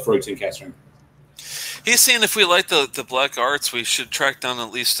 Lefroy 10 cask strength. He's saying if we like the Black Arts, we should track down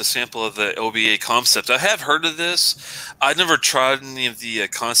at least a sample of the OBA concept. I have heard of this. I've never tried any of the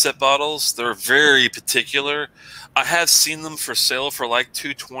concept bottles. They're very particular. I have seen them for sale for like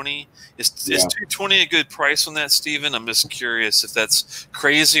 $220. Is $220 a good price on that, Stephen? I'm just curious if that's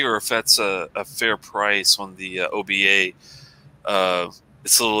crazy or if that's a fair price on the OBA.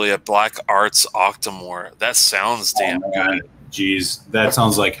 It's literally a Black Arts Octomore. That sounds damn good. Jeez, that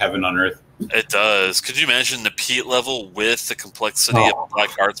sounds like heaven on earth. It does. Could you imagine the peat level with the complexity of a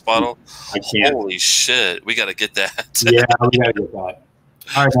Black Arts bottle? I can't. Holy shit. We got to get that. Yeah, we got to get that.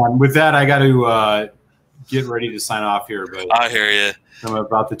 All right, man. With that, I got to get ready to sign off here. But I hear you. I'm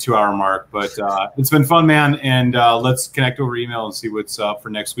about the 2-hour mark. But it's been fun, man. And let's connect over email and see what's up for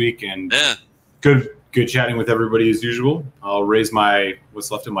next week. And yeah, good chatting with everybody as usual. I'll raise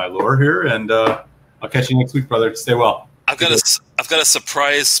what's left of my lore here. And I'll catch you next week, brother. Stay well. I've got a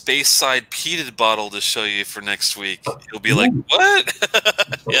surprise space side peated bottle to show you for next week. You'll be like, Ooh,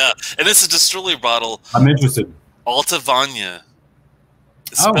 what? Yeah, and it's a distillery bottle, I'm interested. Alta Vanya.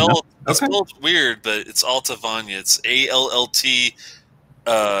 Oh, no. It's Okay. spelled weird, but it's Alta Vanya. It's ALLT.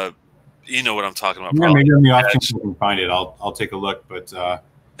 Uh, you know what I'm talking about, Yeah, probably. maybe on the off chance I can find it, I'll take a look. But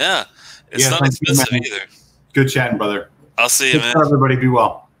Yeah, it's yeah, not sounds good, expensive man. either. Good chatting, brother. I'll see you, Good man. stuff, everybody. Be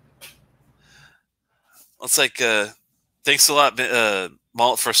well. It's like, thanks a lot,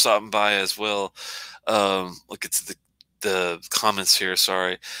 Malt, for stopping by as well. Look at the comments here.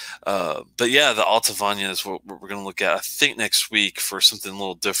 Sorry, but yeah, the Alta Vanya is what we're going to look at. I think next week for something a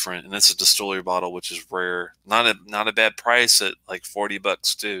little different, and it's a distillery bottle, which is rare. Not a bad price at like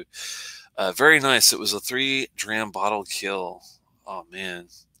 $40 too. Very nice. It was a 3-dram bottle kill. Oh man.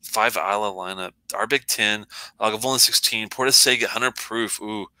 5 Isla lineup. Our Big 10, Lagavulin 16, Portishead 100 proof.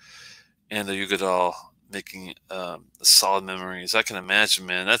 Ooh, and the Ugadal making solid memories. I can imagine,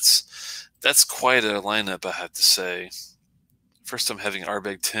 man. That's quite a lineup, I have to say. First time having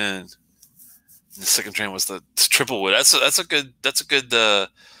Arbeg 10. And the second train was the triple wood. That's a good. That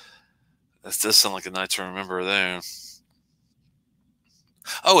does sound like a night to remember there.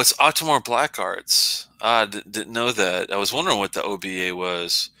 Oh, it's Octomore Black Arts. I didn't know that. I was wondering what the OBA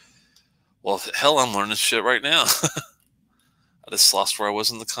was. Well, hell, I'm learning shit right now. I just lost where I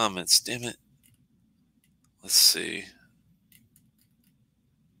was in the comments. Damn it. Let's see.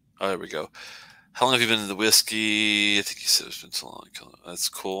 Oh, there we go. How long have you been in the whiskey? I think you said it's been so long. That's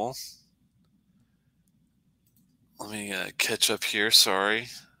cool. Let me catch up here. Sorry.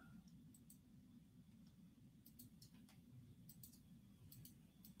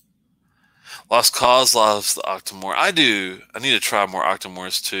 Lost Cause loves the Octomore. I do. I need to try more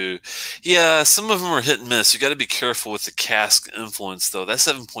Octomores too. Yeah, some of them are hit and miss. You got to be careful with the cask influence, though. That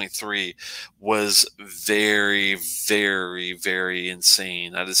 7.3 was very, very, very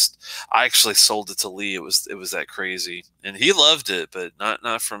insane. I actually sold it to Lee. It was that crazy, and he loved it, but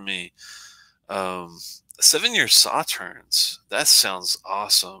not from me. 7-year Sauternes. That sounds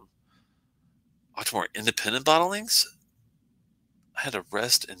awesome. Octomore independent bottlings. I had to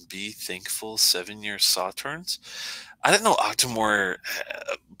rest and be thankful 7-year Sauternes. I didn't know Octomore,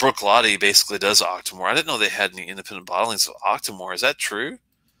 Brook-Lottie basically does Octomore. I didn't know they had any independent bottlings of Octomore. Is that true?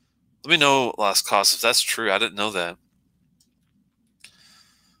 Let me know, Last Cause, if that's true. I didn't know that.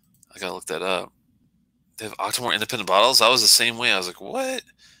 I gotta look that up. They have Octomore independent bottles? I was the same way. I was like, what?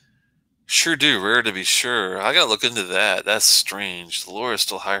 Sure do. Rare to be sure. I gotta look into that. That's strange. The lure is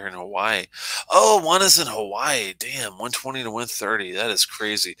still higher in Hawaii. Oh, one is in Hawaii. Damn, 120 to 130. That is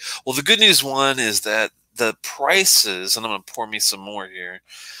crazy. Well, the good news one is that the prices, and I'm gonna pour me some more here.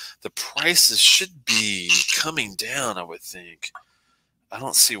 The prices should be coming down, I would think. I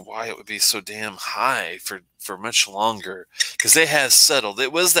don't see why it would be so damn high for much longer, because they have settled.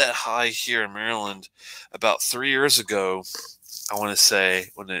 It was that high here in Maryland about 3 years ago, I want to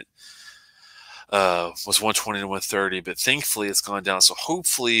say, when it was 120 to 130, but thankfully it's gone down. So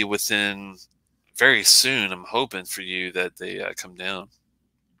hopefully within very soon, I'm hoping for you that they come down.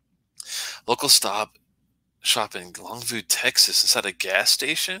 Local shop in Longview, Texas, inside a gas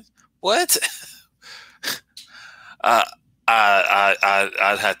station. What? uh,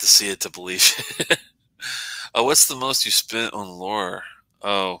 I'd have to see it to believe it. Oh, what's the most you spent on lure?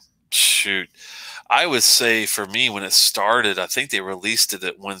 Oh, shoot. I would say for me, when it started, I think they released it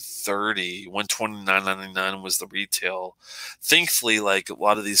at 130, 129.99 was the retail. Thankfully, like a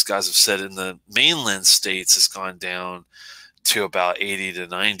lot of these guys have said, in the mainland states, it's gone down to about 80 to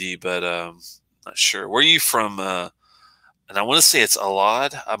 90, but not sure. Where are you from? And I want to say it's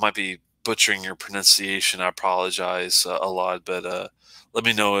Alad. I might be butchering your pronunciation. I apologize, Alad, but let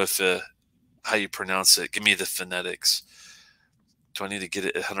me know if how you pronounce it. Give me the phonetics. Do I need to get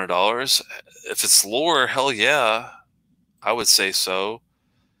it at $100? If it's lore, hell yeah, I would say so.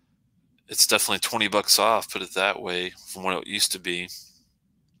 It's definitely $20 off, put it that way, from what it used to be.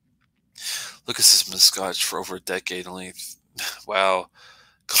 Look at this Scotch for over a decade only. Wow.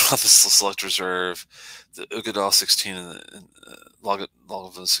 Going off the Select Reserve, the Ugadal 16 and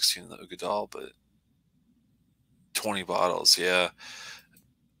Lagavulin 16 and the Ugadal, but 20 bottles, yeah.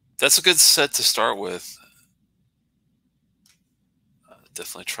 That's a good set to start with.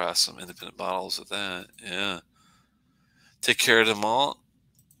 Definitely try some independent bottles of that. Yeah. Take care of them all.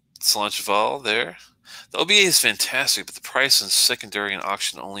 Solange Val there. The OBA is fantastic, but the price in secondary and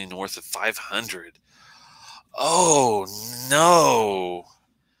auction only north of 500. Oh no.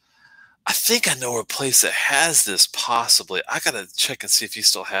 I think I know a place that has this, possibly. I gotta check and see if he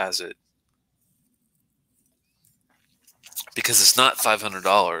still has it. Because it's not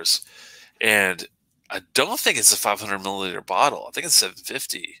 $500. And I don't think it's a 500 milliliter bottle. I think it's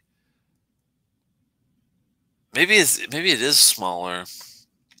 750. Maybe it is smaller.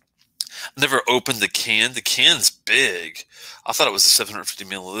 I've never opened the can. The can's big. I thought it was a 750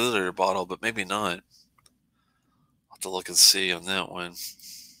 milliliter bottle, but maybe not. I'll have to look and see on that one.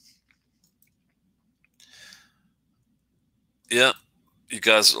 Yep. You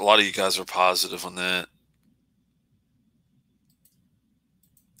guys, a lot of you guys are positive on that.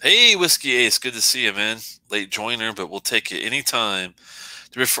 Hey, Whiskey Ace, good to see you, man. Late joiner, but we'll take it anytime.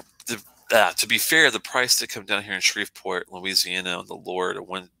 To be fair, the price did come down here in Shreveport, Louisiana, on the Lord.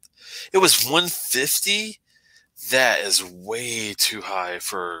 It was 150. That is way too high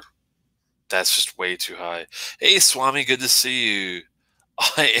for. That's just way too high. Hey, Swami, good to see you.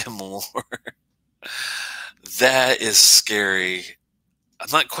 I am Lord. That is scary. I'm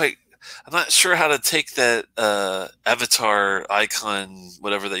not sure how to take that avatar icon,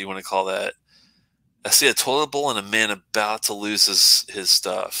 whatever that you want to call that. I see a toilet bowl and a man about to lose his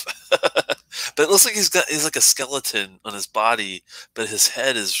stuff. But it looks like he's like a skeleton on his body, but his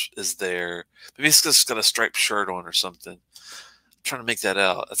head is there. Maybe he's just got a striped shirt on or something. I'm trying to make that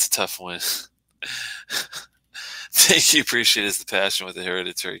out. That's a tough one. Thank you. Appreciate it. It's the passion with the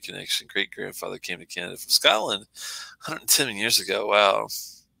hereditary connection. Great grandfather came to Canada from Scotland 110 years ago. Wow.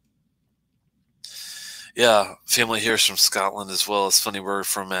 Yeah, family here is from Scotland as well. It's funny, we're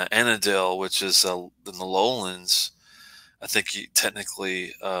from Annandale, which is in the lowlands. I think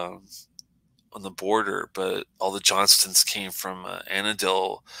technically on the border, but all the Johnstons came from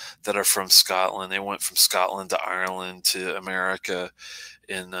Annandale that are from Scotland. They went from Scotland to Ireland to America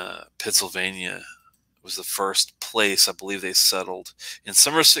in Pennsylvania. It was the first place I believe they settled in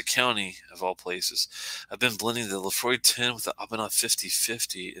Somerset County, of all places. I've been blending the Lefroy 10 with the A'bunadh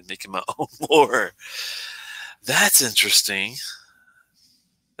 50/50 and making my own lore. That's interesting.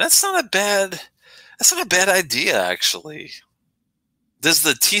 That's not a bad idea, actually. Does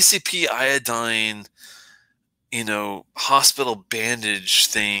the TCP iodine, hospital bandage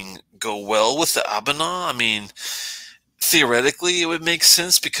thing go well with the A'bunadh? I mean, theoretically, it would make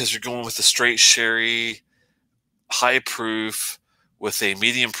sense because you're going with a straight sherry, high proof, with a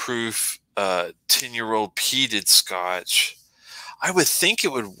medium proof 10-year-old peated scotch. I would think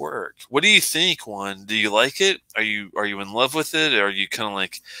it would work. What do you think, Juan? Do you like it? Are you in love with it? Or are you kind of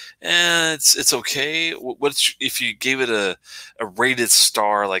like, it's okay? What's if you gave it a rated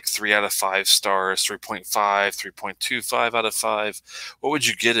star, like 3 out of 5 stars, 3.5, 3.25 out of 5? What would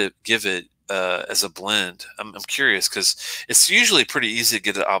you give it as a blend? I'm curious because it's usually pretty easy to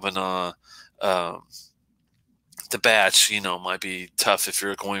get an A'bunadh. The batch, might be tough if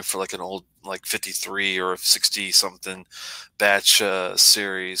you're going for like an old, like 53 or 60 something batch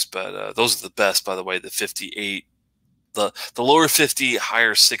series, but those are the best, by the way. The 58, the lower 50,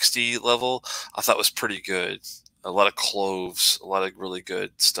 higher 60 level, I thought was pretty good. A lot of cloves, a lot of really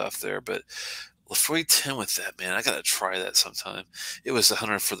good stuff there. But Lefroy 10 with that, man, I gotta try that sometime. It was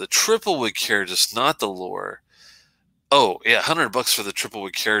 100 for the triple wood carriages, not the lore. Oh yeah, $100 for the triple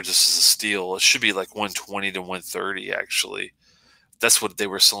wood carriages is a steal. It should be like 120 to 130 actually. That's what they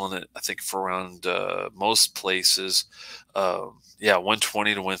were selling it, I think, for around most places. Yeah,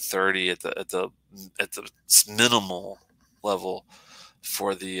 120 to 130 at the minimal level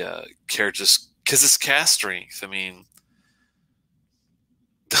for the carriages, because it's cast strength. I mean,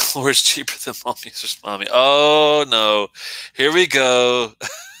 the lore is cheaper than Malt Muser's mommy. Oh no, here we go.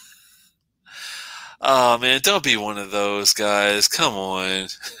 Oh man, don't be one of those guys. Come on.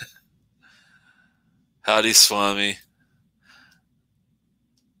 Howdy, Swami.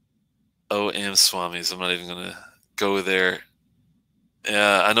 OM Swamis. I'm not even going to go there.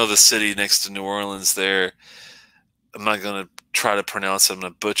 Yeah, I know the city next to New Orleans there. I'm not going to try to pronounce it. I'm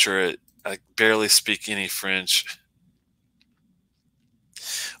going to butcher it. I barely speak any French.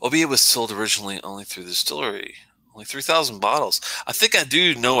 Albeit it was sold originally only through the distillery. Only 3,000 bottles. I think I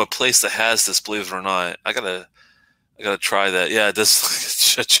do know a place that has this, believe it or not. I gotta try that. Yeah, it does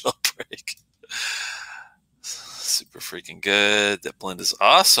look like a jailbreak. Super freaking good. That blend is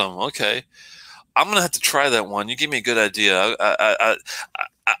awesome. Okay. I'm gonna have to try that one. You gave me a good idea.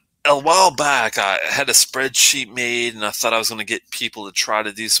 A while back, I had a spreadsheet made, and I thought I was going to get people to try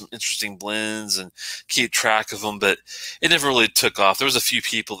to do some interesting blends and keep track of them, but it never really took off. There was a few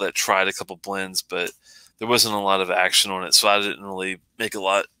people that tried a couple blends, but there wasn't a lot of action on it, so I didn't really make a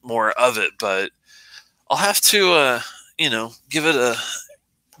lot more of it. But I'll have to, give it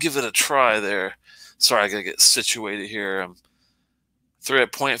a try there. Sorry, I gotta get situated here. I'm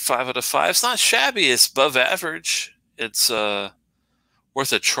 3.5 out of 5. It's not shabby. It's above average. It's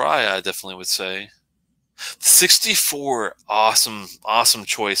worth a try, I definitely would say. 64, awesome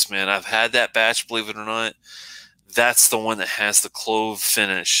choice, man. I've had that batch, believe it or not. That's the one that has the clove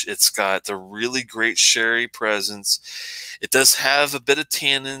finish. It's got the really great sherry presence. It does have a bit of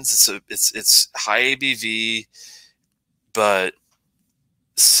tannins. It's high ABV, but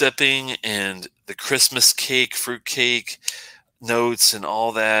sipping and the Christmas cake, fruit cake notes and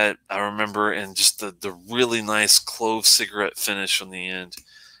all that, I remember, and just the really nice clove cigarette finish on the end.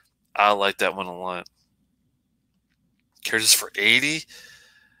 I like that one a lot. Carriages for 80?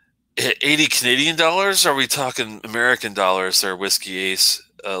 80 Canadian dollars? Or are we talking American dollars there, Whiskey Ace?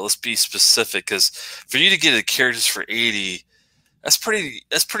 Let's be specific, because for you to get a carriages for 80, that's pretty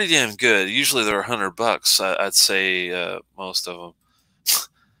damn good. Usually they're $100. I'd say most of them.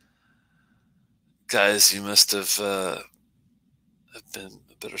 Guys, you must have been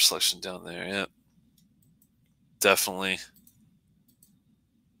a better selection down there. Yep, definitely.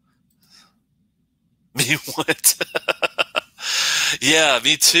 Me what? Yeah,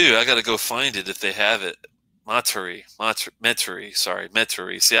 me too. I got to go find it if they have it. Maturi. Sorry,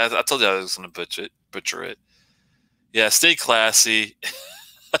 Meturi. See, I told you I was going to butcher it. Yeah, stay classy.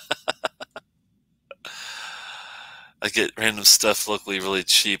 I get random stuff locally really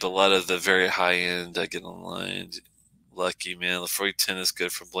cheap. A lot of the very high end I get online. Lucky, man. Lefroy 10 is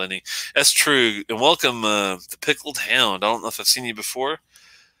good for blending. That's true. And welcome, the Pickled Hound. I don't know if I've seen you before.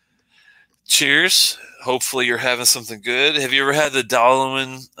 Cheers. Hopefully you're having something good. Have you ever had the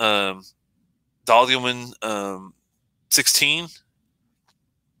Dailuaine 16?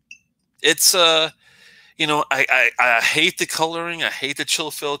 It's you know, I hate the coloring. I hate the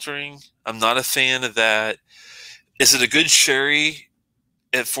chill filtering. I'm not a fan of that. Is it a good sherry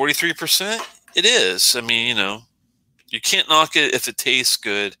at 43%? It is. I mean, you know, you can't knock it if it tastes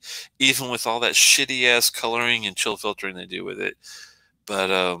good, even with all that shitty ass coloring and chill filtering they do with it.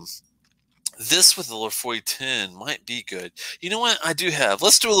 But this with the Lefroy 10 might be good. You know what? I do have.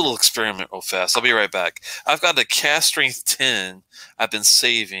 Let's do a little experiment real fast. I'll be right back. I've got a cast strength 10 I've been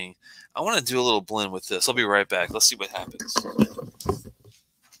saving. I want to do a little blend with this. I'll be right back. Let's see what happens.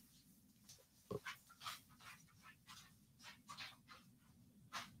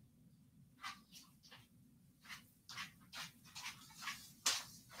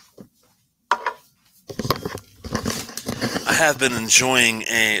 I have been enjoying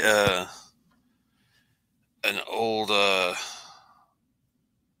an old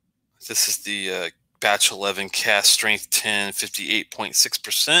this is the batch 11 cast strength 10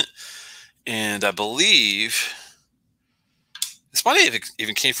 58.6%, and I believe this might have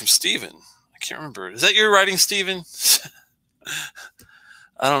even came from Steven. I can't remember. Is that your writing, Steven?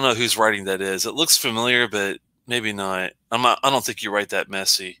 I don't know whose writing that is. It looks familiar, but maybe not. I don't think you write that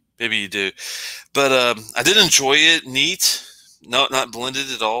messy. Maybe you do. But I did enjoy it. Neat. No, not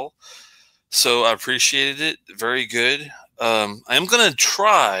blended at all. So I appreciated it. Very good. I am going to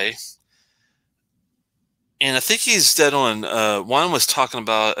try, and I think he's dead on. Juan was talking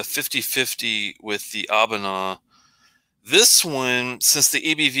about a 50-50 with the Abana. This one, since the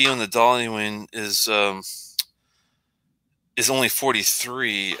ABV on the Dailuaine is only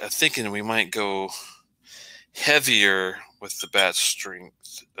 43, I'm thinking we might go heavier with the batch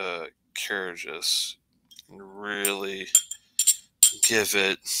strength carriages and really give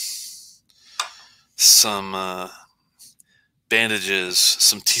it some bandages,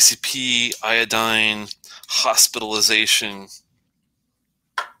 some TCP, iodine, hospitalization,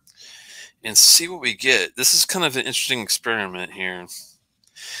 and see what we get. This is kind of an interesting experiment here.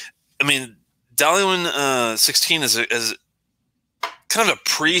 I mean, Dailuaine 16 is kind of a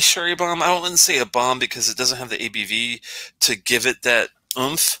pre-sherry bomb. I wouldn't say a bomb because it doesn't have the ABV to give it that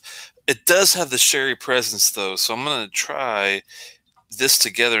oomph. It does have the sherry presence, though, so I'm going to try this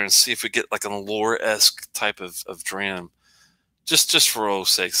together and see if we get like an Allure-esque type of dram. Just for old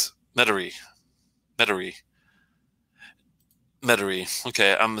sakes. Metairie.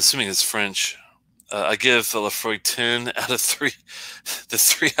 Okay, I'm assuming it's French. I give Lefroy 10 out of 3. The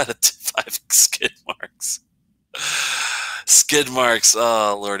 3 out of 5 skid marks. Skid marks.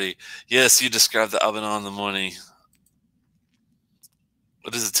 Oh, Lordy. Yes, you described the Abana in the morning.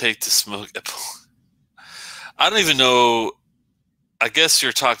 What does it take to smoke? I don't even know. I guess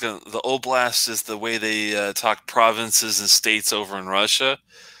you're talking, the Oblast is the way they talk provinces and states over in Russia.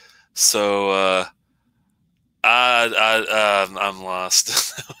 So I'm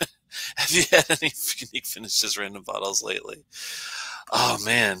lost. Have you had any unique finishes, random bottles lately? Oh,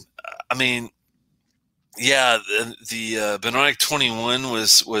 man. I mean, yeah, the Benonic 21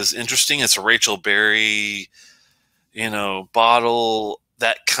 was interesting. It's a Rachel Berry, bottle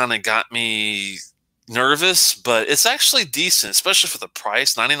that kind of got me, nervous, but it's actually decent, especially for the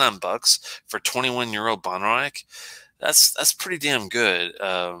price. 99 bucks for 21 euro Bonreich. That's pretty damn good.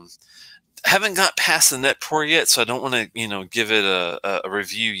 Haven't got past the net pour yet, so I don't want to, give it a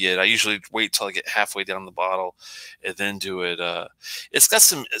review yet. I usually wait till I get halfway down the bottle and then do it. It's got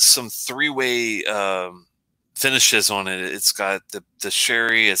some three-way finishes on it. It's got the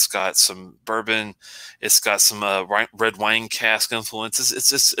sherry, it's got some bourbon, it's got some red wine cask influence.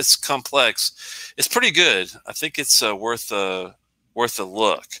 It's complex. It's pretty good. I think it's worth a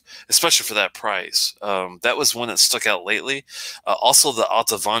look, especially for that price. That was one that stuck out lately. Also, the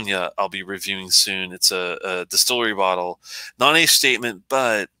Alta Vanya I'll be reviewing soon. It's a distillery bottle, non-age statement,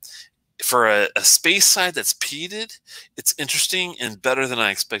 but for a space side that's peated, it's interesting and better than I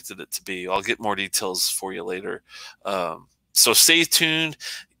expected it to be. I'll get more details for you later. So stay tuned.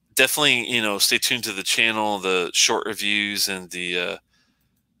 Definitely, stay tuned to the channel, the short reviews and the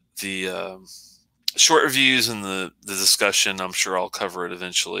short reviews and the discussion. I'm sure I'll cover it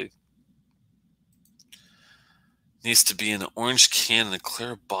eventually. Needs to be in an orange can and a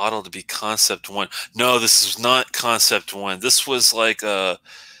clear bottle to be concept one. No, this is not concept one. This was like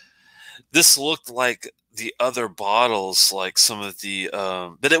this looked like the other bottles, like some of the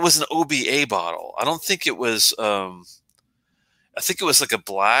but it was an OBA bottle. I don't think it was I think it was like a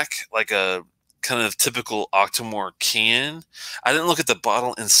black, like a kind of typical Octomore can. I didn't look at the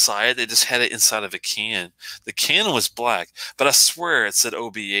bottle inside. They just had it inside of a can. The can was black, but I swear it said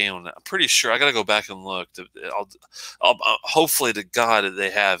OBA on it. I'm pretty sure. I got to go back and look. I'll hopefully to God that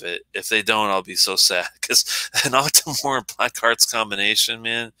they have it. If they don't, I'll be so sad, because an Octomore and Black Hearts combination,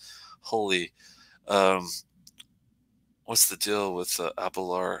 man, holy. What's the deal with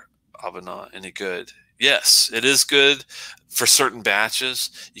Abelar Abana? Any good? Yes, it is good for certain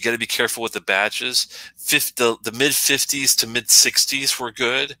batches. You got to be careful with the batches. The mid 50s to mid 60s were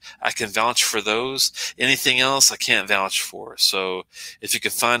good. I can vouch for those. Anything else, I can't vouch for. So if you can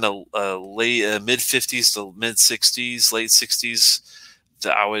find a late mid 50s to mid 60s, late 60s,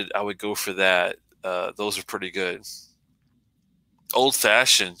 I would go for that. Those are pretty good. Old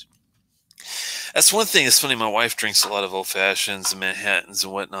fashioned. That's one thing. It's funny. My wife drinks a lot of old fashions and Manhattans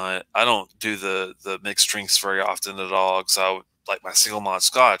and whatnot. I don't do the mixed drinks very often at all, because I would like my single malt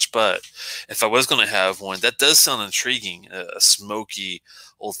Scotch. But if I was going to have one, that does sound intriguing. A smoky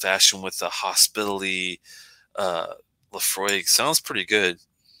old fashioned with a hospitally Lafroig sounds pretty good.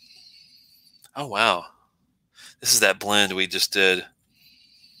 Oh wow, this is that blend we just did.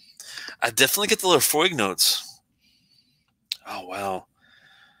 I definitely get the Lafroig notes. Oh wow.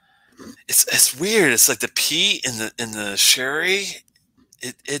 It's weird. It's like the peat and the sherry.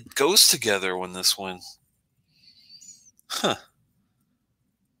 It goes together when this one. Huh.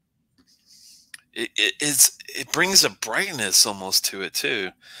 It brings a brightness almost to it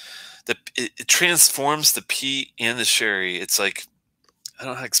too. It transforms the peat and the sherry. It's like, I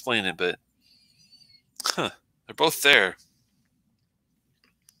don't know how to explain it, but they're both there.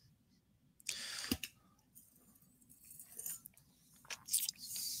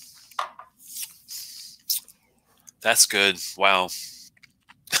 That's good. Wow.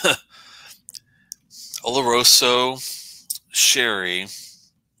 Oloroso sherry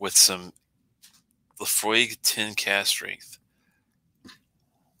with some Lafroig 10 cask strength.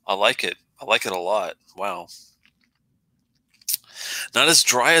 I like it. I like it a lot. Wow. Not as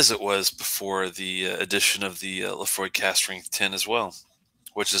dry as it was before the addition of the Lafroig cask strength 10 as well,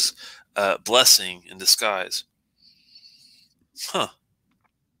 which is a blessing in disguise. Huh.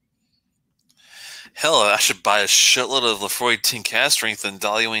 Hell, I should buy a shitload of Lafroig 10 cask strength and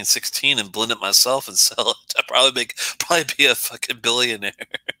Dailuaine 16 and blend it myself and sell it. I'd probably be a fucking billionaire.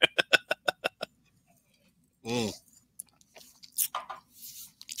 Mm.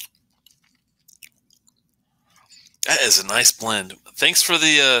 That is a nice blend. Thanks for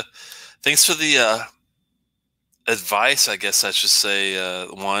the advice, I guess I should say,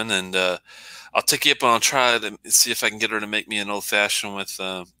 one, and I'll take you up and I'll try to see if I can get her to make me an old fashioned with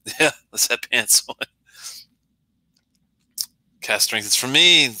yeah, let's have pants on. Cask strength. It's for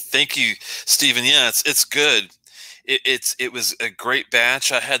me. Thank you, Stephen. Yeah, it's good. It was a great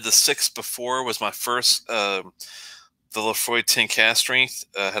batch. I had the 6 before, was my first the Lafroig 10 cask strength.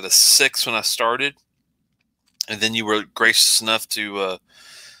 I had a 6 when I started, and then you were gracious enough to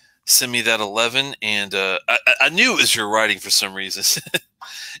send me that 11, and I knew it was your writing for some reason.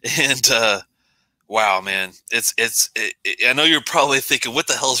 And wow, man, I know you're probably thinking, what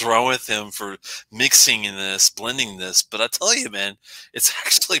the hell's wrong with him for mixing in this, blending this? But I tell you, man, it's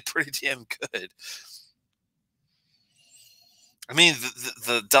actually pretty damn good. I mean,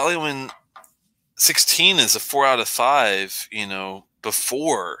 the Dailuaine 16 is a 4 out of 5,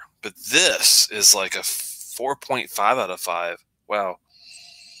 before but this is like a 4.5 out of 5. Wow.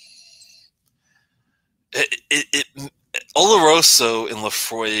 Oloroso and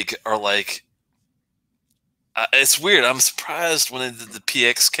Laphroaig are like, it's weird. I'm surprised when they did the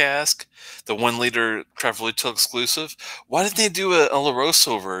PX cask, the 1 liter Craft Retail exclusive. Why didn't they do a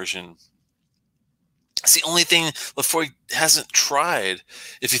Oloroso version? It's the only thing Laphroaig hasn't tried,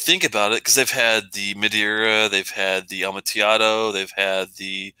 if you think about it, because they've had the Madeira, they've had the Amontillado, they've had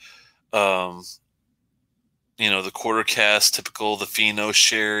the, the quarter cask, typical, the Fino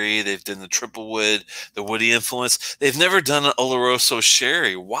sherry. They've done the triple wood, the woody influence. They've never done an Oloroso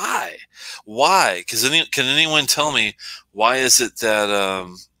sherry. Why? Why? Because can anyone tell me why is it that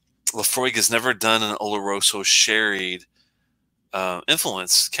Laphroaig has never done an Oloroso sherried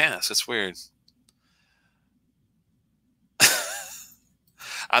influence cask? It's weird.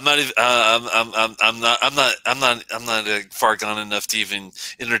 I'm not even. I'm not far gone enough to even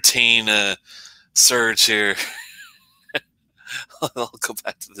entertain a surge here. I'll go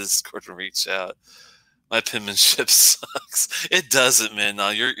back to the Discord and reach out. My penmanship sucks. It doesn't, man. No,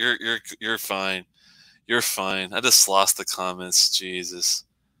 you're fine. You're fine. I just lost the comments. Jesus,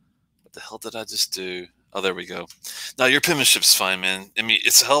 what the hell did I just do? Oh, there we go. No, your penmanship's fine, man. I mean,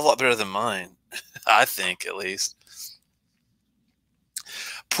 it's a hell of a lot better than mine. I think, at least.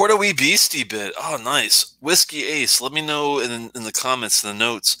 Porto Wee Beastie bit. Oh, nice. Whiskey Ace. Let me know in the comments, in the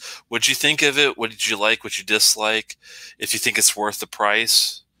notes, what'd you think of it? What did you like? What you dislike? If you think it's worth the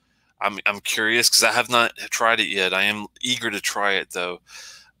price. I'm curious because I have not tried it yet. I am eager to try it though.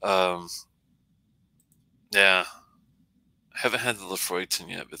 Yeah. I haven't had the Laphroaig tin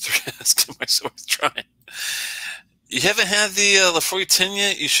yet, but it's worth trying. You haven't had the Laphroaig tin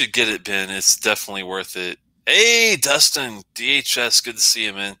yet? You should get it, Ben. It's definitely worth it. Hey, Dustin, DHS, good to see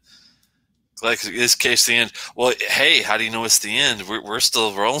you, man. Glad this case the end. Well, hey, how do you know it's the end? We're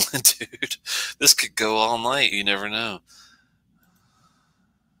still rolling, dude. This could go all night. You never know.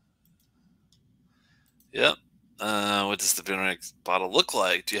 Yep. What does the Benrick bottle look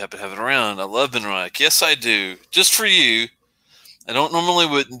like? Do you happen to have it around? I love Benrick. Yes, I do. Just for you. I don't normally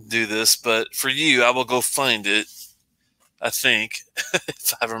wouldn't do this, but for you, I will go find it. I think,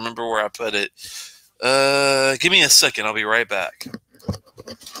 if I remember where I put it. Give me a second. I'll be right back.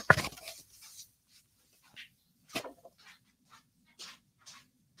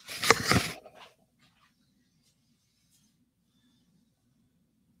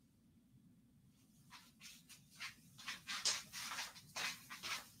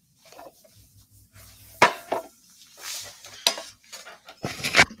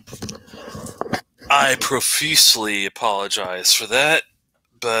 I profusely apologize for that,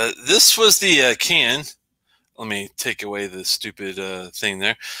 but this was the can. Let me take away the stupid thing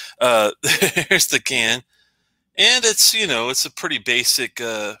there. There's the can, and it's it's a pretty basic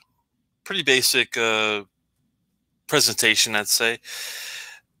presentation, I'd say.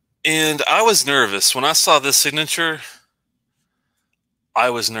 And I was nervous when I saw this signature. I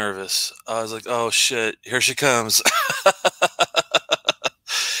was nervous. I was like, "Oh shit, here she comes."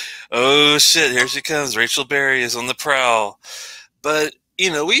 Oh shit, here she comes. Rachel Berry is on the prowl. But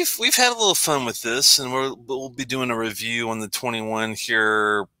we've had a little fun with this, and we'll be doing a review on the 21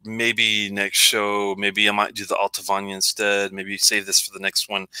 here. Maybe next show. Maybe I might do the Altavania instead. Maybe save this for the next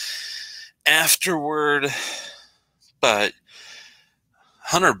one afterward. But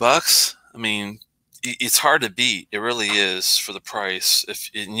 $100. I mean, it's hard to beat. It really is for the price.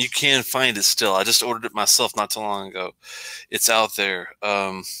 And you can find it still. I just ordered it myself not too long ago. It's out there.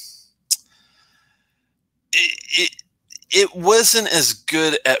 It wasn't as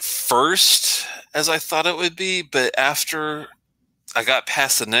good at first as I thought it would be, but after I got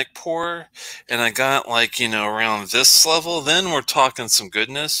past the neck pour and I got around this level, then we're talking some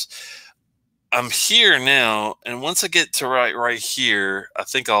goodness. I'm here now, and once I get to right here, I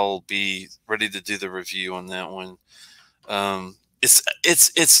think I'll be ready to do the review on that one.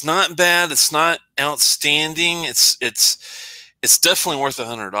 It's not bad. It's not outstanding. It's definitely worth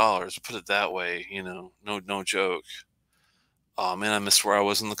 $100. Put it that way. No joke. Oh man, I missed where I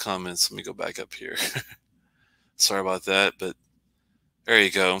was in the comments. Let me go back up here. Sorry about that, but there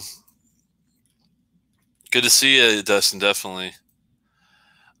you go. Good to see you, Dustin. Definitely.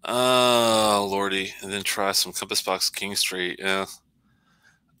 Oh lordy, and then try some Compass Box King Street. Yeah.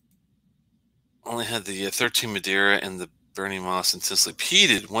 Only had the 13 Madeira and the Bernie Moss intensely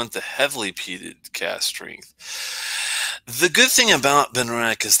peated. Want the heavily peated cast strength. The good thing about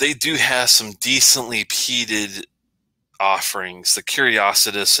Benrick is they do have some decently peated offerings. The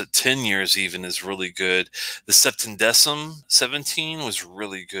Curiositas at 10 years even is really good. The Septendecim 17 was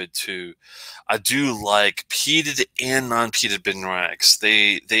really good too. I do like peated and non-peated Benracks.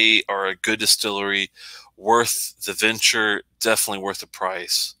 They are a good distillery, worth the venture, definitely worth the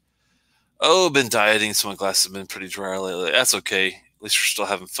price. Oh, been dieting, so my glass has been pretty dry lately. That's okay. At least we're still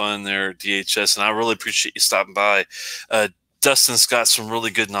having fun there, DHS, and I really appreciate you stopping by. Dustin's got some really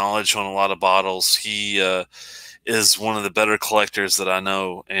good knowledge on a lot of bottles. He is one of the better collectors that I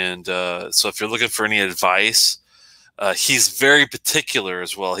know, and so if you're looking for any advice, he's very particular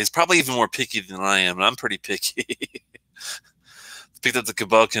as well. He's probably even more picky than I am, and I'm pretty picky. Picked up the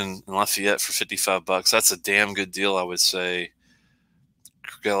Cabocke in Lafayette for $55. That's a damn good deal, I would say.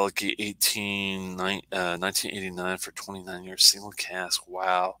 Galaxy 1989 for 29 years, single cask.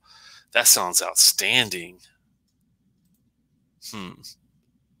 Wow, that sounds outstanding.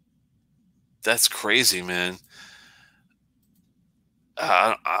 That's crazy, man.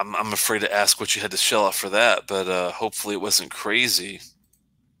 I'm afraid to ask what you had to shell out for that, but hopefully it wasn't crazy.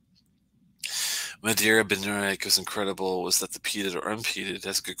 Madeira Benrec was incredible. Was that the peated or unpeated?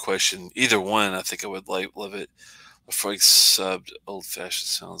 That's a good question. Either one, I think I would love it. Before I subbed, old fashioned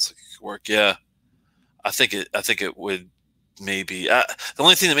sounds like it could work. Yeah, I think it would maybe. The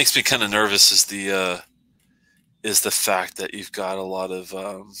only thing that makes me kind of nervous is the fact that you've got a lot of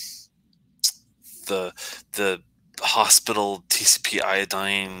the hospital TCP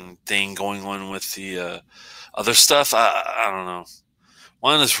iodine thing going on with the other stuff. I don't know.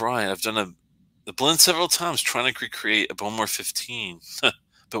 One is right. I've done the blend several times trying to recreate a Bowmore 15,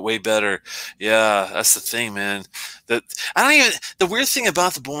 but way better. Yeah, that's the thing, man. The weird thing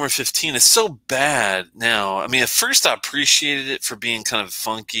about the Bowmore 15 is so bad now. I mean, at first I appreciated it for being kind of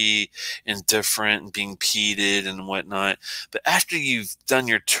funky and different and being peated and whatnot. But after you've done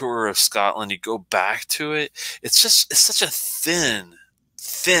your tour of Scotland, you go back to it. It's such a thin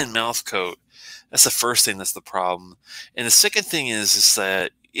mouth coat. That's the first thing that's the problem. And the second thing is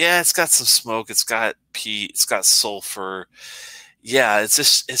that, yeah, it's got some smoke, it's got peat, it's got sulfur. Yeah, it's a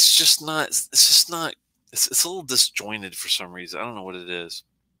little disjointed for some reason. I don't know what it is.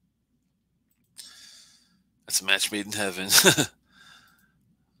 That's a match made in heaven.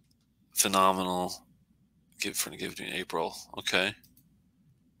 Phenomenal. Give it in April. Okay.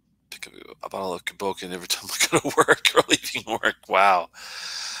 Pick up a bottle of Cabocke every time I go to work or leaving work. Wow.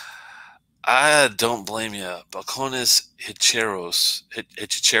 I don't blame you. Balcones Hicheros.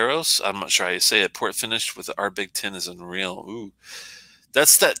 I'm not sure how you say it. Port finished with the R Big 10 is unreal. Ooh,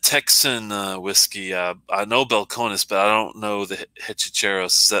 that's that Texan whiskey. I know Balcones, but I don't know the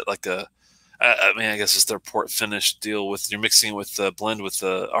Hicheros. Is that like a? I mean, I guess it's their port finish deal with you're mixing it with the blend with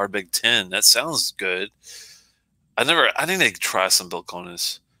the R Big 10. That sounds good. I need to try some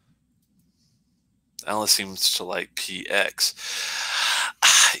Balcones. Alice seems to like PX.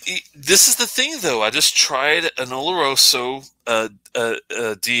 This is the thing, though. I just tried an Oloroso,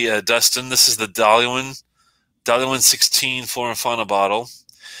 Dustin. This is the Dailuaine 16 Flora and Fauna bottle.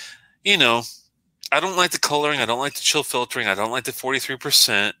 You know, I don't like the coloring. I don't like the chill filtering. I don't like the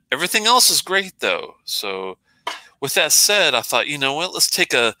 43%. Everything else is great, though. So, with that said, I thought, you know what? Let's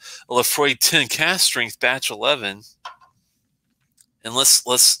take a Lefroy 10 cast strength batch 11. And let's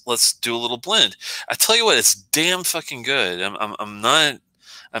do a little blend. I tell you what, it's damn fucking good.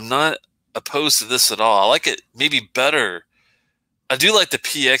 I'm not opposed to this at all. I like it maybe better. I do like the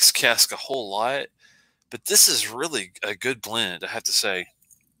PX cask a whole lot, but this is really a good blend, I have to say.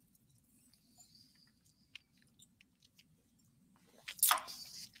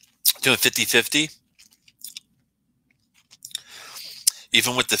 Doing 50-50.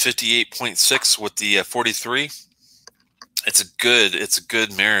 Even with the 58.6 with the 43. It's a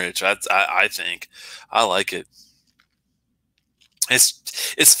good marriage. I think I like it.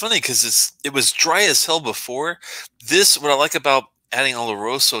 It's funny because it was dry as hell before. What I like about adding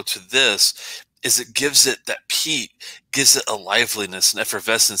Oloroso to this is it gives it that peat, gives it a liveliness and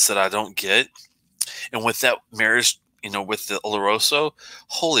effervescence that I don't get. And with that marriage, you know, with the Oloroso,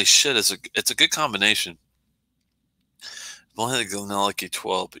 holy shit, it's a good combination. I've only had a Glenelg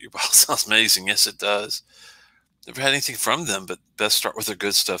 12, but your bottle sounds amazing. Yes, it does. Never had anything from them, but best start with their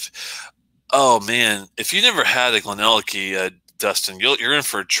good stuff. Oh man, if you never had a Glenelg, Dustin, you're in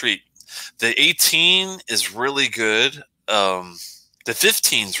for a treat. The 18 is really good. The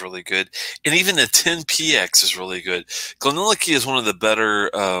 15 is really good, and even the 10PX is really good. Glenelg is one of the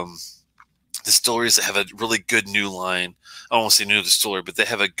better distilleries that have a really good new line. I don't want to say new distillery, but they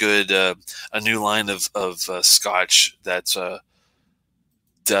have a good a new line of Scotch that's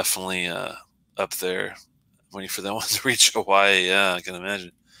definitely up there. Waiting for that one to reach Hawaii. Yeah, I can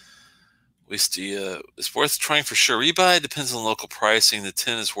imagine. Whisky is worth trying for sure. Rebuy depends on local pricing. The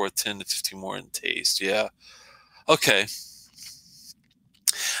 10 is worth 10 to 15 more in taste. Yeah. Okay.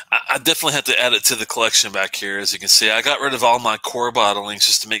 I definitely have to add it to the collection back here. As you can see, I got rid of all my core bottlings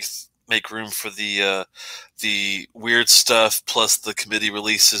just to make room for the weird stuff, plus the committee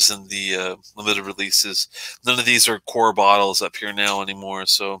releases and the limited releases. None of these are core bottles up here now anymore.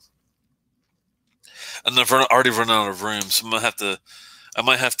 So, and I've already run out of room. So I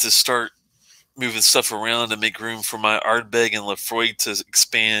might have to start moving stuff around to make room for my Ardbeg and Lefroy to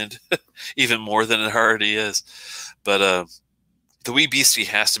expand even more than it already is. But the Wee Beastie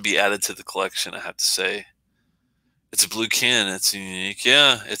has to be added to the collection, I have to say. It's a blue can. It's unique.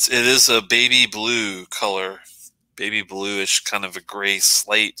 Yeah, it is a baby blue color. Baby bluish, kind of a gray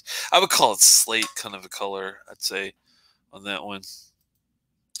slate. I would call it slate kind of a color, I'd say, on that one.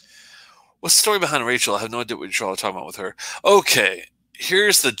 What's the story behind Rachel? I have no idea what you're all talking about with her. Okay,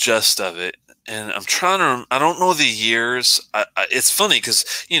 here's the gist of it. And I'm trying to, I don't know the years. It's funny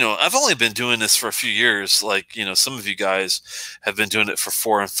because, I've only been doing this for a few years. Like, some of you guys have been doing it for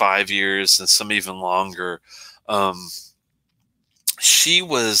 4 and 5 years and some even longer. She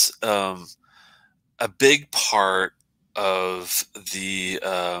was a big part of the,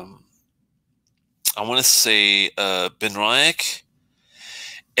 I want to say, Benriach,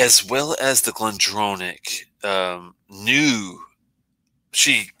 as well as the Glendronach.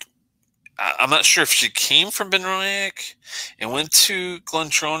 I'm not sure if she came from Benriach and went to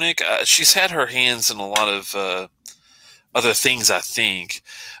Glendronach. She's had her hands in a lot of other things, I think.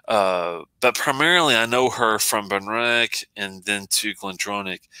 But primarily, I know her from Benriach and then to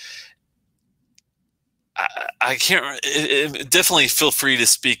Glendronach. I can't. Definitely feel free to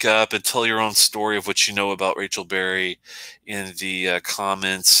speak up and tell your own story of what you know about Rachel Berry in the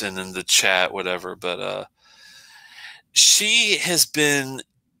comments and in the chat, whatever. But she has been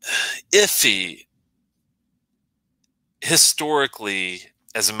iffy historically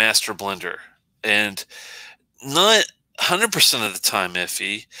as a master blender, and not 100% of the time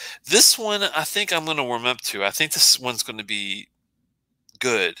iffy. This one, I think I'm going to warm up to. I think this one's going to be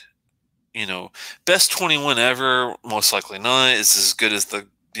good. Best 21 ever, most likely not. Is as good as the,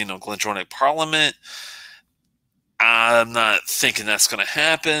 Glendronach Parliament. I'm not thinking that's going to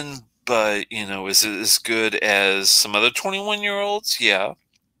happen, but, is it as good as some other 21-year-olds? Yeah.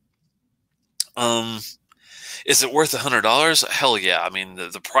 Is it worth $100? Hell yeah. I mean,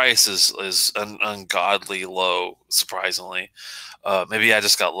 the price is ungodly low, surprisingly. Maybe I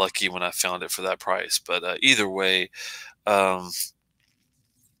just got lucky when I found it for that price, but either way,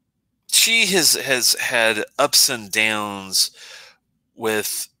 she has had ups and downs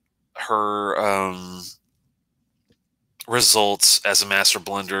with her results as a master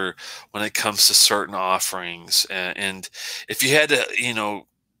blender when it comes to certain offerings. And if you had to,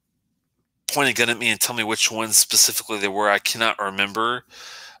 point a gun at me and tell me which ones specifically they were, I cannot remember.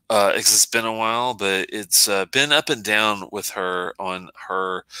 Because it's been a while, but it's been up and down with her on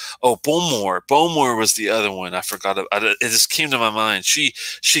her. Oh, Bowmore. Bowmore was the other one. I forgot. It just came to my mind. She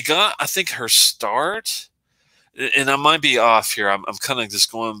got, I think, her start, and I might be off here. I'm kind of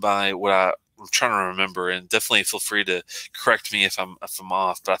just going by what I'm trying to remember, and definitely feel free to correct me if I'm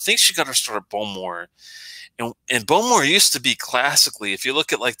off. But I think she got her start at Bowmore. And Bowmore used to be classically, if you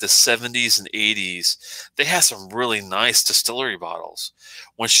look at like the 70s and 80s, they had some really nice distillery bottles.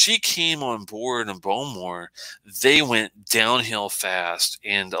 When she came on board in Bowmore, they went downhill fast.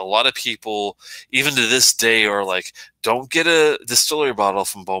 And a lot of people, even to this day, are like, don't get a distillery bottle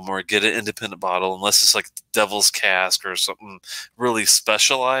from Bowmore, get an independent bottle, unless it's like Devil's Cask or something really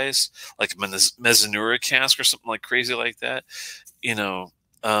specialized, like Mezzanura Cask or something like crazy like that,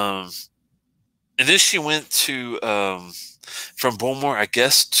 and then she went to, from Bowmore, I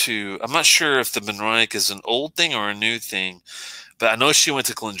guess, to, I'm not sure if the Benriach is an old thing or a new thing, but I know she went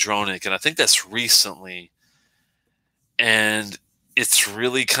to Glendronach, and I think that's recently. And it's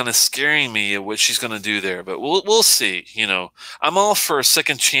really kind of scaring me at what she's going to do there, but we'll see. I'm all for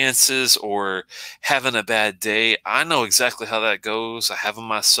second chances or having a bad day. I know exactly how that goes. I have them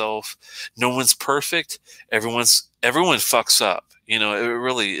myself. No one's perfect. Everyone fucks up. It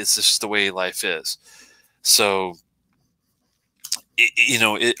really, it's just the way life is. So,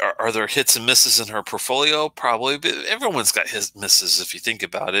 are there hits and misses in her portfolio? Probably, but everyone's got hits and misses if you think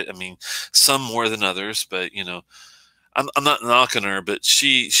about it. I mean, some more than others, but I'm not knocking her, but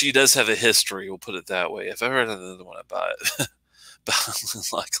she does have a history. We'll put it that way. If I ever had another one, I buy it, but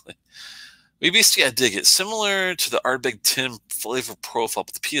unlikely. BBC, I dig it. Similar to the Ardbeg Tim flavor profile,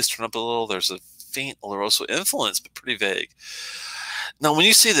 but the P is turned up a little. There's a faint Oloroso influence, but pretty vague. Now, when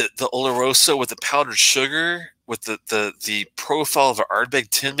you say that the Oloroso with the powdered sugar with the profile of an Ardbeg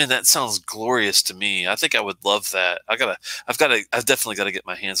tin, man, that sounds glorious to me. I think I would love that. I've definitely got to get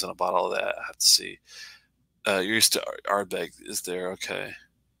my hands on a bottle of that. I have to see. You're used to Ardbeg, is there? Okay.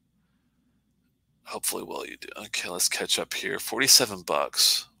 Hopefully, well, you do. Okay, let's catch up here.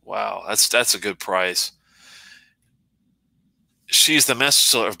 $47. Wow, that's a good price. She's the master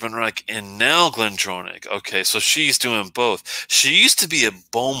seller of Benrick and now Glendronach. Okay, so she's doing both. She used to be a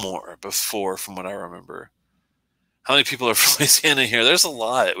Bowmore before, from what I remember. How many people are from Louisiana here? There's a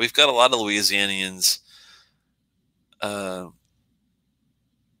lot. We've got a lot of Louisianians. What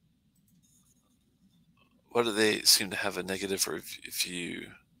do they seem to have a negative view?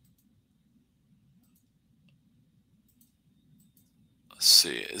 Let's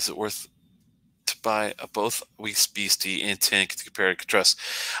see. Is it worth to buy both Whisky and tin to compare and contrast?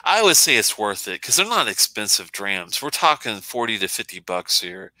 I would say it's worth it because they're not expensive drams. We're talking $40 to $50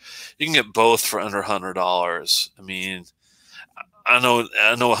 here. You can get both for under $100. I mean, I know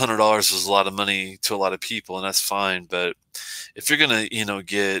 $100 is a lot of money to a lot of people, and that's fine. But if you're gonna,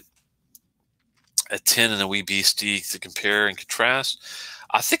 get a tin and a wee beastie to compare and contrast,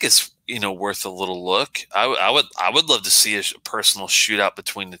 I think it's worth a little look. I would love to see a personal shootout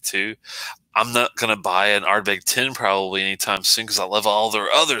between the two. I'm not gonna buy an Ardbeg tin probably anytime soon because I love all their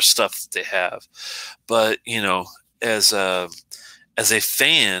other stuff that they have. But as a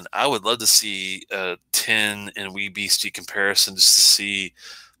fan, I would love to see a tin and wee beastie comparison just to see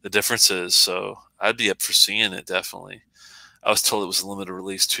the differences. So I'd be up for seeing it, definitely. I was told it was a limited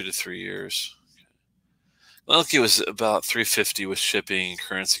release, 2 to 3 years. Lucky was about $350 with shipping and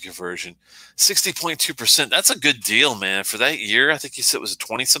currency conversion. 60.2%. That's a good deal, man. For that year, I think you said it was a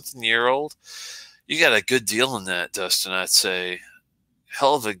 20-something-year-old. You got a good deal in that, Dustin, I'd say.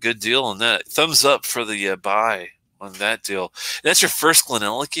 Hell of a good deal on that. Thumbs up for the buy on that deal. And that's your first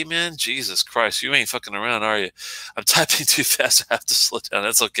Glenelg, man? Jesus Christ. You ain't fucking around, are you? I'm typing too fast. I have to slow down.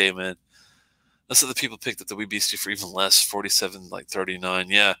 That's okay, man. Most of the people picked up the wee beastie for even less, 47, like 39.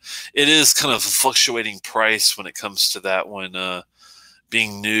 Yeah, it is kind of a fluctuating price when it comes to that one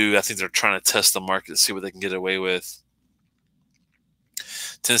being new. I think they're trying to test the market to see what they can get away with.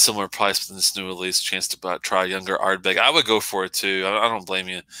 10 similar price in this new release, chance to try younger Ardbeg. I would go for it too. I don't blame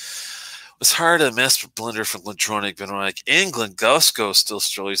you. Was hired a master blender for Glendronach, Benrick, and Glengasco still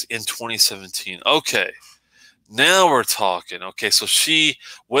stills in 2017. Okay, now we're talking. Okay, so she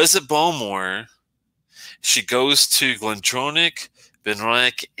was at Bowmore. She goes to Glendronach,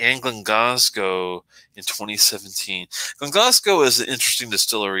 Benrick, and Glengasco in 2017. Glengasco is an interesting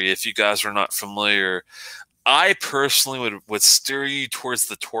distillery. If you guys are not familiar, I personally would steer you towards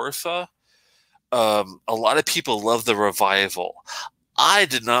the Torfa. A lot of people love the Revival. I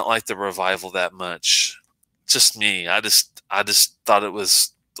did not like the Revival that much. Just me. I just thought it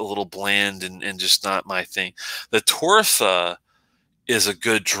was a little bland and just not my thing. The Torfa is a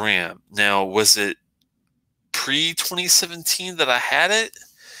good dram. Now, was it pre-2017 that I had it?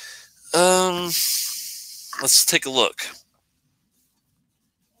 Let's take a look.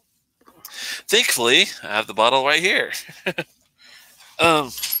 Thankfully, I have the bottle right here.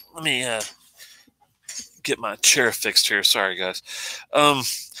 Let me get my chair fixed here. Sorry, guys.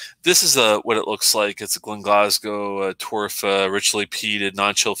 This is what it looks like. It's a Glengasco Torfa, richly peated,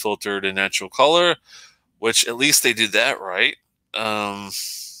 non-chill filtered, and natural color, which at least they did that right.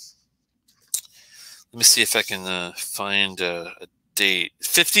 Let me see if I can find a date.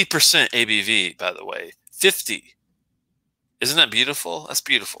 50% ABV, by the way. 50. Isn't that beautiful? That's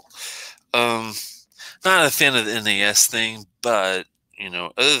beautiful. Not a fan of the NAS thing, but,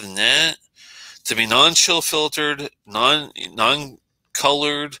 other than that, to be non-chill filtered, non-colored,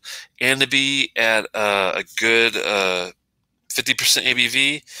 and to be at a good 50%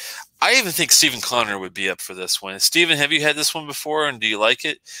 ABV, I even think Stephen Connor would be up for this one. Stephen, have you had this one before, and do you like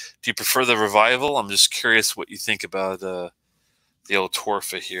it? Do you prefer the Revival? I'm just curious what you think about the old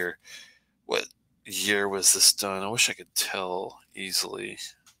Torfa here. What year was this done? I wish I could tell easily.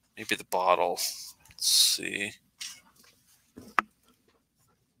 Maybe the bottle. Let's see.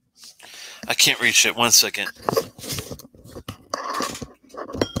 I can't reach it. 1 second.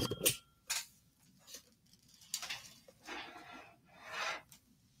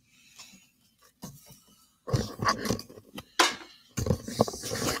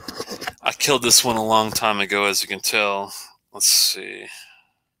 I killed this one a long time ago, as you can tell. Let's see.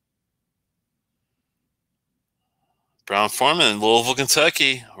 Brown-Forman, Louisville,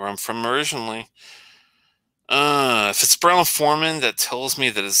 Kentucky, where I'm from originally. If it's Brown-Forman, that tells me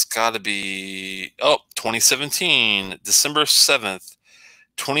that it's got to be 2017, December 7th,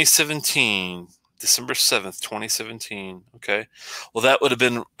 2017. December 7th, 2017. Okay. Well, that would have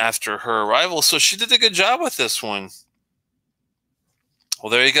been after her arrival. So she did a good job with this one.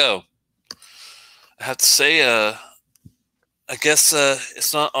 Well, there you go. I have to say, I guess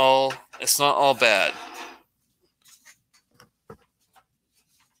it's not all bad.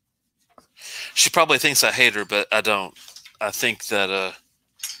 She probably thinks I hate her, but I don't. I think that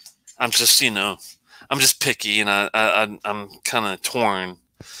I'm just, I'm just picky, and I'm kind of torn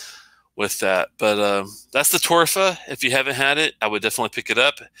with that. But that's the Torfa. If you haven't had it, I would definitely pick it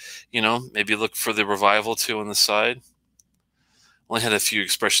up. Maybe look for the Revival too on the side. Only had a few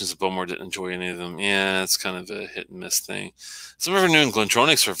expressions of Bowmore, didn't enjoy any of them. Yeah, it's kind of a hit and miss thing. Some of our new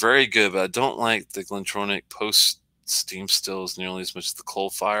Glentronics are very good, but I don't like the Glentronic post steam stills nearly as much as the coal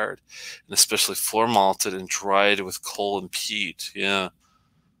fired, and especially floor malted and dried with coal and peat. Yeah.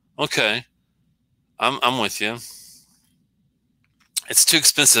 Okay. I'm with you. It's too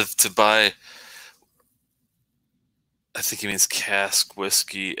expensive to buy. I think he means cask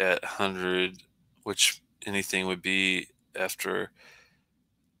whiskey at 100, which anything would be after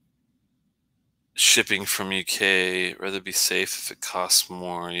shipping from UK. Rather be safe if it costs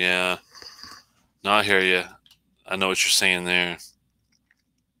more. Yeah. No, I hear you. I know what you're saying there.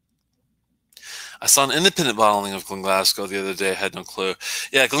 I saw an independent bottling of Glenglasgow the other day. I had no clue.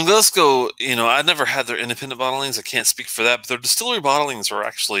 Yeah, Glenglasgow, I'd never had their independent bottlings. I can't speak for that, but their distillery bottlings are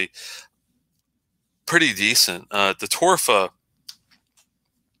actually pretty decent. The Torfa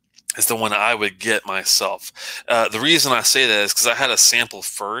is the one I would get myself. The reason I say that is because I had a sample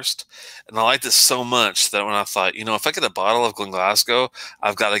first, and I liked it so much that when I thought, if I get a bottle of Glenglasgow,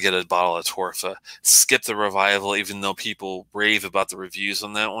 I've got to get a bottle of Torfa. Skip the Revival, even though people rave about the reviews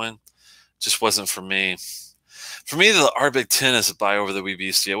on that one. Just wasn't for me. For me, the Ardbeg 10 is a buy over the Wee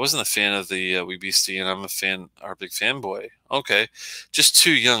Beastie. I wasn't a fan of the Wee Beastie, and I'm a Ardbeg fanboy. Okay, just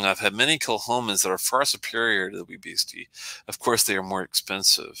too young. I've had many Kilchoman's that are far superior to the Wee Beastie. Of course, they are more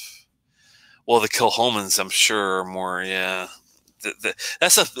expensive. Well, the Kilchoman's, I'm sure, are more. Yeah,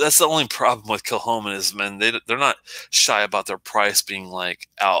 that's the only problem with Kilchoman is, man, they're not shy about their price being like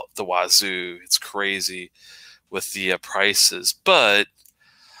out the wazoo. It's crazy with the prices, but.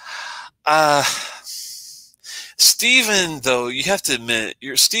 Steven, though, you have to admit,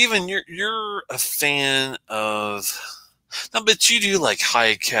 you're a fan of. No, but you do like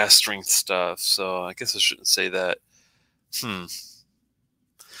high cast strength stuff, so I guess I shouldn't say that.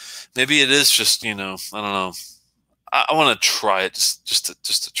 Maybe it is just, I don't know. I want to try it just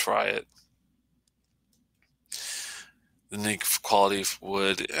to try it. The unique quality of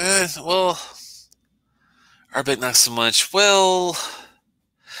wood. Well, Ardbeg not so much. Well,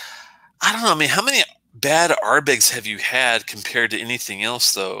 I don't know. I mean, how many bad Ardbegs have you had compared to anything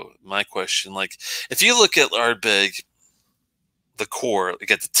else, though? My question. Like, if you look at Ardbeg, the core, you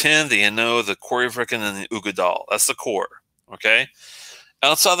got the 10, the NO, the Corryvreckan, and the Ugadal. That's the core, okay?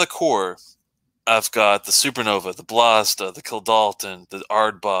 Outside the core, I've got the Supernova, the Blasta, the Kildalton, the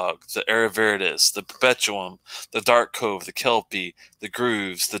Ardbog, the Araviridis, the Perpetuum, the Dark Cove, the Kelpie, the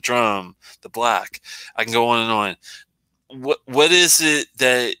Grooves, the Drum, the Black. I can go on and on. What is it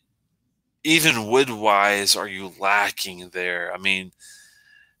that even wood-wise are you lacking there? I mean,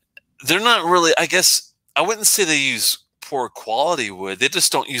 they're not really, I guess, I wouldn't say they use poor quality wood. They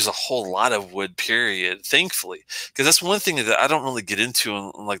just don't use a whole lot of wood, period, thankfully. Because that's one thing that I don't really get into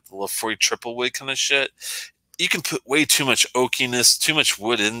in like the Lefroy triple wood kind of shit. You can put way too much oakiness, too much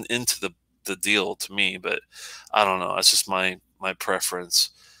wood into the deal to me, but I don't know. That's just my preference.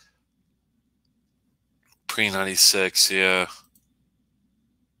 Pre-96, yeah.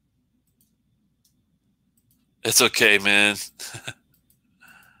 It's okay, man.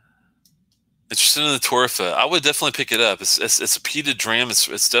 Interested in the Torfa. I would definitely pick it up. It's a peated dram.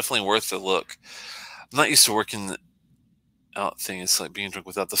 It's definitely worth the look. I'm not used to working out thing. It's like being drunk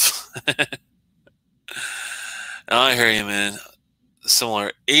without the. I hear you, man.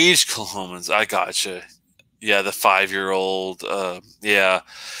 Similar age Kilchomans. I gotcha. Yeah, the 5-year-old. Yeah.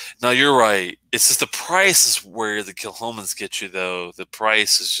 No, you're right. It's just the price is where the Kilchomans get you, though. The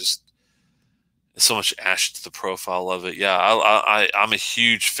price is just so much ash to the profile of it. Yeah, I'm a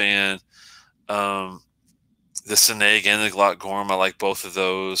huge fan. The Seneg and the Glotgorm, I like both of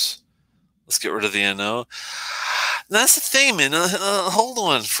those. Let's get rid of the NO. Now, that's the thing, man. Hold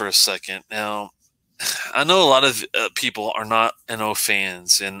on for a second. Now, I know a lot of people are not NO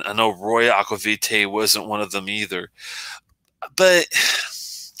fans, and I know Roy Aquavite wasn't one of them either. But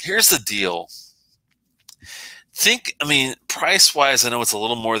here's the deal. I mean, price-wise, I know it's a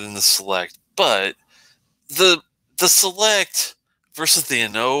little more than the Select, but the Select versus the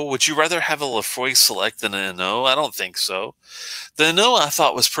Ano. Would you rather have a Lefroy Select than an Ano? I don't think so. The Ano I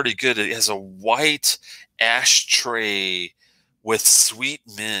thought was pretty good. It has a white ashtray with sweet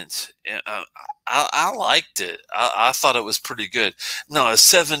mint. I liked it. I thought it was pretty good. Now, is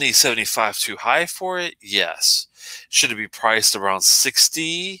 70, 75 too high for it? Yes. Should it be priced around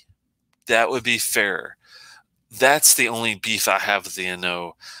 60? That would be fair. That's the only beef I have with the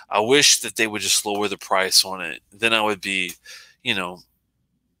Ano. I wish that they would just lower the price on it. Then I would be, you know,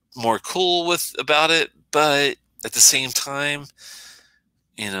 more cool with about it. But at the same time,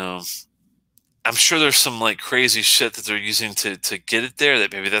 you know, I'm sure there's some like crazy shit that they're using to get it there,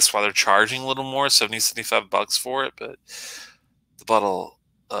 that maybe that's why they're charging a little more, 70, 75 bucks for it. But the bottle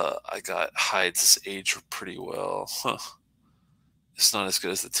I got hides this age pretty well. Huh. It's not as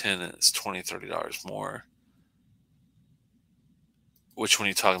good as the tin, and it's $20, $30 more. Which one are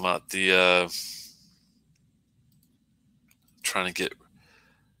you talking about? The trying to get...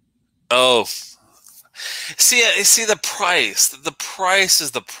 Oh, see the price. The price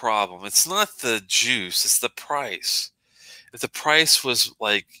is the problem. It's not the juice, it's the price. If the price was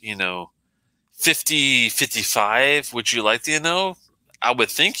like, you know, 50, 55, would you like the Ano? I would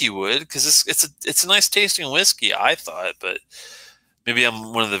think you would, because it's a nice tasting whiskey, I thought, but maybe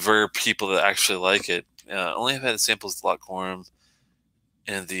I'm one of the rare people that actually like it. Only have had samples of Lochgorm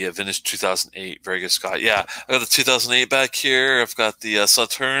and the vintage 2008 Very Good Scott. Yeah, I got the 2008 back here. I've got the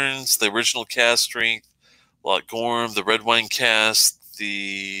Sauternes, the original cask strength, Lochgorm, the red wine cask,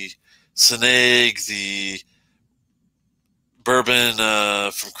 the Seneg, the bourbon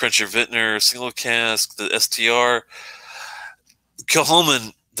from Crenshaw Vintner single cask, the STR.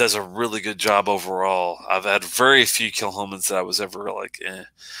 Kilchoman does a really good job overall. I've had very few Kilchomans that I was ever like, eh.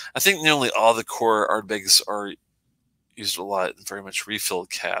 I think nearly all the core Ardbegs are used a lot and very much refilled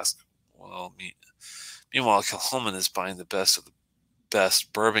cask. Well, meanwhile, Kilchoman is buying the best of the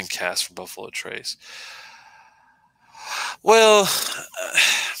best bourbon cask from Buffalo Trace. Well,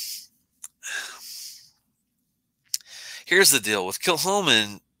 here's the deal with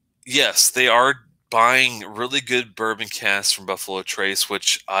Kilchoman. Yes, they are buying really good bourbon casks from Buffalo Trace,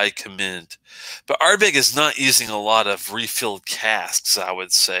 which I commend. But Ardbeg is not using a lot of refilled casks, I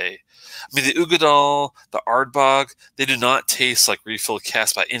would say. I mean, the Ugadal, the Ardbog, they do not taste like refilled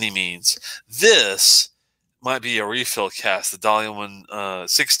casks by any means. This might be a refill cask, the Dailuaine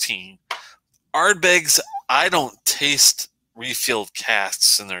 16. Ardbegs, I don't taste refilled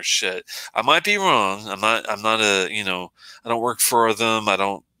casks in their shit. I might be wrong. I'm not a, you know, I don't work for them. I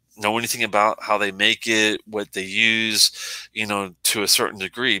don't know anything about how they make it, what they use, you know, to a certain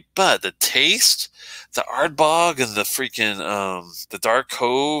degree. But the taste, the Ardbog and the freaking the Dark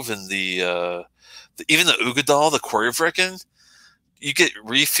Cove and the even the Ugadal, the Quarryvrecken, you get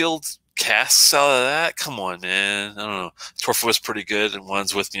refilled casks out of that. Come on, man. I don't know. Torfa was pretty good, and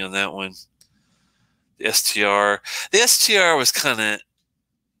Juan's with me on that one. The STR. The STR was kind of,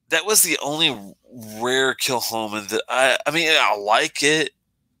 that was the only rare Kilchoman that I mean, I like it.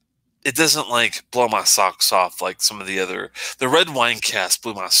 It doesn't like blow my socks off like some of the other. The red wine cask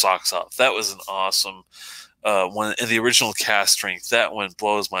blew my socks off. That was an awesome one. In the original cask strength, that one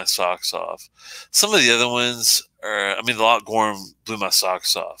blows my socks off. Some of the other ones are, I mean, the Lochgorm blew my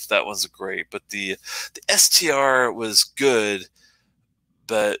socks off. That one's great. But the STR was good,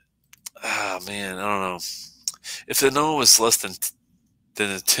 but oh man, I don't know. If the No was less than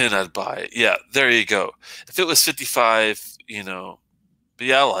a 10, I'd buy it. Yeah, there you go. If it was 55, you know, but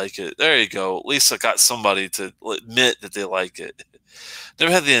yeah, I like it. There you go. At least I got somebody to admit that they like it.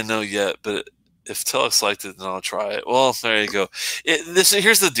 Never had the No yet, but if Telex liked it, then I'll try it. Well, there you go.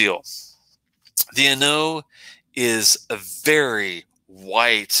 Here's the deal. The No is a very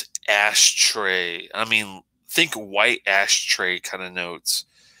white ashtray. I mean, think white ashtray kind of notes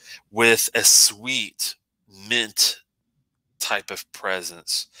with a sweet mint type of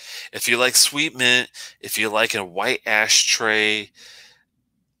presence. If you like sweet mint, if you like a white ashtray,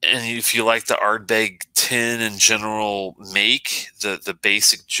 and if you like the Ardbeg tin in general make, the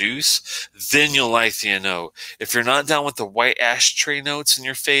basic juice, then you'll like the No. If you're not down with the white ashtray notes in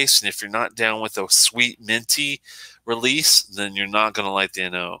your face, and if you're not down with a sweet minty release, then you're not going to like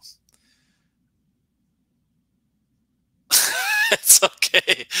the No. It's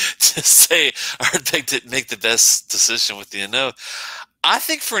okay to say Ardbeg didn't make the best decision with the No. I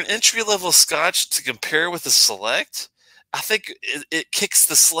think for an entry-level Scotch to compare with the Select, I think it kicks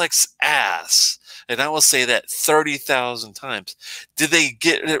the Select's ass. And I will say that 30,000 times. Did they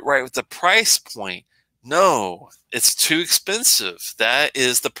get it right with the price point? No, it's too expensive. That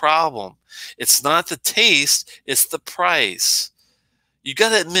is the problem. It's not the taste, it's the price. you got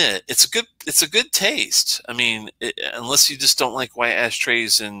to admit it's a good taste. I mean, unless you just don't like white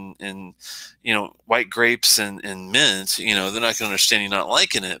ashtrays and white grapes and mint, they're not going to understand you not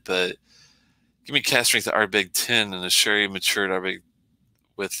liking it. But give me cask strength Ardbeg 10 and a sherry matured Ardbeg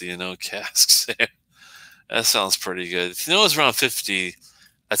with the casks. That sounds pretty good. If it's around 50,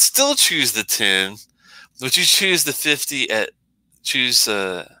 I'd still choose the 10. Would you choose the 50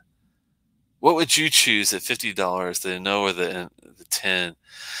 what would you choose at $50, the no or the 10?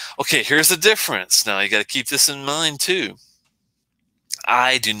 Okay, here's the difference. Now you got to keep this in mind too.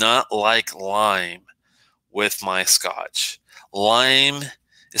 I do not like lime with my scotch. Lime,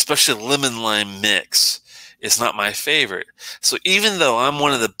 especially lemon lime mix, is not my favorite. So even though I'm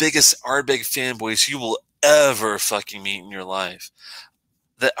one of the biggest Ardbeg fanboys you will ever fucking meet in your life,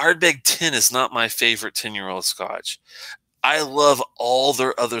 the Ardbeg 10 is not my favorite 10-year-old scotch. I love all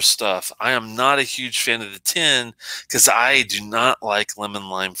their other stuff. I am not a huge fan of the 10 because I do not like lemon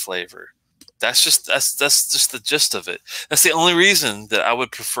lime flavor. That's just the gist of it. That's the only reason that I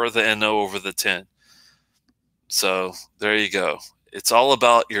would prefer the NO over the 10. So there you go. It's all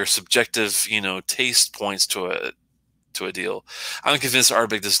about your subjective, taste points to a deal. I'm convinced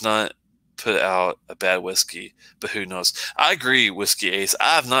Ardbeg does not put out a bad whiskey, but who knows? I agree, Whiskey Ace.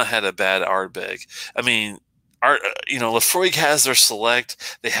 I have not had a bad Ardbeg. I mean, Lafroig has their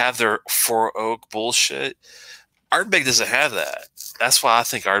select. They have their 4 Oak bullshit. Ardbeg doesn't have that. That's why I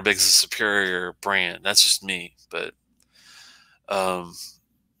think Ardbeg is a superior brand. That's just me, but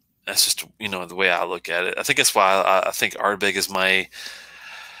that's just the way I look at it. I think that's why I think Ardbeg is my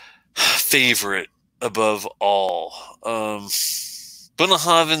favorite above all.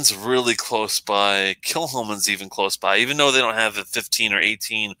 Bunnahabhain's really close by. Kilchoman's even close by, even though they don't have a 15 or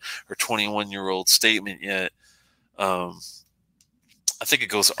 18 or 21-year-old statement yet. I think it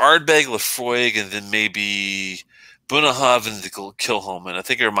goes Ardbeg, Lafroig, and then maybe Bunnahabhain and Kilchoman. I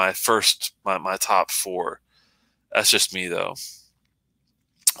think are my top 4. That's just me though.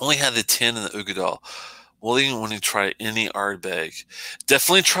 Only had the 10 and the Uigeadail. Willing when you try any Ardbeg.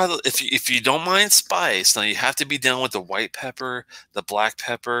 Definitely try if you don't mind spice. Now you have to be down with the white pepper, the black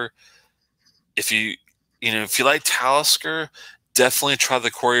pepper. If you like Talisker, definitely try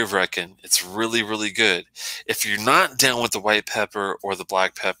the Corryvreckan. It's really, really good. If you're not down with the white pepper or the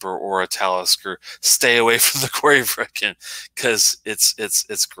black pepper or a Talisker, stay away from the Corryvreckan because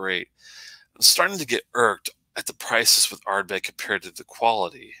it's great. I'm starting to get irked at the prices with Ardbeg compared to the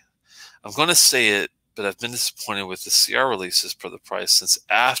quality. I'm going to say it, but I've been disappointed with the CR releases for the price since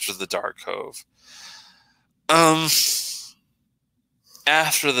after the Dark Cove.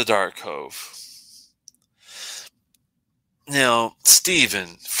 After the Dark Cove. Now,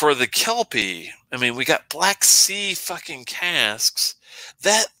 Steven, for the Kelpie, I mean, we got Black Sea fucking casks.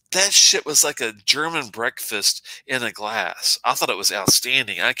 That shit was like a German breakfast in a glass. I thought it was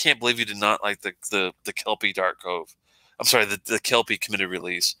outstanding. I can't believe you did not like the Kelpie Dark Cove. I'm sorry, the Kelpie committee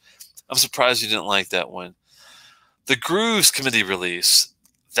release. I'm surprised you didn't like that one. The Grooves committee release,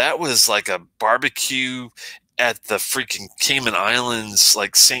 that was like a barbecue at the freaking Cayman Islands,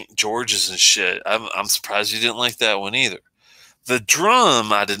 like St. George's and shit. I'm surprised you didn't like that one either. The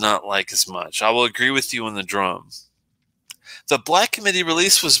Drum, I did not like as much. I will agree with you on the Drum. The Black Committee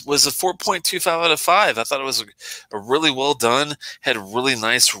release was a 4.25 out of 5. I thought it was a really well done. Had really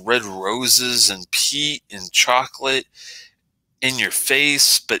nice red roses and peat and chocolate in your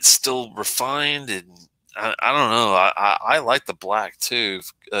face, but still refined. And I don't know. I like the Black too,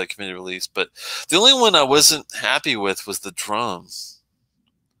 committee release. But the only one I wasn't happy with was the Drum.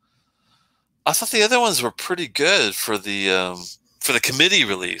 I thought the other ones were pretty good for the committee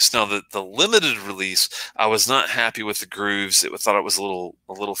release. Now the limited release, I was not happy with the grooves. I thought it was a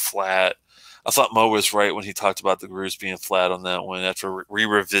little flat. I thought Mo was right when he talked about the grooves being flat on that one after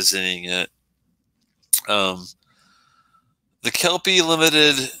revisiting it. The Kelpie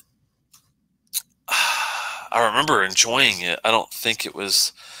limited, I remember enjoying it. I don't think it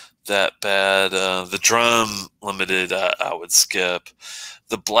was that bad. The Drum limited, I would skip.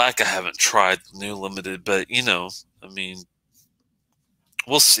 The Black I haven't tried, the new limited, but I mean,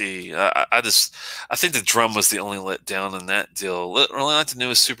 we'll see. I think the Drum was the only letdown in that deal. Really like the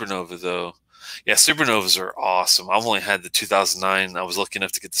newest Supernova though. Yeah, Supernovas are awesome. I've only had the 2009. I was lucky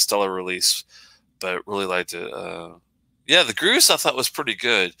enough to get the Stellar release, but really liked it. Yeah, the Grooves I thought was pretty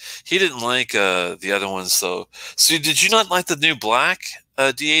good. He didn't like the other ones though. So did you not like the new Black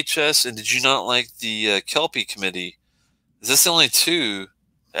DHS, and did you not like the Kelpie committee? Is this the only two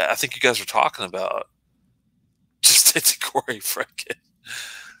I think you guys were talking about? Just hit the Corryvreckan.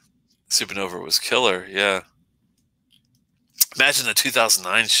 Supernova was killer, yeah. Imagine the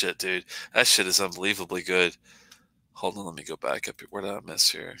 2009 shit, dude. That shit is unbelievably good. Hold on, let me go back up. Where did I miss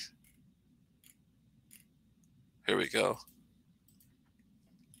here? Here we go.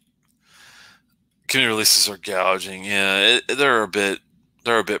 Community releases are gouging. Yeah, they're a bit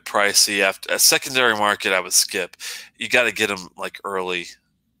pricey. After a secondary market, I would skip. You got to get them like early.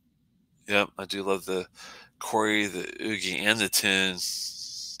 Yep, I do love the Corey, the Oogie, and the tin.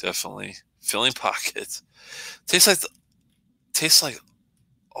 Definitely filling pockets. Tastes like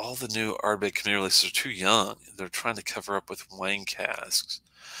all the new Ardbeg community releases are too young. They're trying to cover up with wine casks.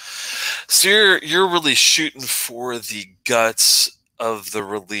 So you're really shooting for the guts of the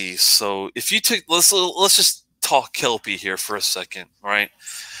release. So if you took, let's just talk Kelpie here for a second, right?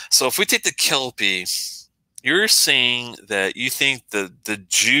 So if we take the Kelpie, you're saying that you think the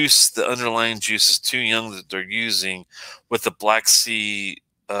juice, the underlying juice, is too young that they're using with the Black Sea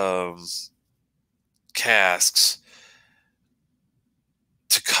casks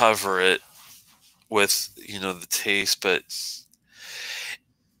to cover it with, the taste. But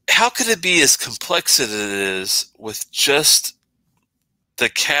how could it be as complex as it is with just the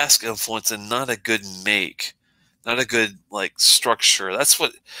cask influence and not a good make, not a good structure? That's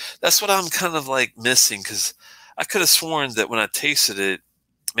what I'm kind of missing, because I could have sworn that when I tasted it,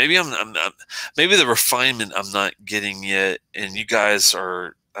 maybe maybe the refinement I'm not getting yet. And you guys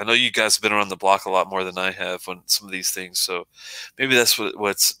are, I know you guys have been around the block a lot more than I have on some of these things, so maybe that's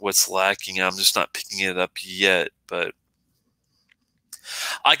what's lacking. I'm just not picking it up yet, but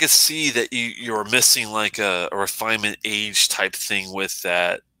I could see that you're missing a refinement age type thing with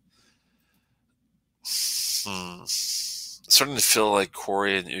that. Starting to feel like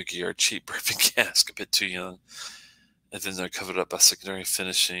Corey and Oogie are cheap bourbon cask, a bit too young, and then they're covered up by secondary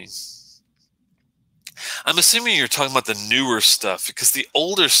finishing. I'm assuming you're talking about the newer stuff, because the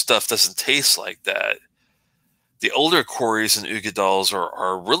older stuff doesn't taste like that. The older Corys and Ugadals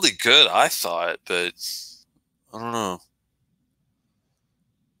are really good, I thought, but I don't know.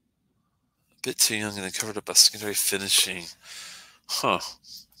 A bit too young and then covered up by secondary finishing. Huh.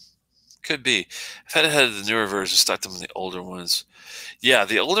 Could be. If I'd had the newer versions, stuck them in the older ones. Yeah,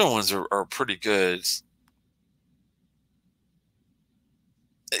 the older ones are pretty good.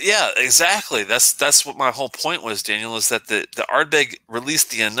 Yeah, exactly. That's what my whole point was, Daniel, is that the Ardbeg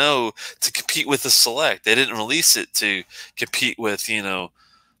released the NO to compete with the Select. They didn't release it to compete with, the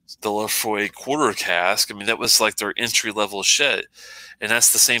Lefroy quarter cask. I mean, that was like their entry-level shit. And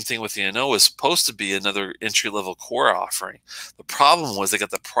that's the same thing with the NO. It was supposed to be another entry-level core offering. The problem was they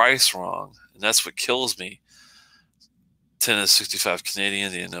got the price wrong, and that's what kills me. 10 is 65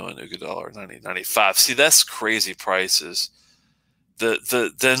 Canadian, the NO and Ugadal are 90.95. See, that's crazy prices.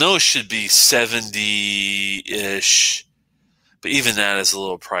 The NO should be 70-ish, but even that is a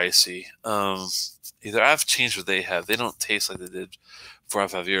little pricey. Either I've changed what they have. They don't taste like they did 4 or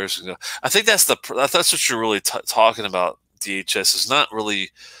 5 years ago. I think that's what you're really talking about, DHS. Is not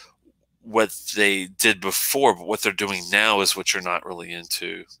really what they did before, but what they're doing now is what you're not really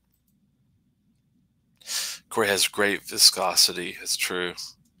into. Corey has great viscosity. It's true.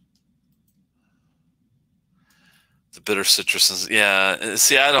 The bitter citrus, yeah.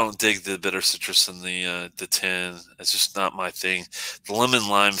 See, I don't dig the bitter citrus in the tin. It's just not my thing. The lemon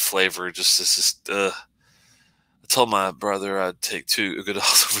lime flavor is just. I told my brother I'd take 2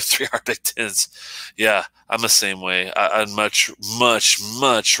 Ugadals over 3 Ardbeg tins. Yeah, I'm the same way. I'd much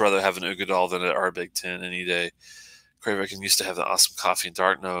rather have an Ugadal than an Ardbeg tin any day. Craven used to have the awesome coffee and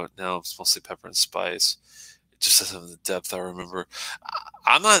dark note. Now it's mostly pepper and spice. It just doesn't have the depth I remember.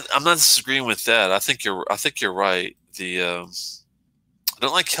 I'm not disagreeing with that. I think you're right. I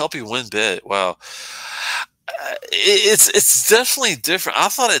don't like Kelpie one bit. Wow. It's definitely different. I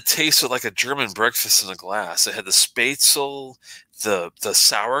thought it tasted like a German breakfast in a glass. It had the spätzle, the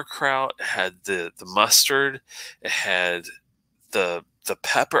sauerkraut, it had the mustard, it had the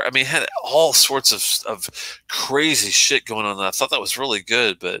pepper. I mean, it had all sorts of crazy shit going on. I thought that was really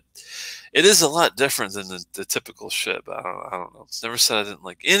good, but it is a lot different than the typical shit. But I don't know. Never said I didn't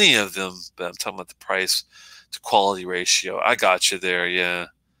like any of them, but I'm talking about the price to quality ratio. I got you there, yeah.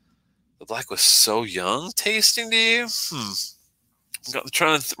 The black was so young tasting to you? I'm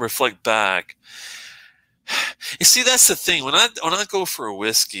trying to reflect back. You see, that's the thing. When I go for a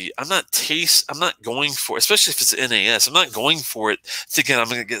whiskey, I'm not going for, especially if it's NAS, I'm not going for it thinking I'm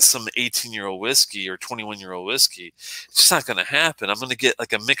going to get some 18-year-old whiskey or 21-year-old whiskey. It's just not going to happen. I'm going to get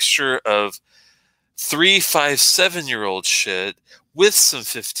like a mixture of 3, 5, 7-year-old shit with some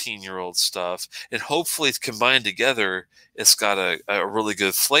 15-year-old stuff, and hopefully it's combined together. It's got a really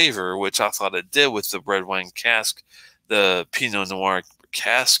good flavor, which I thought it did with the red wine cask, the Pinot Noir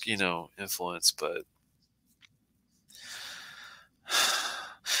cask, influence. But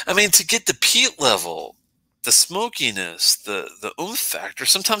I mean, to get the peat level, the smokiness, the oomph factor.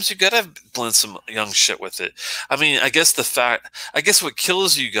 Sometimes you gotta blend some young shit with it. I mean, I guess what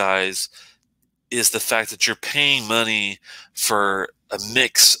kills you guys is the fact that you're paying money for a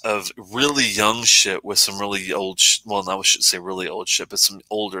mix of really young shit with some really old. Well, no, I shouldn't say really old shit, but some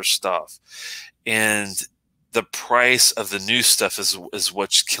older stuff. And the price of the new stuff is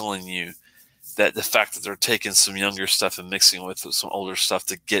what's killing you. That the fact that they're taking some younger stuff and mixing with some older stuff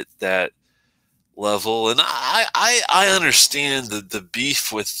to get that level. And I understand the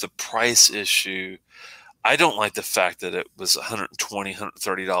beef with the price issue. I don't like the fact that it was $120,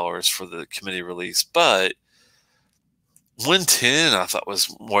 $130 for the committee release, but 110 I thought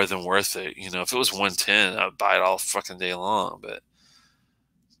was more than worth it. You know, if it was 110, I'd buy it all fucking day long. But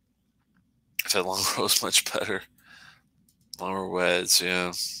I thought Longrow was much better. Longer Weds,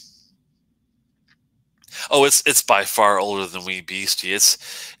 yeah. Oh, it's by far older than Wee Beastie.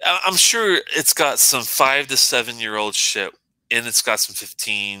 I'm sure it's got some 5 to 7 year old shit, and it's got some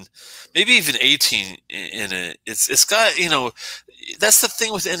 15, maybe even 18 in it. It's got, you know, that's the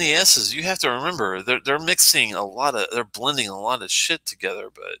thing with NESs. You have to remember they're mixing they're blending a lot of shit together.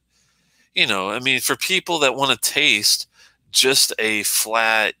 But you know, I mean, for people that want to taste just a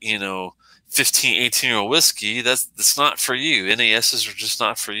flat, you know, 15, 18-year-old whiskey, that's not for you. NESs are just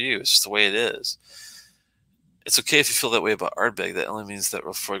not for you. It's just the way it is. It's okay if you feel that way about Ardbeg. That only means that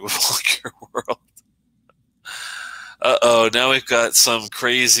Rolfroig will walk your world. Uh-oh, now we've got some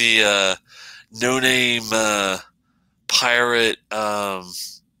crazy no-name pirate.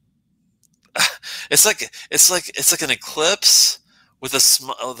 It's like an eclipse with the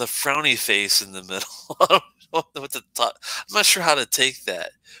frowny face in the middle. I don't know what I'm not sure how to take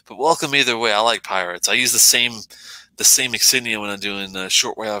that. But welcome either way. I like pirates. I use the same insignia when I'm doing the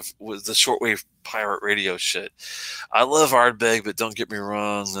shortwave pirate radio shit. I love Ardbeg, but don't get me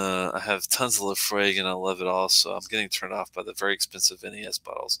wrong. I have tons of Laphroaig, and I love it also. I'm getting turned off by the very expensive NES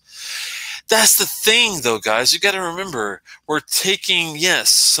bottles. That's the thing, though, guys. You got to remember, we're taking,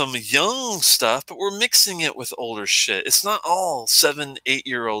 yes, some young stuff, but we're mixing it with older shit. It's not all 7,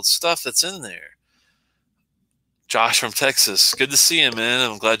 8-year-old stuff that's in there. Josh from Texas. Good to see you, man.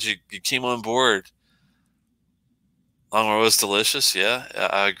 I'm glad you came on board. Longrow is delicious. Yeah,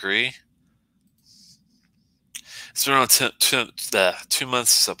 I agree. It's been around 2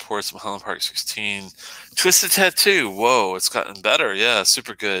 months since I poured some Highland Park 16. Twisted Tattoo. Whoa, it's gotten better. Yeah,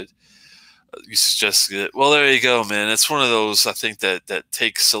 super good. You suggested it. Well, there you go, man. It's one of those, I think, that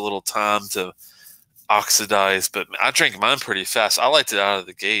takes a little time to oxidize. But I drank mine pretty fast. I liked it out of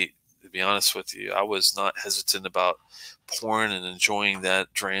the gate, to be honest with you. I was not hesitant about pouring and enjoying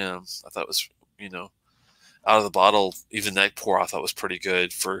that dram. I thought it was, you know, out of the bottle, even that pour I thought was pretty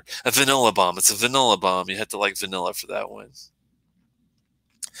good for a vanilla bomb. It's a vanilla bomb. You have to like vanilla for that one.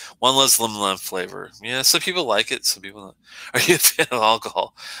 One loves lemon lime flavor. Yeah, some people like it. Some people don't. Are you a fan of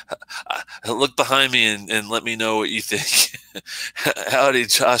alcohol? Look behind me and let me know what you think. Howdy,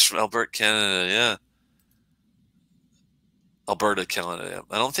 Josh from Alberta, Canada. Yeah. Alberta, Canada.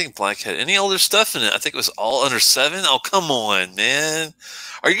 I don't think Black had any older stuff in it. I think it was all under 7. Oh, come on, man.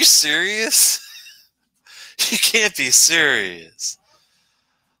 Are you serious? You can't be serious.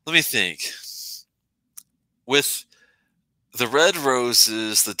 Let me think. With the red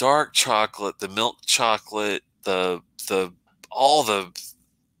roses, the dark chocolate, the milk chocolate, all the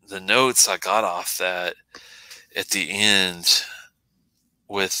notes I got off that at the end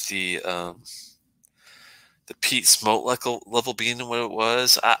with the peat smoke level being what it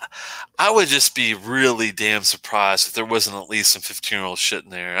was, I would just be really damn surprised if there wasn't at least some 15-year-old shit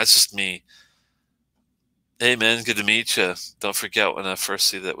in there. That's just me. Hey, man, good to meet you. Don't forget when I first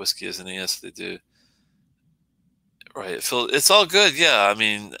see that whiskey is an ES, they do. Right. It's all good. Yeah. I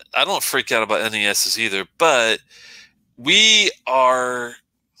mean, I don't freak out about NESs either, but we are.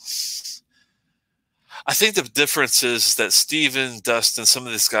 I think the difference is that Steven, Dustin, some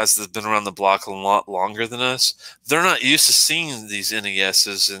of these guys that have been around the block a lot longer than us, they're not used to seeing these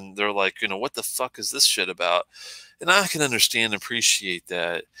NESs, and they're like, you know, what the fuck is this shit about? And I can understand and appreciate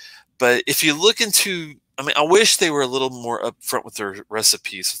that. But if you look into, I mean, I wish they were a little more upfront with their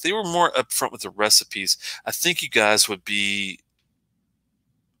recipes. If they were more upfront with the recipes, I think you guys would be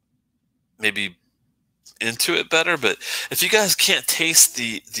maybe into it better. But if you guys can't taste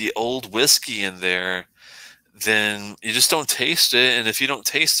the old whiskey in there, then you just don't taste it. And if you don't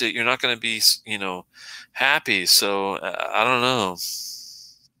taste it, you're not going to be, you know, happy. So I don't know.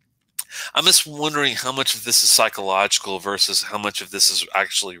 I'm just wondering how much of this is psychological versus how much of this is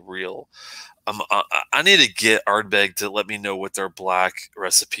actually real. I need to get Ardbeg to let me know what their black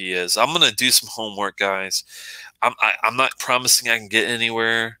recipe is. I'm going to do some homework, guys. I'm not promising I can get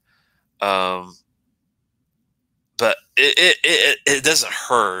anywhere. but it doesn't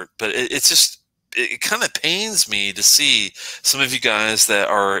hurt, but it's just, it kind of pains me to see some of you guys that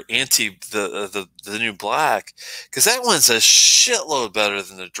are anti the new black, because that one's a shitload better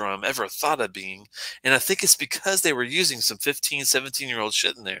than the drum ever thought of being. And I think it's because they were using some 15, 17-year-old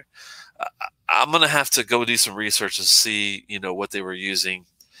shit in there. I'm going to have to go do some research and see, what they were using.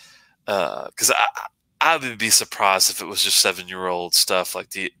 Because I would be surprised if it was just 7-year-old stuff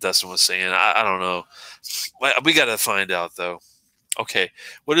like Dustin was saying. I don't know. We got to find out, though. Okay,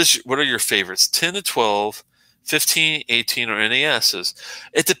 what are your favorites? 10 to 12, 15, 18, or NASs?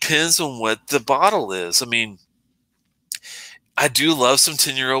 It depends on what the bottle is. I mean, I do love some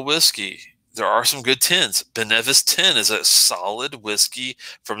 10-year-old whiskey. There are some good 10s. Benevis 10 is a solid whiskey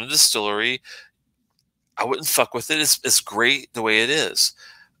from the distillery. I wouldn't fuck with it. It's great the way it is.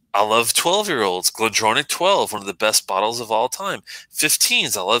 I love 12-year-olds. Glendronach 12, one of the best bottles of all time.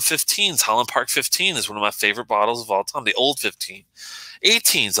 15s, I love 15s. Holland Park 15 is one of my favorite bottles of all time, the old 15.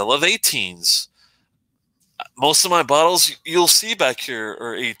 18s, I love 18s. Most of my bottles you'll see back here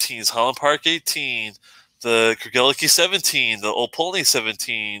are 18s. Holland Park 18, the Kergeliki 17, the Old Polney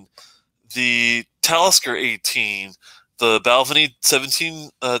 17, the Talisker 18, the Balvenie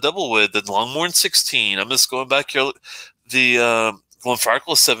 17 Doublewood, the Longmorn 16. I'm just going back here. The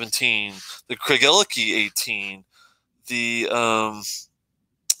Glenfarclas 17, the Kergeliki 18, the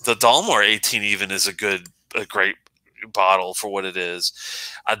Dalmore 18 even is a great bottle for what it is.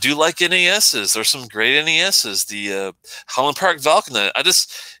 I do like NASs. There's some great NASs. The Holland Park Valkenite.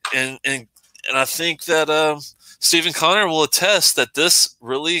 And I think that Stephen Connor will attest that this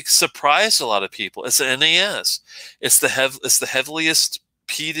really surprised a lot of people. It's an NAS. It's the heaviest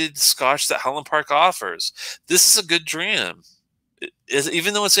peated Scotch that Holland Park offers. This is a good dram.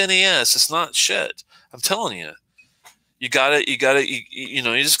 Even though it's NAS, it's not shit. I'm telling you. You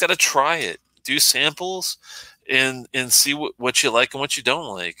just gotta try it. Do samples and see what you like and what you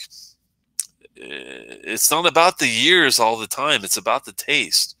don't like. It's not about the years all the time. It's about the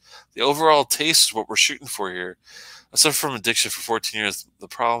taste. The overall taste is what we're shooting for here. I suffered from addiction for 14 years. The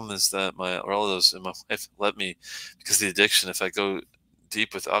problem is that my relatives and my wife let me, because of the addiction. If I go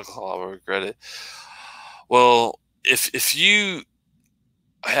deep with alcohol, I'll regret it. Well, if you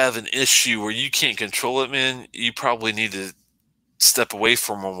have an issue where you can't control it, man, you probably need to step away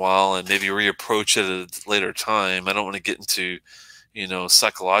from a while and maybe reapproach it at a later time. I don't want to get into,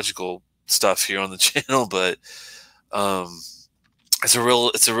 psychological stuff here on the channel, but it's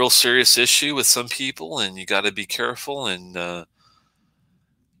a real serious issue with some people, and you got to be careful. And I'm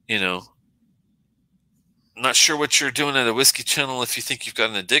not sure what you're doing at a whiskey channel. If you think you've got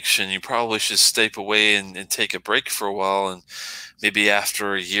an addiction, you probably should step away and take a break for a while, and maybe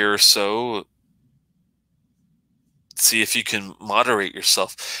after a year or so, see if you can moderate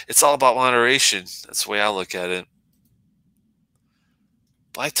yourself. It's all about moderation. That's the way I look at it.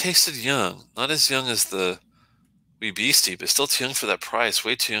 But I tasted young. Not as young as the Wee Beastie, but still too young for that price.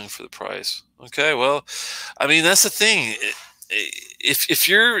 Way too young for the price. Okay, well, I mean, that's the thing. If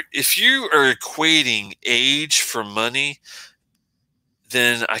you are equating age for money,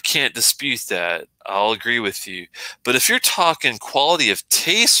 then I can't dispute that. I'll agree with you. But if you're talking quality of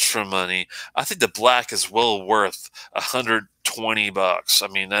taste for money, I think the black is well worth $120. I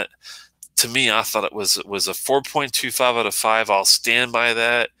mean, that, to me, I thought it was a 4.25 out of 5. I'll stand by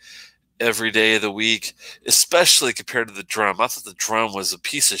that every day of the week, especially compared to the drum. I thought the drum was a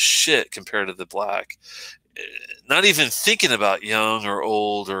piece of shit compared to the black. Not even thinking about young or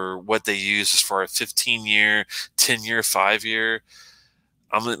old or what they use as far as 15-year, 10-year, 5-year.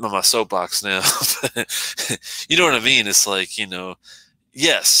 I'm in my soapbox now. You know what I mean? It's like,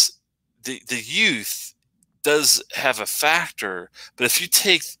 yes, the youth does have a factor, but if you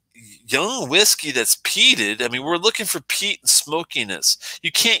take young whiskey that's peated, I mean, we're looking for peat and smokiness.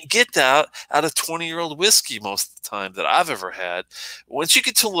 You can't get that out of 20-year-old whiskey most of the time that I've ever had. Once you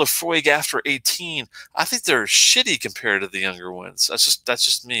get to Lafroig after 18, I think they're shitty compared to the younger ones. That's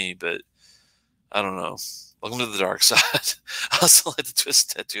just me, but I don't know. Welcome to the dark side. I also like the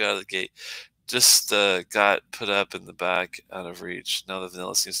twist tattoo out of the gate. Just got put up in the back, out of reach. Now the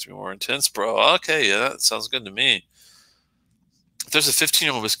vanilla seems to be more intense, bro. Okay, yeah, that sounds good to me. If there's a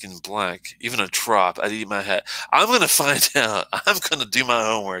 15-year-old whiskey in black, even a drop, I'd eat my hat. I'm gonna find out. I'm gonna do my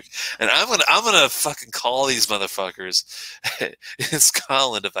homework, and I'm gonna fucking call these motherfuckers in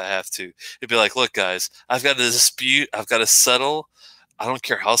Scotland if I have to. It'd be like, look, guys, I've got a dispute. I've got to settle. I don't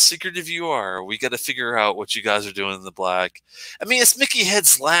care how secretive you are. We got to figure out what you guys are doing in the black. I mean, it's Mickey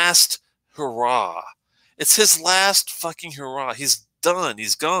Head's last hurrah. It's his last fucking hurrah. He's done.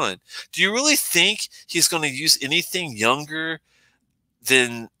 He's gone. Do you really think he's going to use anything younger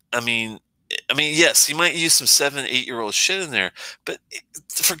than, I mean, I mean, yes, he might use some 7, 8-year-old shit in there, but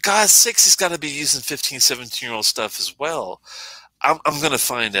for God's sakes, he's got to be using 15, 17-year-old stuff as well. I'm gonna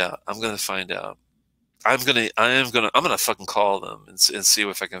find out. I'm gonna find out. I'm gonna fucking call them and see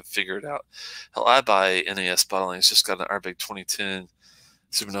if I can figure it out. Hell, I buy NAS bottling. It's just got an Ardbeg 2010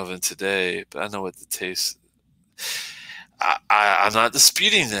 Supernova in today, but I know what the taste. I'm not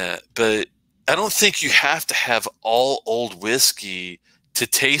disputing that, but I don't think you have to have all old whiskey to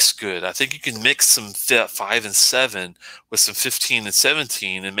taste good. I think you can mix some 5 and 7 with some 15 and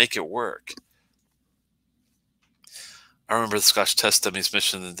 17 and make it work. I remember the Scotch test dummies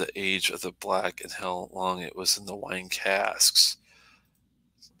mentioned the age of the black and how long it was in the wine casks.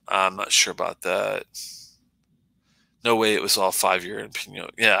 I'm not sure about that. No way it was all 5-year in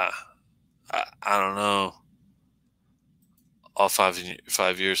Pinot. Yeah, I don't know. All 5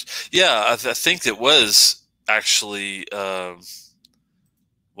 years. Yeah, I think it was actually.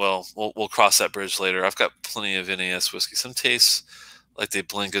 Well, we'll cross that bridge later. I've got plenty of NAS whiskey. Some tastes like they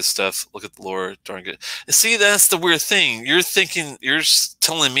blend good stuff. Look at the lore, darn good. And see, that's the weird thing. You're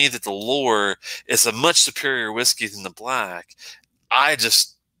telling me that the lore is a much superior whiskey than the black. I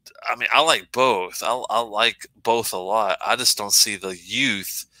mean, I like both. I like both a lot. I just don't see the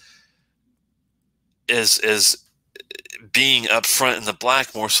youth as being up front in the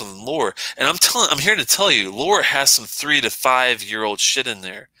black more so than lore. And I'm here to tell you, lore has some 3 to 5-year-old shit in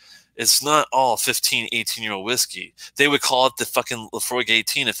there. It's not all 15, 18-year-old whiskey. They would call it the fucking Lafroig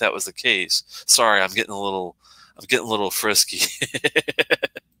 18 if that was the case. Sorry, I'm getting a little frisky.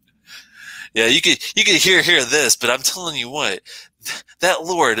 Yeah, you could hear this, but I'm telling you what, that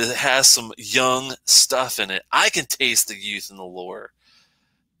lore has some young stuff in it. I can taste the youth in the lore.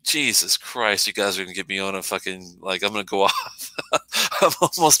 Jesus Christ, you guys are going to get me on a fucking, like, I'm going to go off. I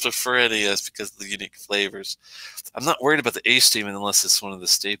almost prefer NAS because of the unique flavors. I'm not worried about the age statement unless it's one of the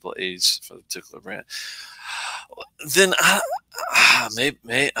staple age for the particular brand. Then maybe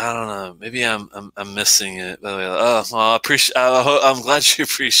I don't know. Maybe I'm missing it. By the way, well, I'm glad you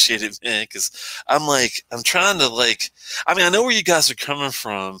appreciate it, man. Because I'm trying to I mean, I know where you guys are coming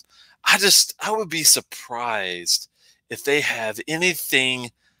from. I would be surprised if they have anything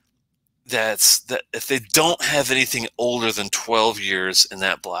that if they don't have anything older than 12 years in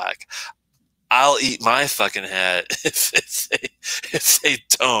that black. I'll eat my fucking hat if they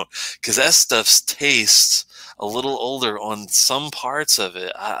don't, because that stuff tastes a little older on some parts of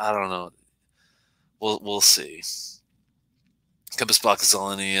it. I don't know. We'll see. Compass Block is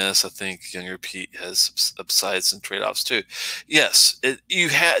all NES. I think Younger Pete has upsides and trade-offs too. Yes, you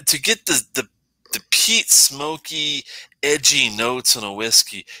had to get the peat smoky, edgy notes in a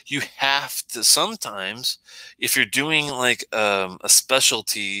whiskey. You have to sometimes, if you're doing like a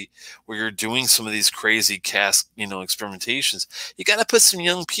specialty where you're doing some of these crazy cask, experimentations, you got to put some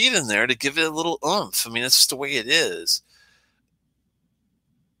young peat in there to give it a little oomph. I mean, that's just the way it is.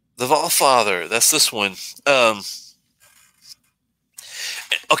 The Valfather, that's this one.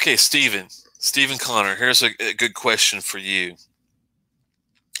 Okay, Stephen Connor, here's a good question for you.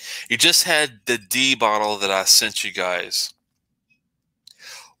 You just had the D bottle that I sent you guys.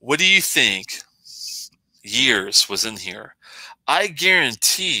 What do you think years was in here? I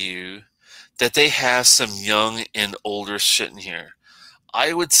guarantee you that they have some young and older shit in here.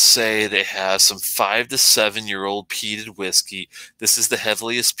 I would say they have some 5 to 7-year-old peated whiskey. This is the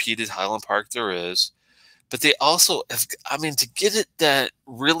heaviest peated Highland Park there is. But they also have, I mean, to get it that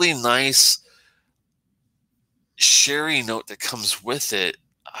really nice sherry note that comes with it,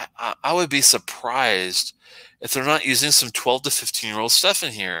 I would be surprised if they're not using some 12 to 15-year-old stuff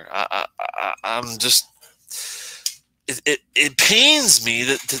in here. I'm just, it pains me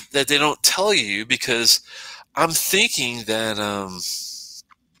that they don't tell you, because I'm thinking that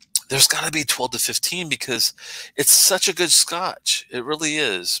there's got to be 12 to 15 because it's such a good scotch. It really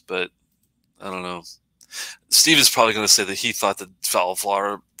is, but I don't know. Steve is probably going to say that he thought that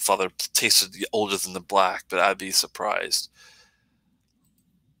Valfather tasted older than the black, but I'd be surprised.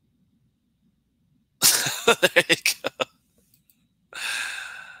 There you go.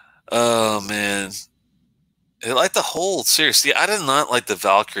 Oh, man. I like the whole seriously. I did not like the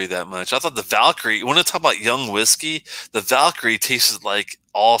Valkyrie that much. I thought the Valkyrie, you want to talk about young whiskey, the Valkyrie tasted like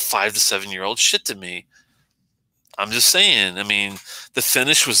all 5 to 7-year-old shit to me. I'm just saying. I mean, the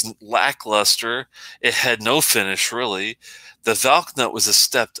finish was lackluster. It had no finish, really. The Valknut was a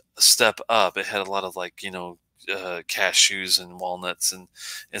step up. It had a lot of cashews and walnuts and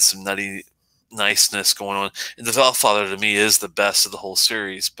some nutty niceness going on. And the Valfather to me is the best of the whole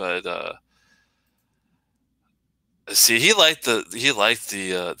series. But see, he liked the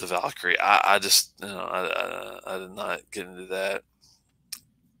Valkyrie. I just I did not get into that.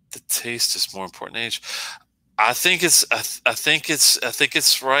 The taste is more important than age. I think it's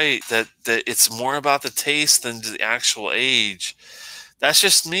right that it's more about the taste than the actual age. That's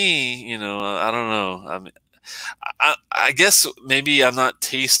just me, you know. I don't know. I guess maybe I'm not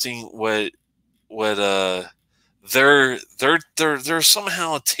tasting what they're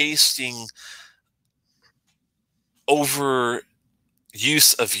somehow tasting over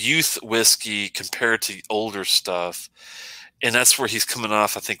use of youth whiskey compared to older stuff. And that's where he's coming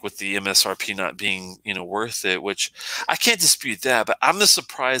off, I think, with the MSRP not being, you know, worth it, which I can't dispute that. But I'm just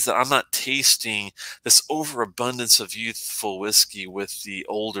surprised that I'm not tasting this overabundance of youthful whiskey with the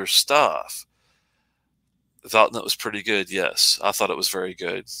older stuff. I thought that was pretty good. Yes, I thought it was very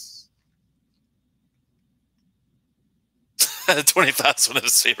good. 25 is one of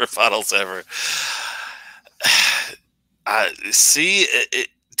his favorite bottles ever. I see it,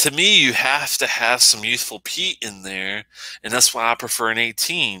 to me, you have to have some youthful peat in there, and that's why I prefer an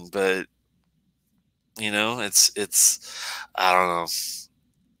 18. But you know, it's I don't know.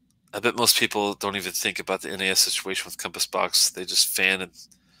 I bet most people don't even think about the NAS situation with Compass Box. They just fan it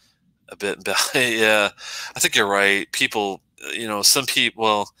a bit. Yeah, I think you're right. People, you know, some people.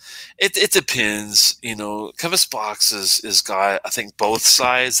 Well, it depends. You know, Compass Box is got, I think, both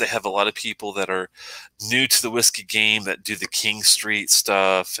sides. They have a lot of people that are new to the whiskey game that do the King Street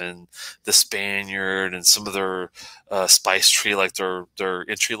stuff and the Spaniard and some of their Spice Tree, like their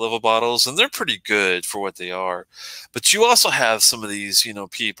entry level bottles, and they're pretty good for what they are. But you also have some of these, you know,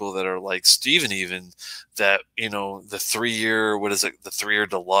 people that are like Steven, even that, you know, the 3-year, what is it, the 3-year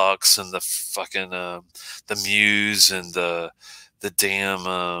deluxe and the fucking the Muse and the damn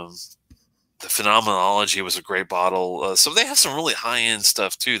the Phenomenology was a great bottle. So they have some really high-end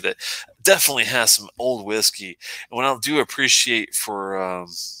stuff too that definitely has some old whiskey. And what I do appreciate for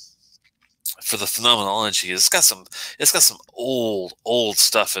the Phenomenology, it's got some old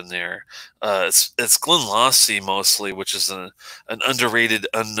stuff in there. It's Glenlossie mostly, which is an underrated,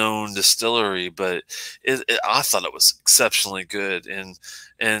 unknown distillery, but I thought it was exceptionally good. And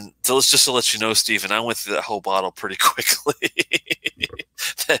just to let you know, Stephen, I went through that whole bottle pretty quickly.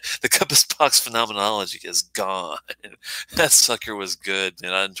 The Compass Box Phenomenology is gone. That sucker was good,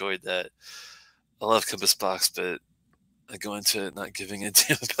 man. I enjoyed that. I love Compass Box, but I go into it not giving a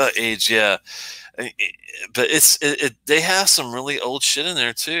damn about age. Yeah, but they have some really old shit in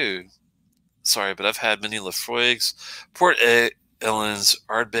there too. Sorry, but I've had many Lafroigs, Port Ellens,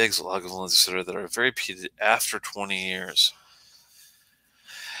 Ardbegs, Lagavulins, etc. that are very peated after 20 years.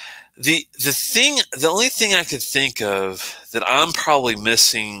 The only thing I could think of that I'm probably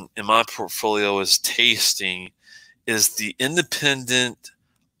missing in my portfolio as tasting is the independent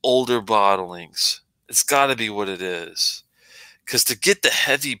older bottlings. It's got to be what it is, because to get the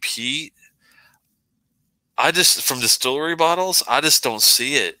heavy peat, from distillery bottles, I just don't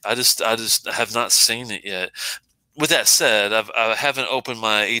see it. I just have not seen it yet. With that said, I haven't opened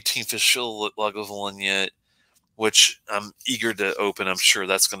my 18 Fischl Lagavulin yet, which I'm eager to open. I'm sure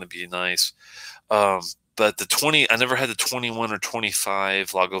that's going to be nice. But the 20, I never had the 21 or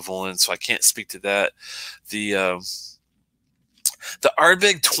 25 Lagavulin, so I can't speak to that. The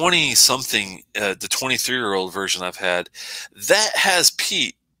Ardbeg 20 something, the 23-year-old version I've had, that has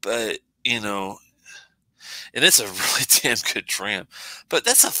peat, but you know, and it's a really damn good dram. But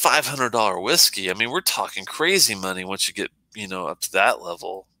that's a $500 whiskey. I mean, we're talking crazy money once you get, you know, up to that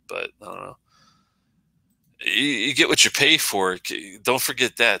level. But I don't know. You get what you pay for. Don't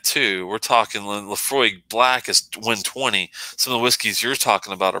forget that too. We're talking Lafroig Black is $120. Some of the whiskeys you're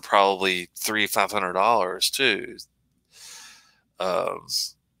talking about are probably $500 too.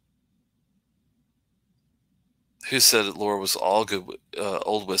 Who said that Laura was all good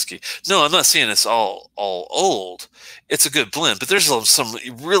old whiskey? No, I'm not saying it's all old. It's a good blend, but there's some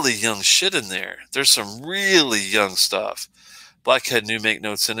really young shit in there. There's some really young stuff. Blackhead New make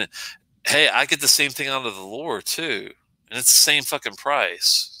notes in it. Hey, I get the same thing out of the Lore too, and it's the same fucking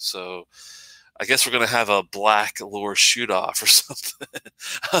price. So I guess we're gonna have a black Lore shoot off or something.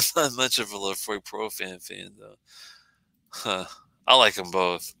 I'm not much of a Lafroig Pro fan though. Huh. I like them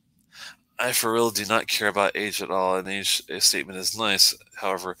both. I for real do not care about age at all. An age statement is nice.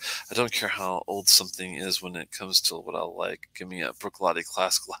 However, I don't care how old something is when it comes to what I like. Give me a Brooklotti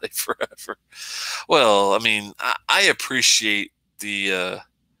Classic Lottie forever. Well, I mean, I appreciate the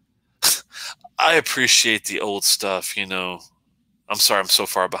I appreciate the old stuff, you know. I'm sorry I'm so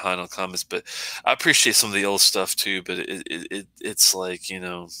far behind on comments, but I appreciate some of the old stuff too, but it's like, you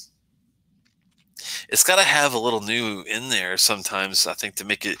know, it's got to have a little new in there sometimes, I think, to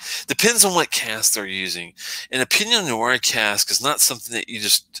make it. Depends on what cask they're using. An Opinion Noir cask is not something that you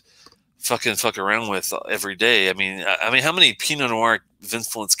just fuck around with every day. I mean, how many Pinot Noir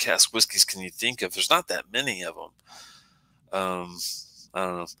influenced cask whiskeys can you think of? There's not that many of them. I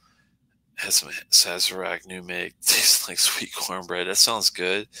don't know. Has some Sazerac new make. Tastes like sweet cornbread. That sounds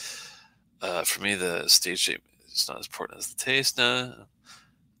good. For me, the stage shape is not as important as the taste, no.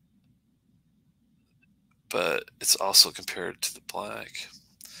 But it's also compared to the black.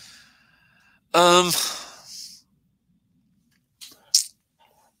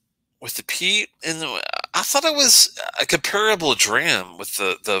 With the peat and I thought it was a comparable dram with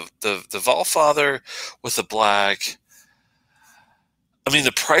the Valfather with the black. I mean,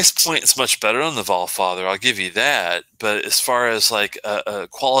 the price point is much better on the Valfather. I'll give you that. But as far as like a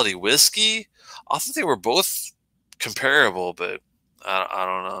quality whiskey, I thought they were both comparable. But I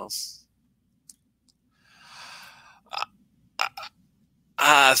don't know.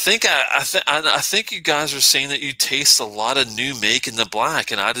 I think you guys are saying that you taste a lot of new make in the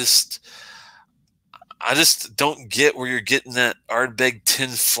black, and I just don't get where you're getting that Ardbeg tin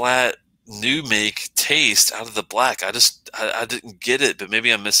flat new make taste out of the black. I didn't get it, but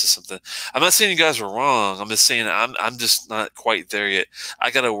maybe I'm missing something. I'm not saying you guys are wrong. I'm just saying I'm just not quite there yet. I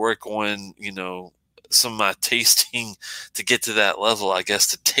got to work on, you know, some of my tasting to get to that level, I guess,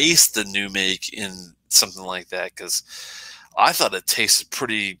 to taste the new make in something like that, because I thought it tasted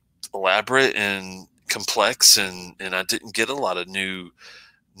pretty elaborate and complex, and I didn't get a lot of new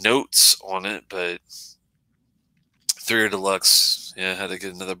notes on it. But 3-year Deluxe, yeah, I had to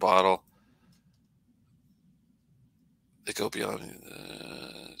get another bottle. They go beyond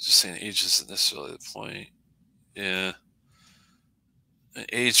just saying age isn't necessarily the point. Yeah,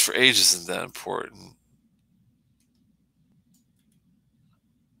 age isn't that important.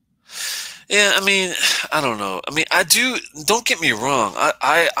 Yeah, I mean, I don't know. I mean, don't get me wrong.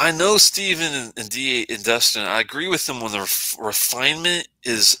 I know Steven and D and Dustin. I agree with them when the refinement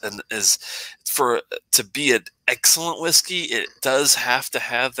is to be an excellent whiskey. It does have to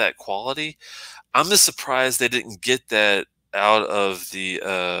have that quality. I'm just surprised they didn't get that out of the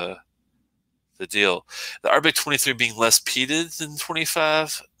deal. The Ardbeg 23 being less peated than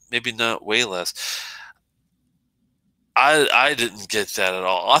 25, maybe not way less. I didn't get that at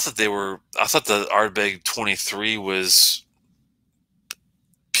all. I thought the Ardbeg 23 was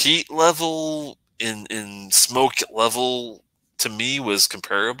peat level in smoke level, to me, was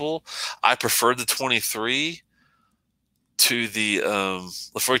comparable. I preferred the 23 to the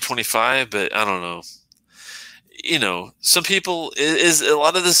Lefroy 25, but I don't know. You know, some people is a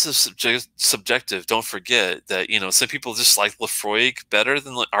lot of this is subjective. Don't forget that, you know, some people just like Lefroy better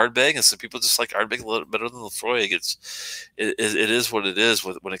than Ardbeg, and some people just like Ardbeg a little better than Lefroy. It is what it is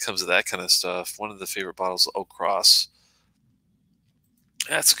when it comes to that kind of stuff. One of the favorite bottles, Oak Cross.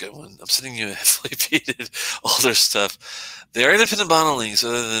 That's a good one. I'm sending you a heavily peated older stuff. They are independent bottlings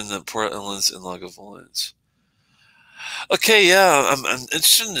other than the Port Ellens and Lagavulins. Okay, yeah, I'm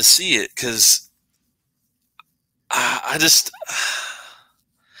interested to see it, because I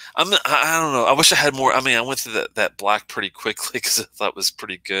don't know. I wish I had more. I mean, I went through that black pretty quickly because I thought it was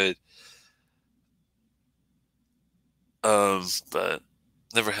pretty good. But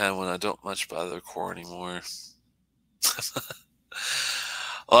never had one. I don't much buy their core anymore.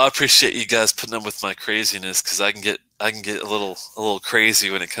 Well, I appreciate you guys putting up with my craziness, because I can get a little crazy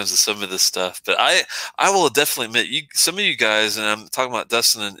when it comes to some of this stuff. But I will definitely admit, some of you guys, and I'm talking about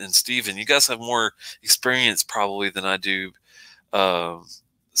Dustin and Steven, you guys have more experience probably than I do. So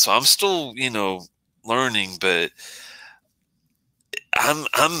I'm still, you know, learning, but I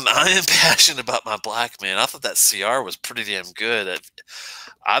am passionate about my black, man. I thought that CR was pretty damn good.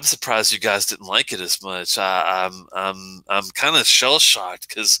 I'm surprised you guys didn't like it as much. I'm kind of shell shocked,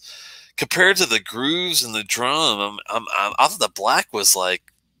 because compared to the grooves and the drum, I thought the black was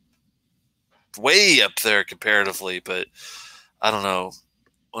like way up there comparatively. But I don't know.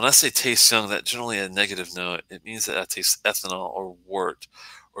 When I say taste young, that generally a negative note. It means that I taste ethanol or wort,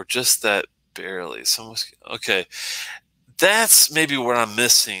 or just that barely. Okay. That's maybe what I'm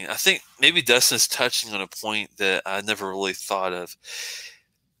missing. I think maybe Dustin's touching on a point that I never really thought of.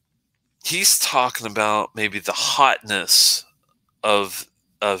 He's talking about maybe the hotness of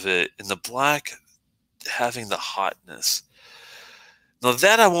it, and the black having the hotness. Now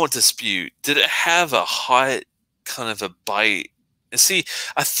that I won't dispute. Did it have a hot kind of a bite? And see,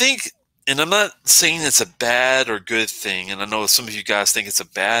 I think, and I'm not saying it's a bad or good thing, and I know some of you guys think it's a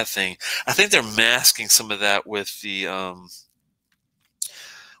bad thing. I think they're masking some of that with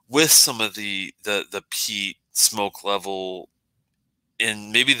some of the peat smoke level,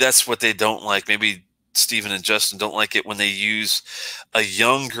 and maybe that's what they don't like. Maybe Steven and Justin don't like it when they use a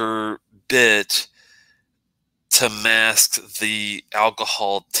younger bit to mask the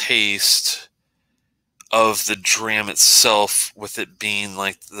alcohol taste of the dram itself, with it being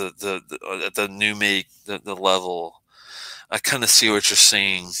like the new make, the level. I kind of see what you're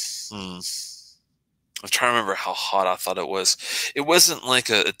saying. I'm trying to remember how hot I thought it was. It wasn't like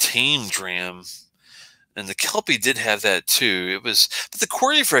a tame dram, and the Kelpie did have that too. It was, but the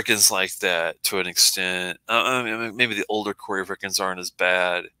Corey Frickens like that to an extent. I mean, maybe the older Corey Frickens aren't as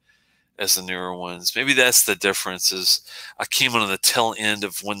bad as the newer ones. Maybe that's the difference. Is I came on the tail end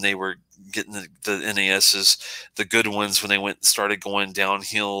of when they were getting the NASs, the good ones, when they started going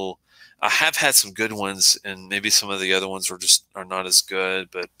downhill. I have had some good ones, and maybe some of the other ones are not as good,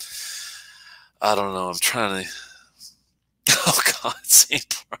 but I don't know. I'm trying to. Oh God, same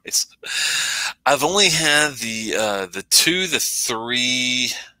price. I've only had the 2, the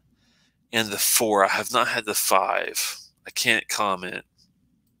 3, and the 4. I have not had the 5. I can't comment.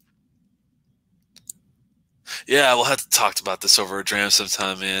 Yeah, we'll have to talk about this over a dram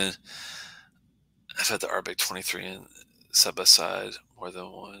sometime, man. I've had the Ardbeg 23 and side by side more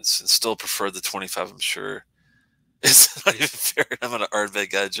than once, and still prefer the 25. I'm sure. It's not even fair. I'm an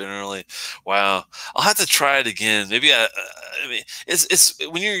Ardbeg guy generally. Wow, I'll have to try it again. Maybe I mean, it's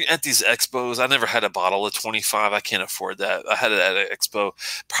when you're at these expos. I never had a bottle of 25. I can't afford that. I had it at an expo.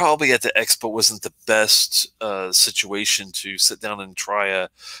 Probably at the expo wasn't the best situation to sit down and try a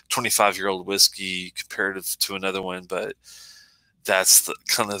 25-year-old whiskey comparative to another one. But that's the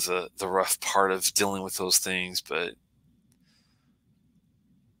kind of the rough part of dealing with those things. But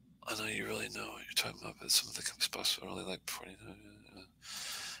I know you really know what you're talking about, but some of the spots I really like before you know.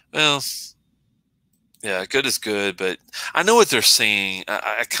 Well, yeah, good is good, but I know what they're saying.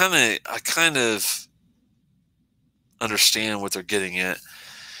 I kind of understand what they're getting at.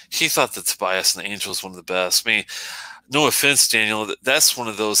 He thought that Tobias and the Angel was one of the best. I mean, no offense, Daniel, that's one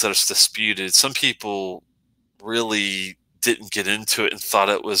of those that is disputed. Some people really didn't get into it and thought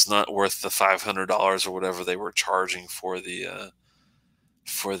it was not worth the $500 or whatever they were charging for the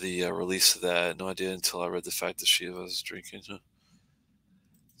release of that. No idea until I read the fact that she was drinking.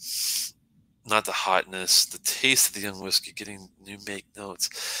 Not the hotness, the taste of the young whiskey, getting new make notes.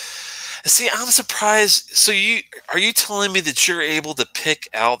 See, I'm surprised. So are you telling me that you're able to pick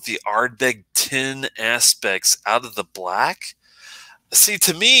out the Ardbeg 10 aspects out of the black? See,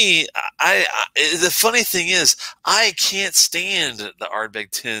 to me, the funny thing is, I can't stand the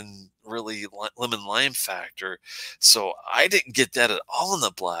Ardbeg 10 really lemon lime factor, so I didn't get that at all in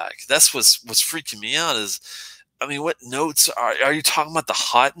the black. That's what's freaking me out. Is, I mean, what notes are you talking about? The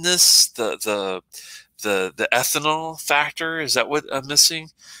hotness, the ethanol factor? Is that what I'm missing?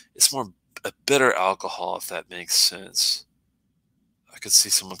 It's more a bitter alcohol, if that makes sense. I could see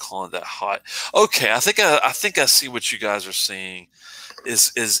someone calling that hot. Okay, I think I see what you guys are saying.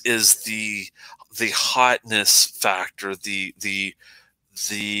 Is the hotness factor, the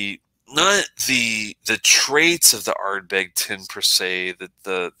not the traits of the Ardbeg 10 per se,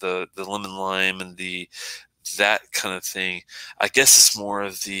 the lemon lime and that kind of thing. I guess it's more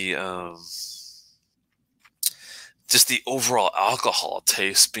of the just the overall alcohol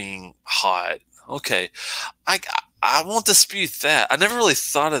taste being hot. Okay, I won't dispute that. I never really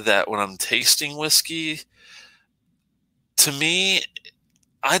thought of that when I'm tasting whiskey. To me,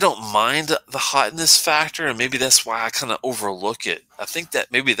 I don't mind the hotness factor, and maybe that's why I kind of overlook it. I think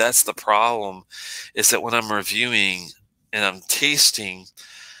that maybe that's the problem, is that when I'm reviewing and I'm tasting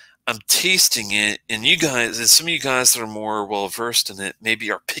it, and you guys, and some of you guys that are more well versed in it,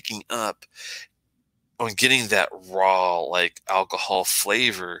 maybe are picking up on getting that raw, like, alcohol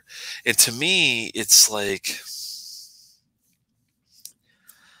flavor. And to me, it's like,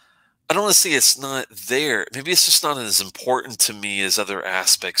 I don't want to say it's not there. Maybe it's just not as important to me as other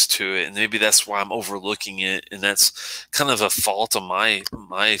aspects to it, and maybe that's why I'm overlooking it, and that's kind of a fault on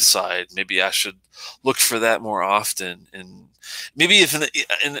my side. Maybe I should look for that more often, and maybe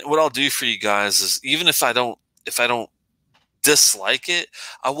and what I'll do for you guys is, even if I don't dislike it,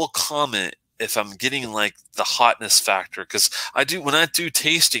 I will comment if I'm getting like the hotness factor, because when I do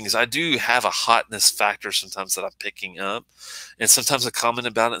tastings, I do have a hotness factor sometimes that I'm picking up, and sometimes I comment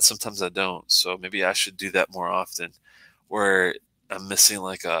about it and sometimes I don't. So maybe I should do that more often, where I'm missing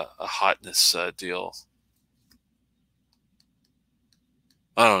like a hotness deal.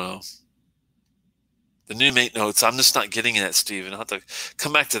 I don't know. The new make notes, I'm just not getting it, Steven. I'll have to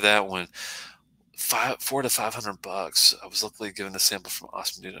come back to that one. $400 to $500. I was luckily given a sample from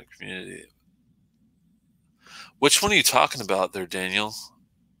Awesome Dude in the community. Which one are you talking about there, Daniel?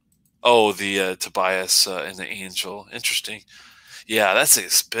 Oh, the Tobias and the Angel. Interesting. Yeah, that's an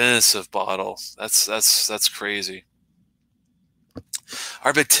expensive bottle. That's crazy.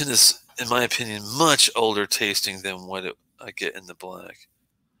 Ardbeg 10 is in my opinion, much older tasting than what I get in the black.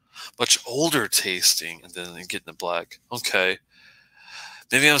 Much older tasting than I get in the black. Okay.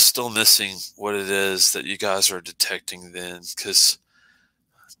 Maybe I'm still missing what it is that you guys are detecting then, because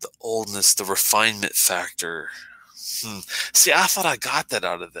the oldness, the refinement factor. See, I thought I got that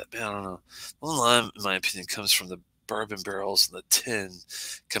out of that. Man, I don't know. The lime, in my opinion, comes from the bourbon barrels and the tin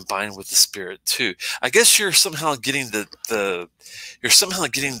combined with the spirit too. I guess you're somehow getting the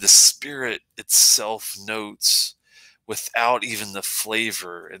spirit itself notes without even the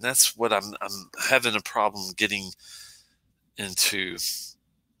flavor, and that's what I'm having a problem getting into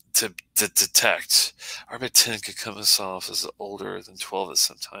to detect. Arbor 10 could come off as older than 12 at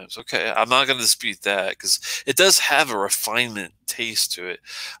sometimes. Okay, I'm not going to dispute that because it does have a refinement taste to it.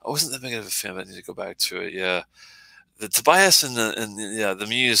 I wasn't that big of a fan, but I need to go back to it. Yeah, the Tobias and the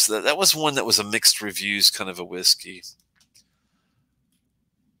Muse, that was one that was a mixed reviews kind of a whiskey.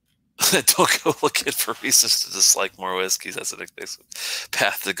 Don't go looking for reasons to dislike more whiskeys. That's an expensive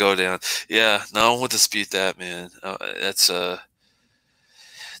path to go down. Yeah, no, I won't dispute that, man. That's no.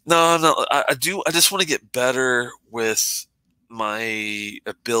 I do. I just want to get better with my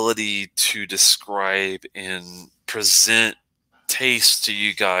ability to describe and present taste to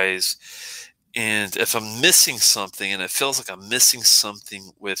you guys. And if I'm missing something, and it feels like I'm missing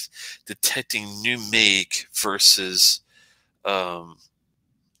something with detecting new make versus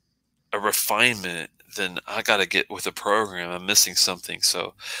a refinement, then I got to get with the program. I'm missing something.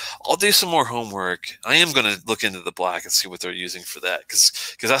 So I'll do some more homework. I am going to look into the black and see what they're using for that. Cause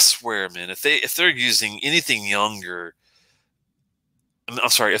I swear, man, if they're using anything younger, I'm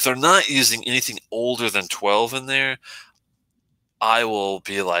sorry, if they're not using anything older than 12 in there, I will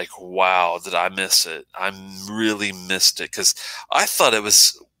be like, wow, did I miss it? I really missed it. Cause I thought it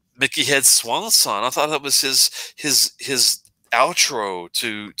was Mickey Head's swan song. I thought that was his outro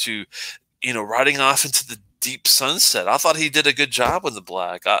to riding off into the deep sunset. I thought he did a good job with the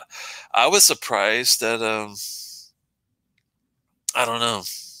black. I was surprised that I don't know.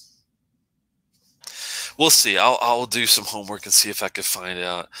 We'll see. I'll do some homework and see if I can find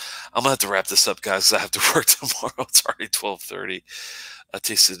out. I'm gonna have to wrap this up, guys, because I have to work tomorrow. It's already 12:30. I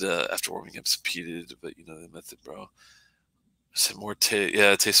tasted after warming up some peated, but the method, bro. I said more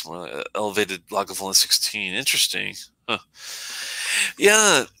it tastes more like elevated Lagavulin 16. Interesting. Huh.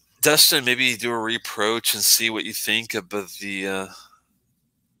 Yeah, Dustin, maybe do a reapproach and see what you think about the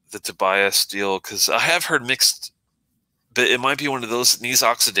Tobias deal, because I have heard mixed, but it might be one of those that needs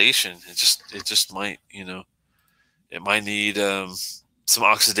oxidation. It just might, it might need some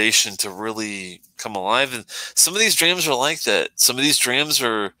oxidation to really come alive. And some of these drams are like that. Some of these drams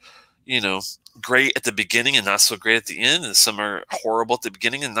are, great at the beginning and not so great at the end, and some are horrible at the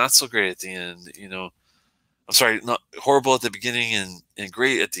beginning and not so great at the end. I'm sorry, not horrible at the beginning and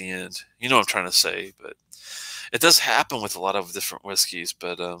great at the end. You know what I'm trying to say, but it does happen with a lot of different whiskeys.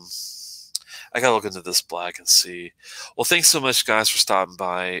 But I gotta look into this black and see. Well, thanks so much, guys, for stopping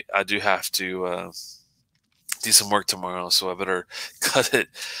by. I do have to do some work tomorrow, so I better cut it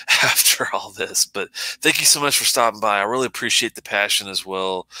after all this. But thank you so much for stopping by. I really appreciate the passion as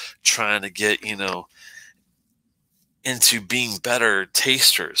well, trying to get, into being better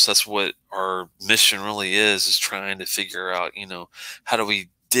tasters. That's what our mission really is trying to figure out, how do we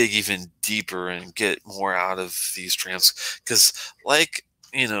dig even deeper and get more out of these drams? Because like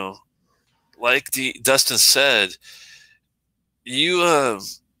Dustin said,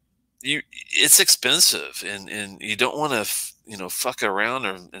 it's expensive, and you don't want to fuck around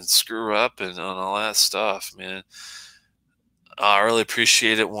and screw up and on all that stuff, man. I really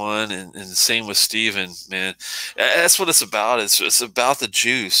appreciate it, one, and same with Steven, man. That's what it's about. It's about the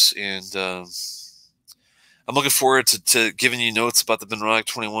juice, and I'm looking forward to giving you notes about the Benrock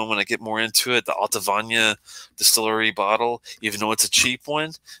 21 when I get more into it. The Altavania distillery bottle, even though it's a cheap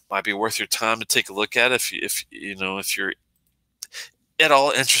one, might be worth your time to take a look at if you're at all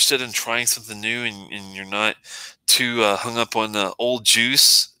interested in trying something new and you're not too hung up on the old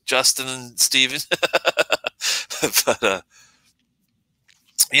juice, Justin and Steven. But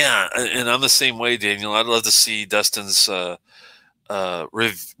yeah, and I'm the same way, Daniel. I'd love to see Dustin's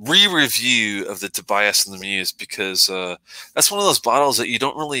re-review of the Tobias and the Muse, because that's one of those bottles that you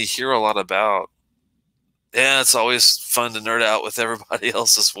don't really hear a lot about. Yeah, it's always fun to nerd out with everybody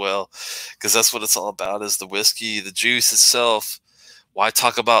else as well, because that's what it's all about, is the whiskey, the juice itself. Why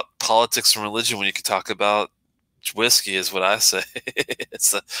talk about politics and religion when you can talk about whiskey, is what I say.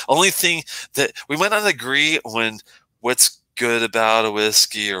 It's the only thing that we might not agree when what's good about a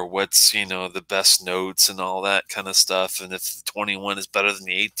whiskey, or what's, you know, the best notes and all that kind of stuff. And if 21 is better than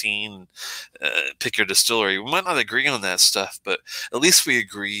the 18, pick your distillery. We might not agree on that stuff, but at least we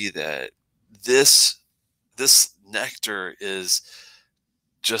agree that this nectar is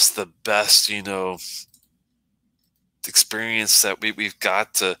just the best, you know, experience that we've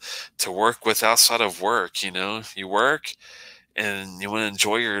got to work with outside of work. You know, you work and you want to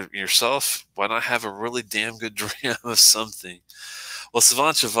enjoy yourself, why not have a really damn good dram of something? Well,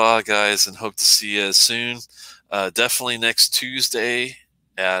 Savant Java, guys, and hope to see you soon. Definitely next Tuesday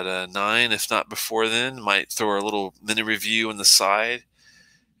at 9, if not before then. Might throw a little mini review on the side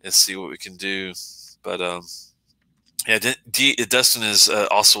and see what we can do. But yeah, Dustin is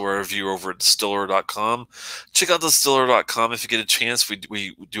also a reviewer over at distiller.com. Check out distiller.com if you get a chance. We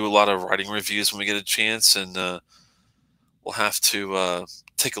do a lot of writing reviews when we get a chance, and we'll have to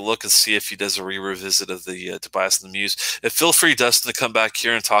take a look and see if he does a revisit of the Tobias and the Muse. Feel free, Dustin, to come back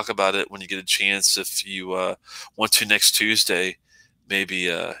here and talk about it when you get a chance, if you want to next Tuesday, maybe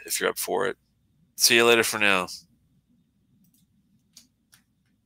if you're up for it. See you later for now.